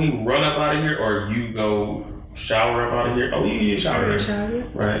 Nat, before we run up out of here, or you go shower up out of here? Oh, you shower.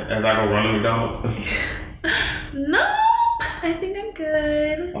 Right, as I go run to McDonald's. Nope. I think I'm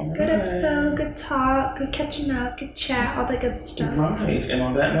good. All good right. episode, good talk, good catching up, good chat, all that good stuff. Right. And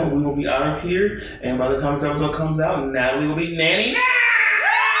on that note, we will be out of here. And by the time this episode comes out, Natalie will be nanny.